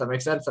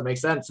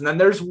then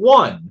there's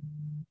one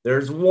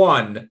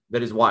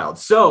that is wild.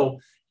 So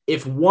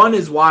if one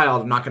is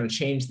wild, I'm not going to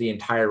change the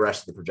entire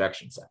rest of the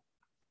projection set.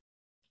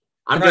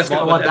 I'm just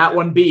going to let that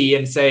one be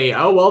and say,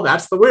 oh, well,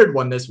 that's the weird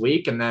one this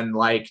week. And then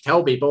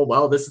tell people,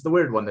 well, this is the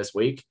weird one this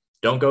week.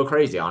 Don't go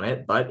crazy on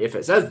it. But if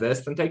it says this,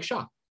 then take a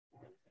shot.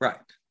 Right.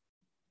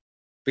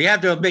 But you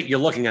have to admit, you're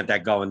looking at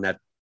that going that.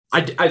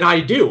 I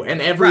do.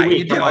 And every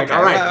week, I'm like,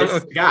 all right, this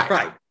is the guy.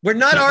 Right. We're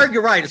not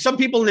arguing. Right. Some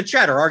people in the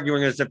chat are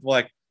arguing as if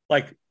like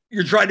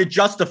you're trying to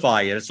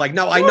justify it. It's like,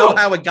 no, I know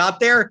how it got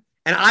there.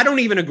 And I don't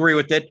even agree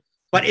with it.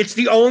 But it's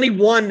the only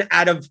one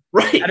out of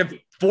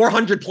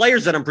 400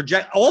 players that I'm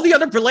projecting. All the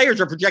other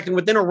players are projecting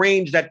within a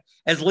range that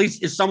at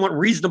least is somewhat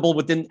reasonable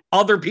within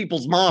other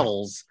people's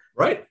models.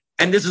 Right.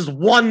 And this is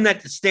one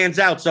that stands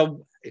out.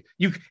 So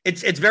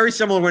it's very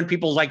similar when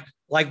people like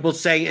we'll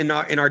say in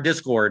our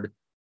Discord,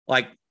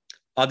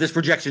 this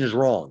projection is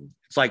wrong.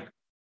 It's like,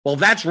 well,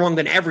 that's wrong,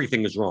 then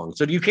everything is wrong.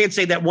 So you can't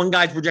say that one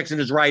guy's projection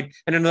is right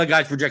and another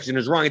guy's projection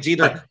is wrong. It's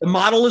either the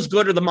model is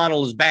good or the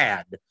model is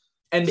bad.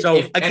 And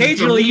so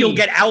occasionally you'll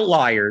get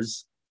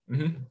outliers,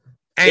 and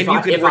you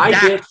can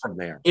redact from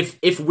there.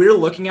 If we're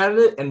looking at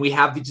it and we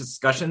have these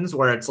discussions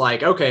where it's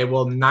like, okay,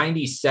 well,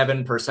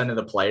 97% of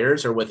the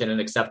players are within an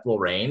acceptable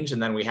range,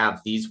 and then we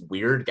have these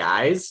weird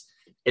guys,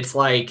 it's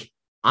like,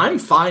 I'm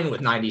fine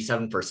with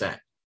 97%.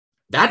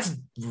 That's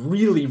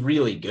really,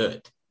 really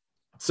good.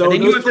 So and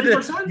then you have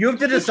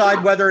to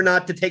decide whether or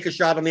not to take a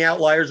shot on the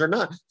outliers or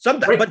not.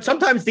 But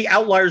sometimes the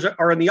outliers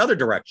are in the other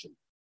direction.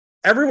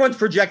 Everyone's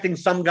projecting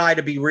some guy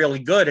to be really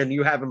good, and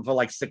you have him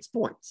for 6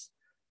 points.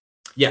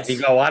 Yes.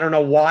 You go, I don't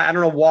know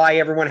why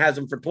everyone has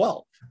him for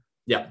 12.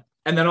 Yeah.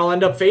 And then I'll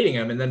end up fading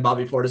him, and then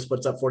Bobby Portis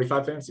splits up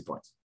 45 fantasy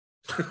points.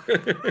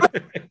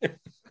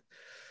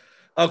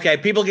 Okay,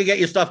 people can get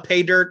your stuff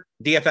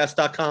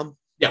paydirtdfs.com.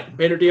 Yeah,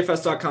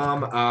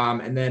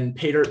 paydirtdfs.com, and then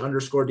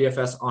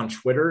paydirt_DFS on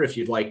Twitter if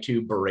you'd like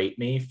to berate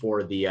me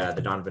for the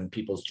Donovan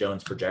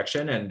Peoples-Jones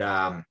projection. And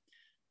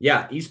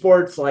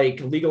esports,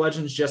 League of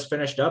Legends just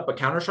finished up, but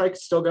Counter-Strike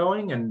is still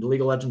going, and League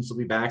of Legends will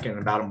be back in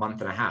about a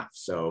month and a half.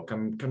 So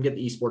come get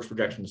the esports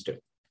projections too.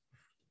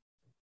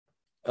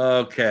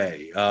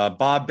 Okay,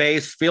 Bob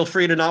Bass, feel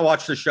free to not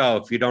watch the show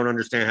if you don't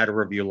understand how to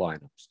review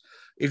lineups.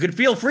 You can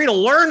feel free to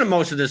learn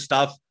most of this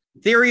stuff.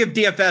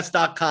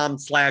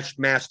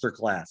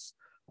 theoryofdfs.com/masterclass.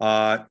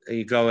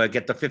 You go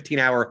get the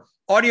 15-hour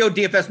audio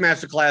DFS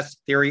masterclass,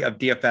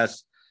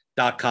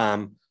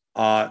 theoryofdfs.com.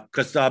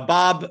 Because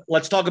Bob,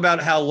 let's talk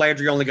about how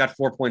Landry only got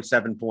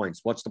 4.7 points.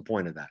 What's the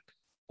point of that?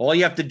 All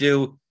you have to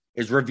do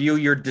is review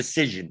your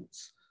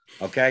decisions.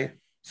 Okay.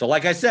 So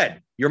like I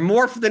said, you're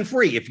more than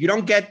free. If you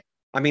don't get,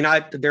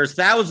 there's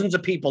thousands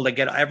of people that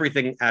get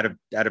everything out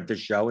of this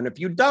show. And if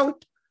you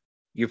don't,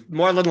 you're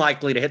more than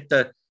likely to hit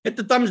the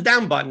thumbs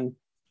down button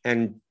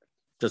and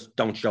just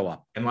don't show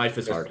up. And life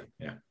is hard.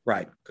 Yeah.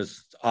 Right.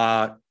 Because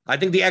I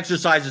think the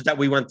exercises that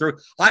we went through,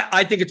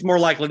 I think it's more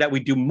likely that we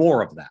do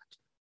more of that.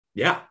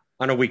 Yeah.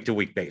 On a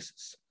week-to-week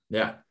basis.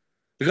 Yeah.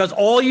 Because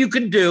all you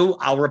can do,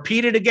 I'll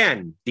repeat it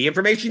again, the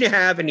information you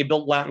have and you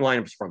build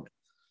lineups from it.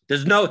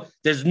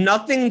 There's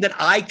nothing that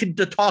I could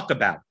talk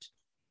about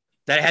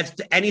that has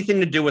anything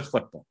to do with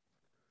football.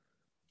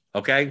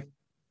 Okay?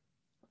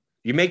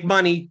 You make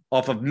money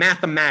off of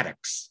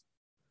mathematics.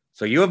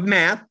 So you have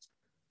math,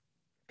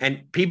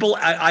 and people,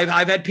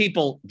 I've had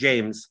people,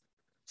 James,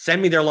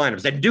 send me their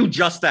lineups that do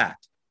just that.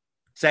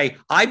 Say,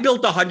 I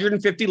built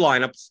 150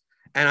 lineups,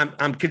 and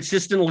I'm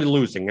consistently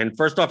losing. And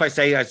first off, I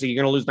say you're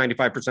going to lose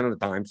 95% of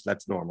the time, so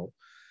that's normal.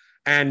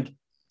 And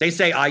they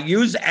say, I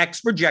use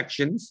X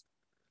projections,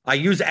 I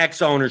use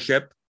X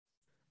ownership,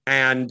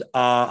 and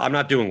I'm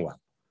not doing well.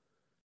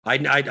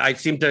 I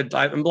seem to,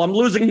 I'm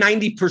losing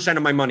 90%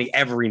 of my money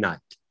every night.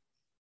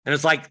 And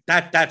it's like,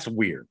 that's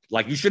weird.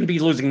 Like, you shouldn't be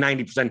losing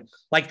 90%.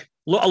 Like,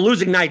 a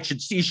losing night,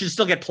 you should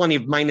still get plenty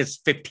of minus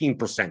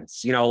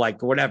 15%,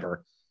 like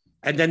whatever.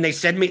 And then they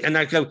send me, and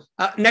I go,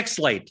 next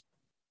slate.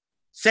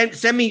 Send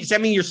me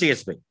your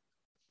CSV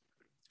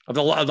of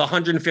the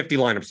 150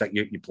 lineups that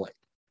you played.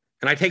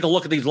 And I take a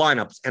look at these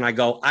lineups and I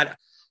go, and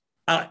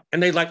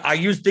they I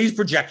use these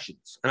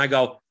projections. And I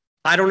go,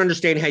 I don't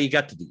understand how you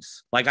get to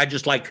these. Like, I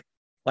just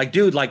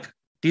dude,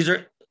 these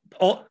are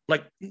all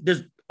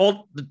there's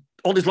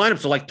all these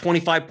lineups are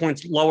 25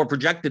 points lower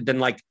projected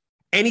than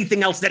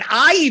anything else that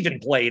I even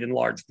played in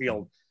large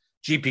field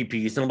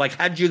GPPs. And I'm like,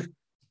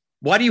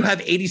 why do you have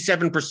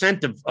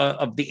 87%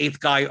 of the eighth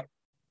guy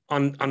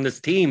on this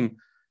team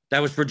that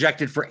was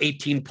projected for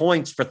 18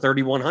 points for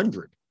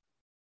 3,100?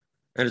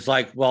 And it's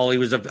like, well, he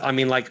was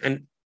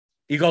and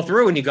you go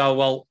through and you go,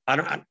 well,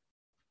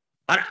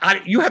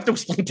 you have to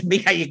explain to me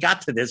how you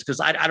got to this, because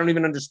I don't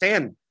even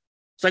understand.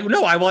 It's like,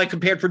 no, I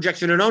compared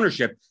projection and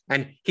ownership,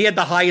 and he had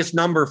the highest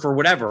number for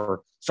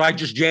whatever. So I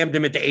just jammed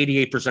him into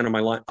 88% of my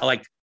line.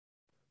 Like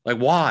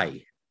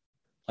why?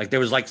 There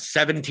was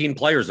 17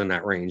 players in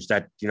that range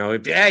that,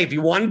 if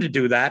you wanted to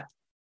do that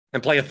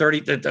and play a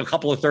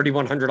couple of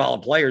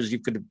 $3,100 players, you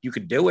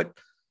could do it.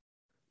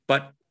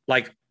 But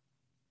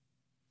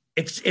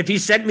if he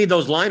sent me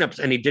those lineups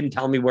and he didn't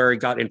tell me where he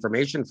got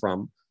information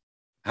from,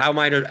 how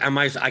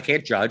I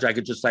can't judge. I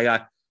could just say,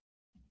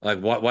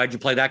 why'd you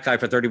play that guy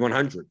for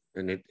 3,100?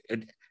 And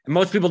and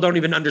most people don't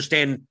even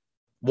understand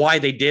why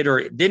they did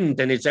or didn't.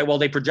 And they say, well,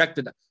 they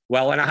projected.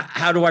 Well, and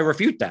how do I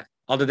refute that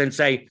other than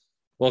say,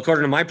 well,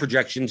 according to my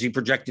projections, he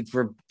projected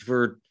for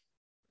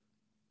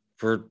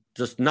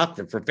just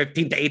nothing, for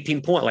 15 to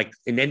 18 points.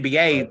 In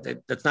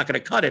NBA, that's not going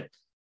to cut it.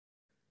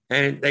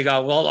 And they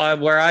go, well,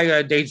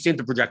 they seem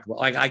to project. Well,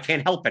 I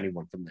can't help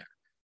anyone from there.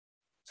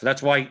 So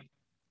that's why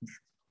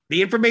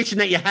the information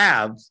that you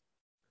have,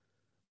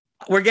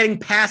 we're getting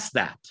past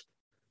that.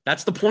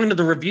 That's the point of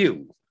the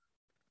review.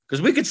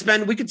 Because we could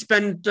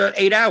spend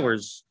 8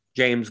 hours,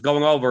 James,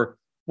 going over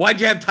why'd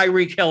you have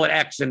Tyreek Hill at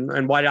X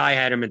and why did I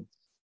had him at.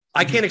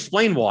 I can't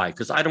explain why,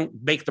 because I don't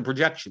make the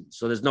projections.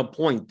 So there's no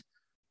point.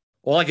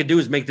 All I could do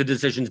is make the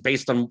decisions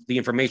based on the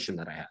information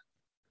that I have.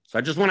 So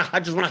I just want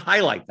to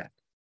highlight that.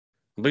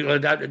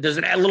 There's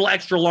a little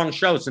extra long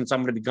show since I'm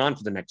going to be gone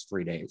for the next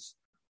 3 days.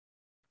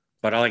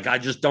 But I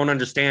just don't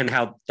understand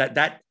how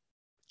that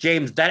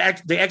James,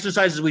 the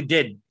exercises we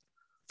did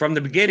from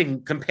the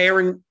beginning,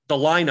 comparing the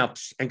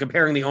lineups and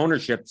comparing the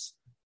ownerships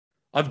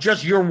of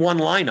just your one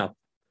lineup,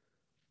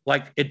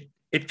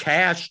 it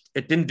cashed,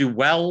 it didn't do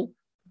well.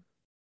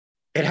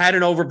 It had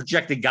an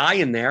overprojected guy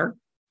in there,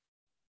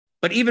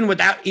 but even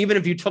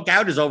if you took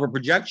out his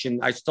overprojection,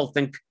 I still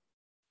think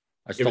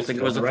it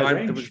was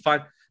fine. It was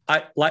fine.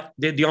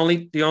 The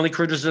only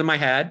criticism I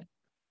had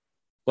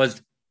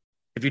was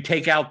if you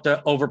take out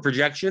the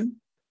overprojection,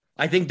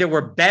 I think there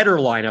were better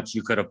lineups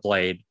you could have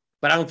played,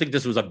 but I don't think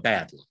this was a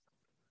bad one.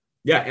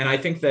 Yeah, and I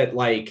think that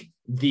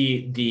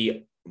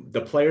the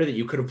player that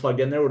you could have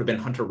plugged in there would have been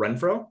Hunter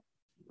Renfrow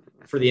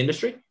for the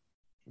industry.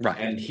 Right.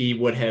 And he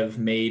would have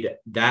made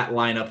that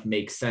lineup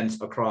make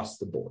sense across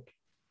the board.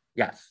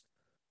 Yes.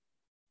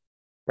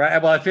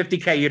 Right. Well, at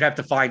 50K, you'd have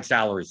to find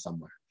salaries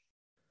somewhere.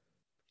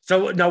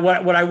 So no,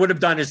 what I would have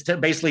done is to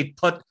basically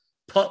put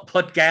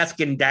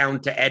Gaskin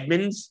down to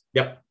Edmonds.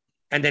 Yep.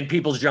 And then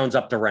Peoples-Jones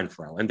up to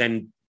Renfrow. And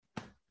then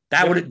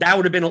that would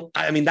have been a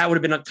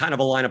kind of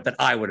a lineup that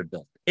I would have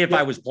built if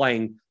I was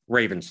playing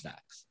Raven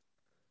stacks.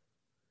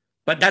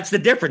 But that's the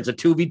difference, a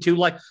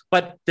 2v2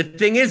 But the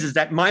thing is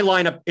that my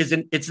lineup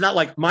it's not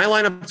like my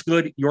lineup's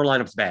good, your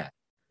lineup's bad.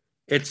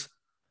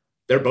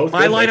 They're both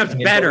my good. lineup's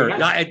better.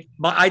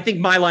 I think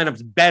my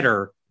lineup's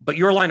better, but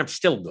your lineup's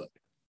still good.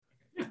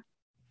 Yeah.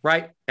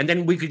 Right? And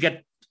then we could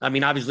get,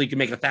 obviously you can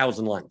make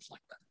 1,000 lineups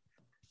like that.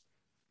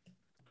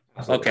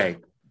 Absolutely. Okay.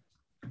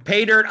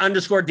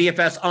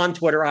 Paydirt_DFS on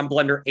Twitter. I'm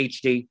Blender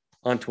HD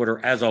on Twitter,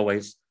 as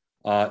always.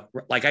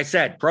 Like I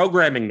said,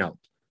 programming note.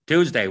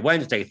 Tuesday,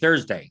 Wednesday,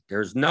 Thursday.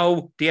 There's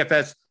no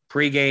DFS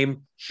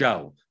pregame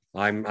show.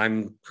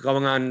 I'm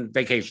going on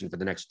vacation for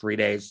the next 3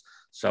 days,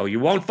 so you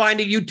won't find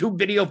a YouTube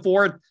video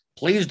for it.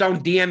 Please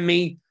don't DM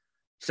me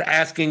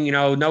asking,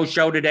 no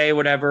show today,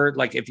 whatever.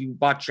 If you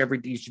watch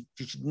you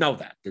should know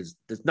that there's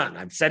none.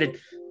 I've said it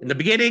in the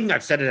beginning.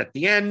 I've said it at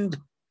the end.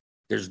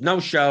 There's no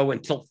show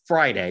until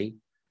Friday,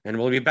 And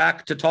we'll be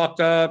back to talk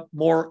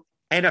more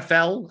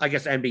NFL, I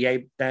guess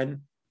NBA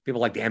then.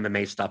 People like the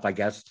MMA stuff, I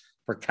guess,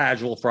 for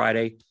Casual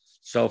Friday.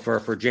 So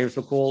for James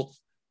McCool,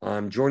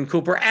 I'm Jordan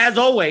Cooper, as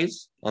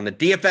always, on the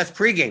DFS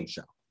pregame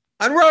show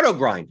on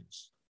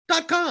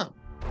rotogrinders.com.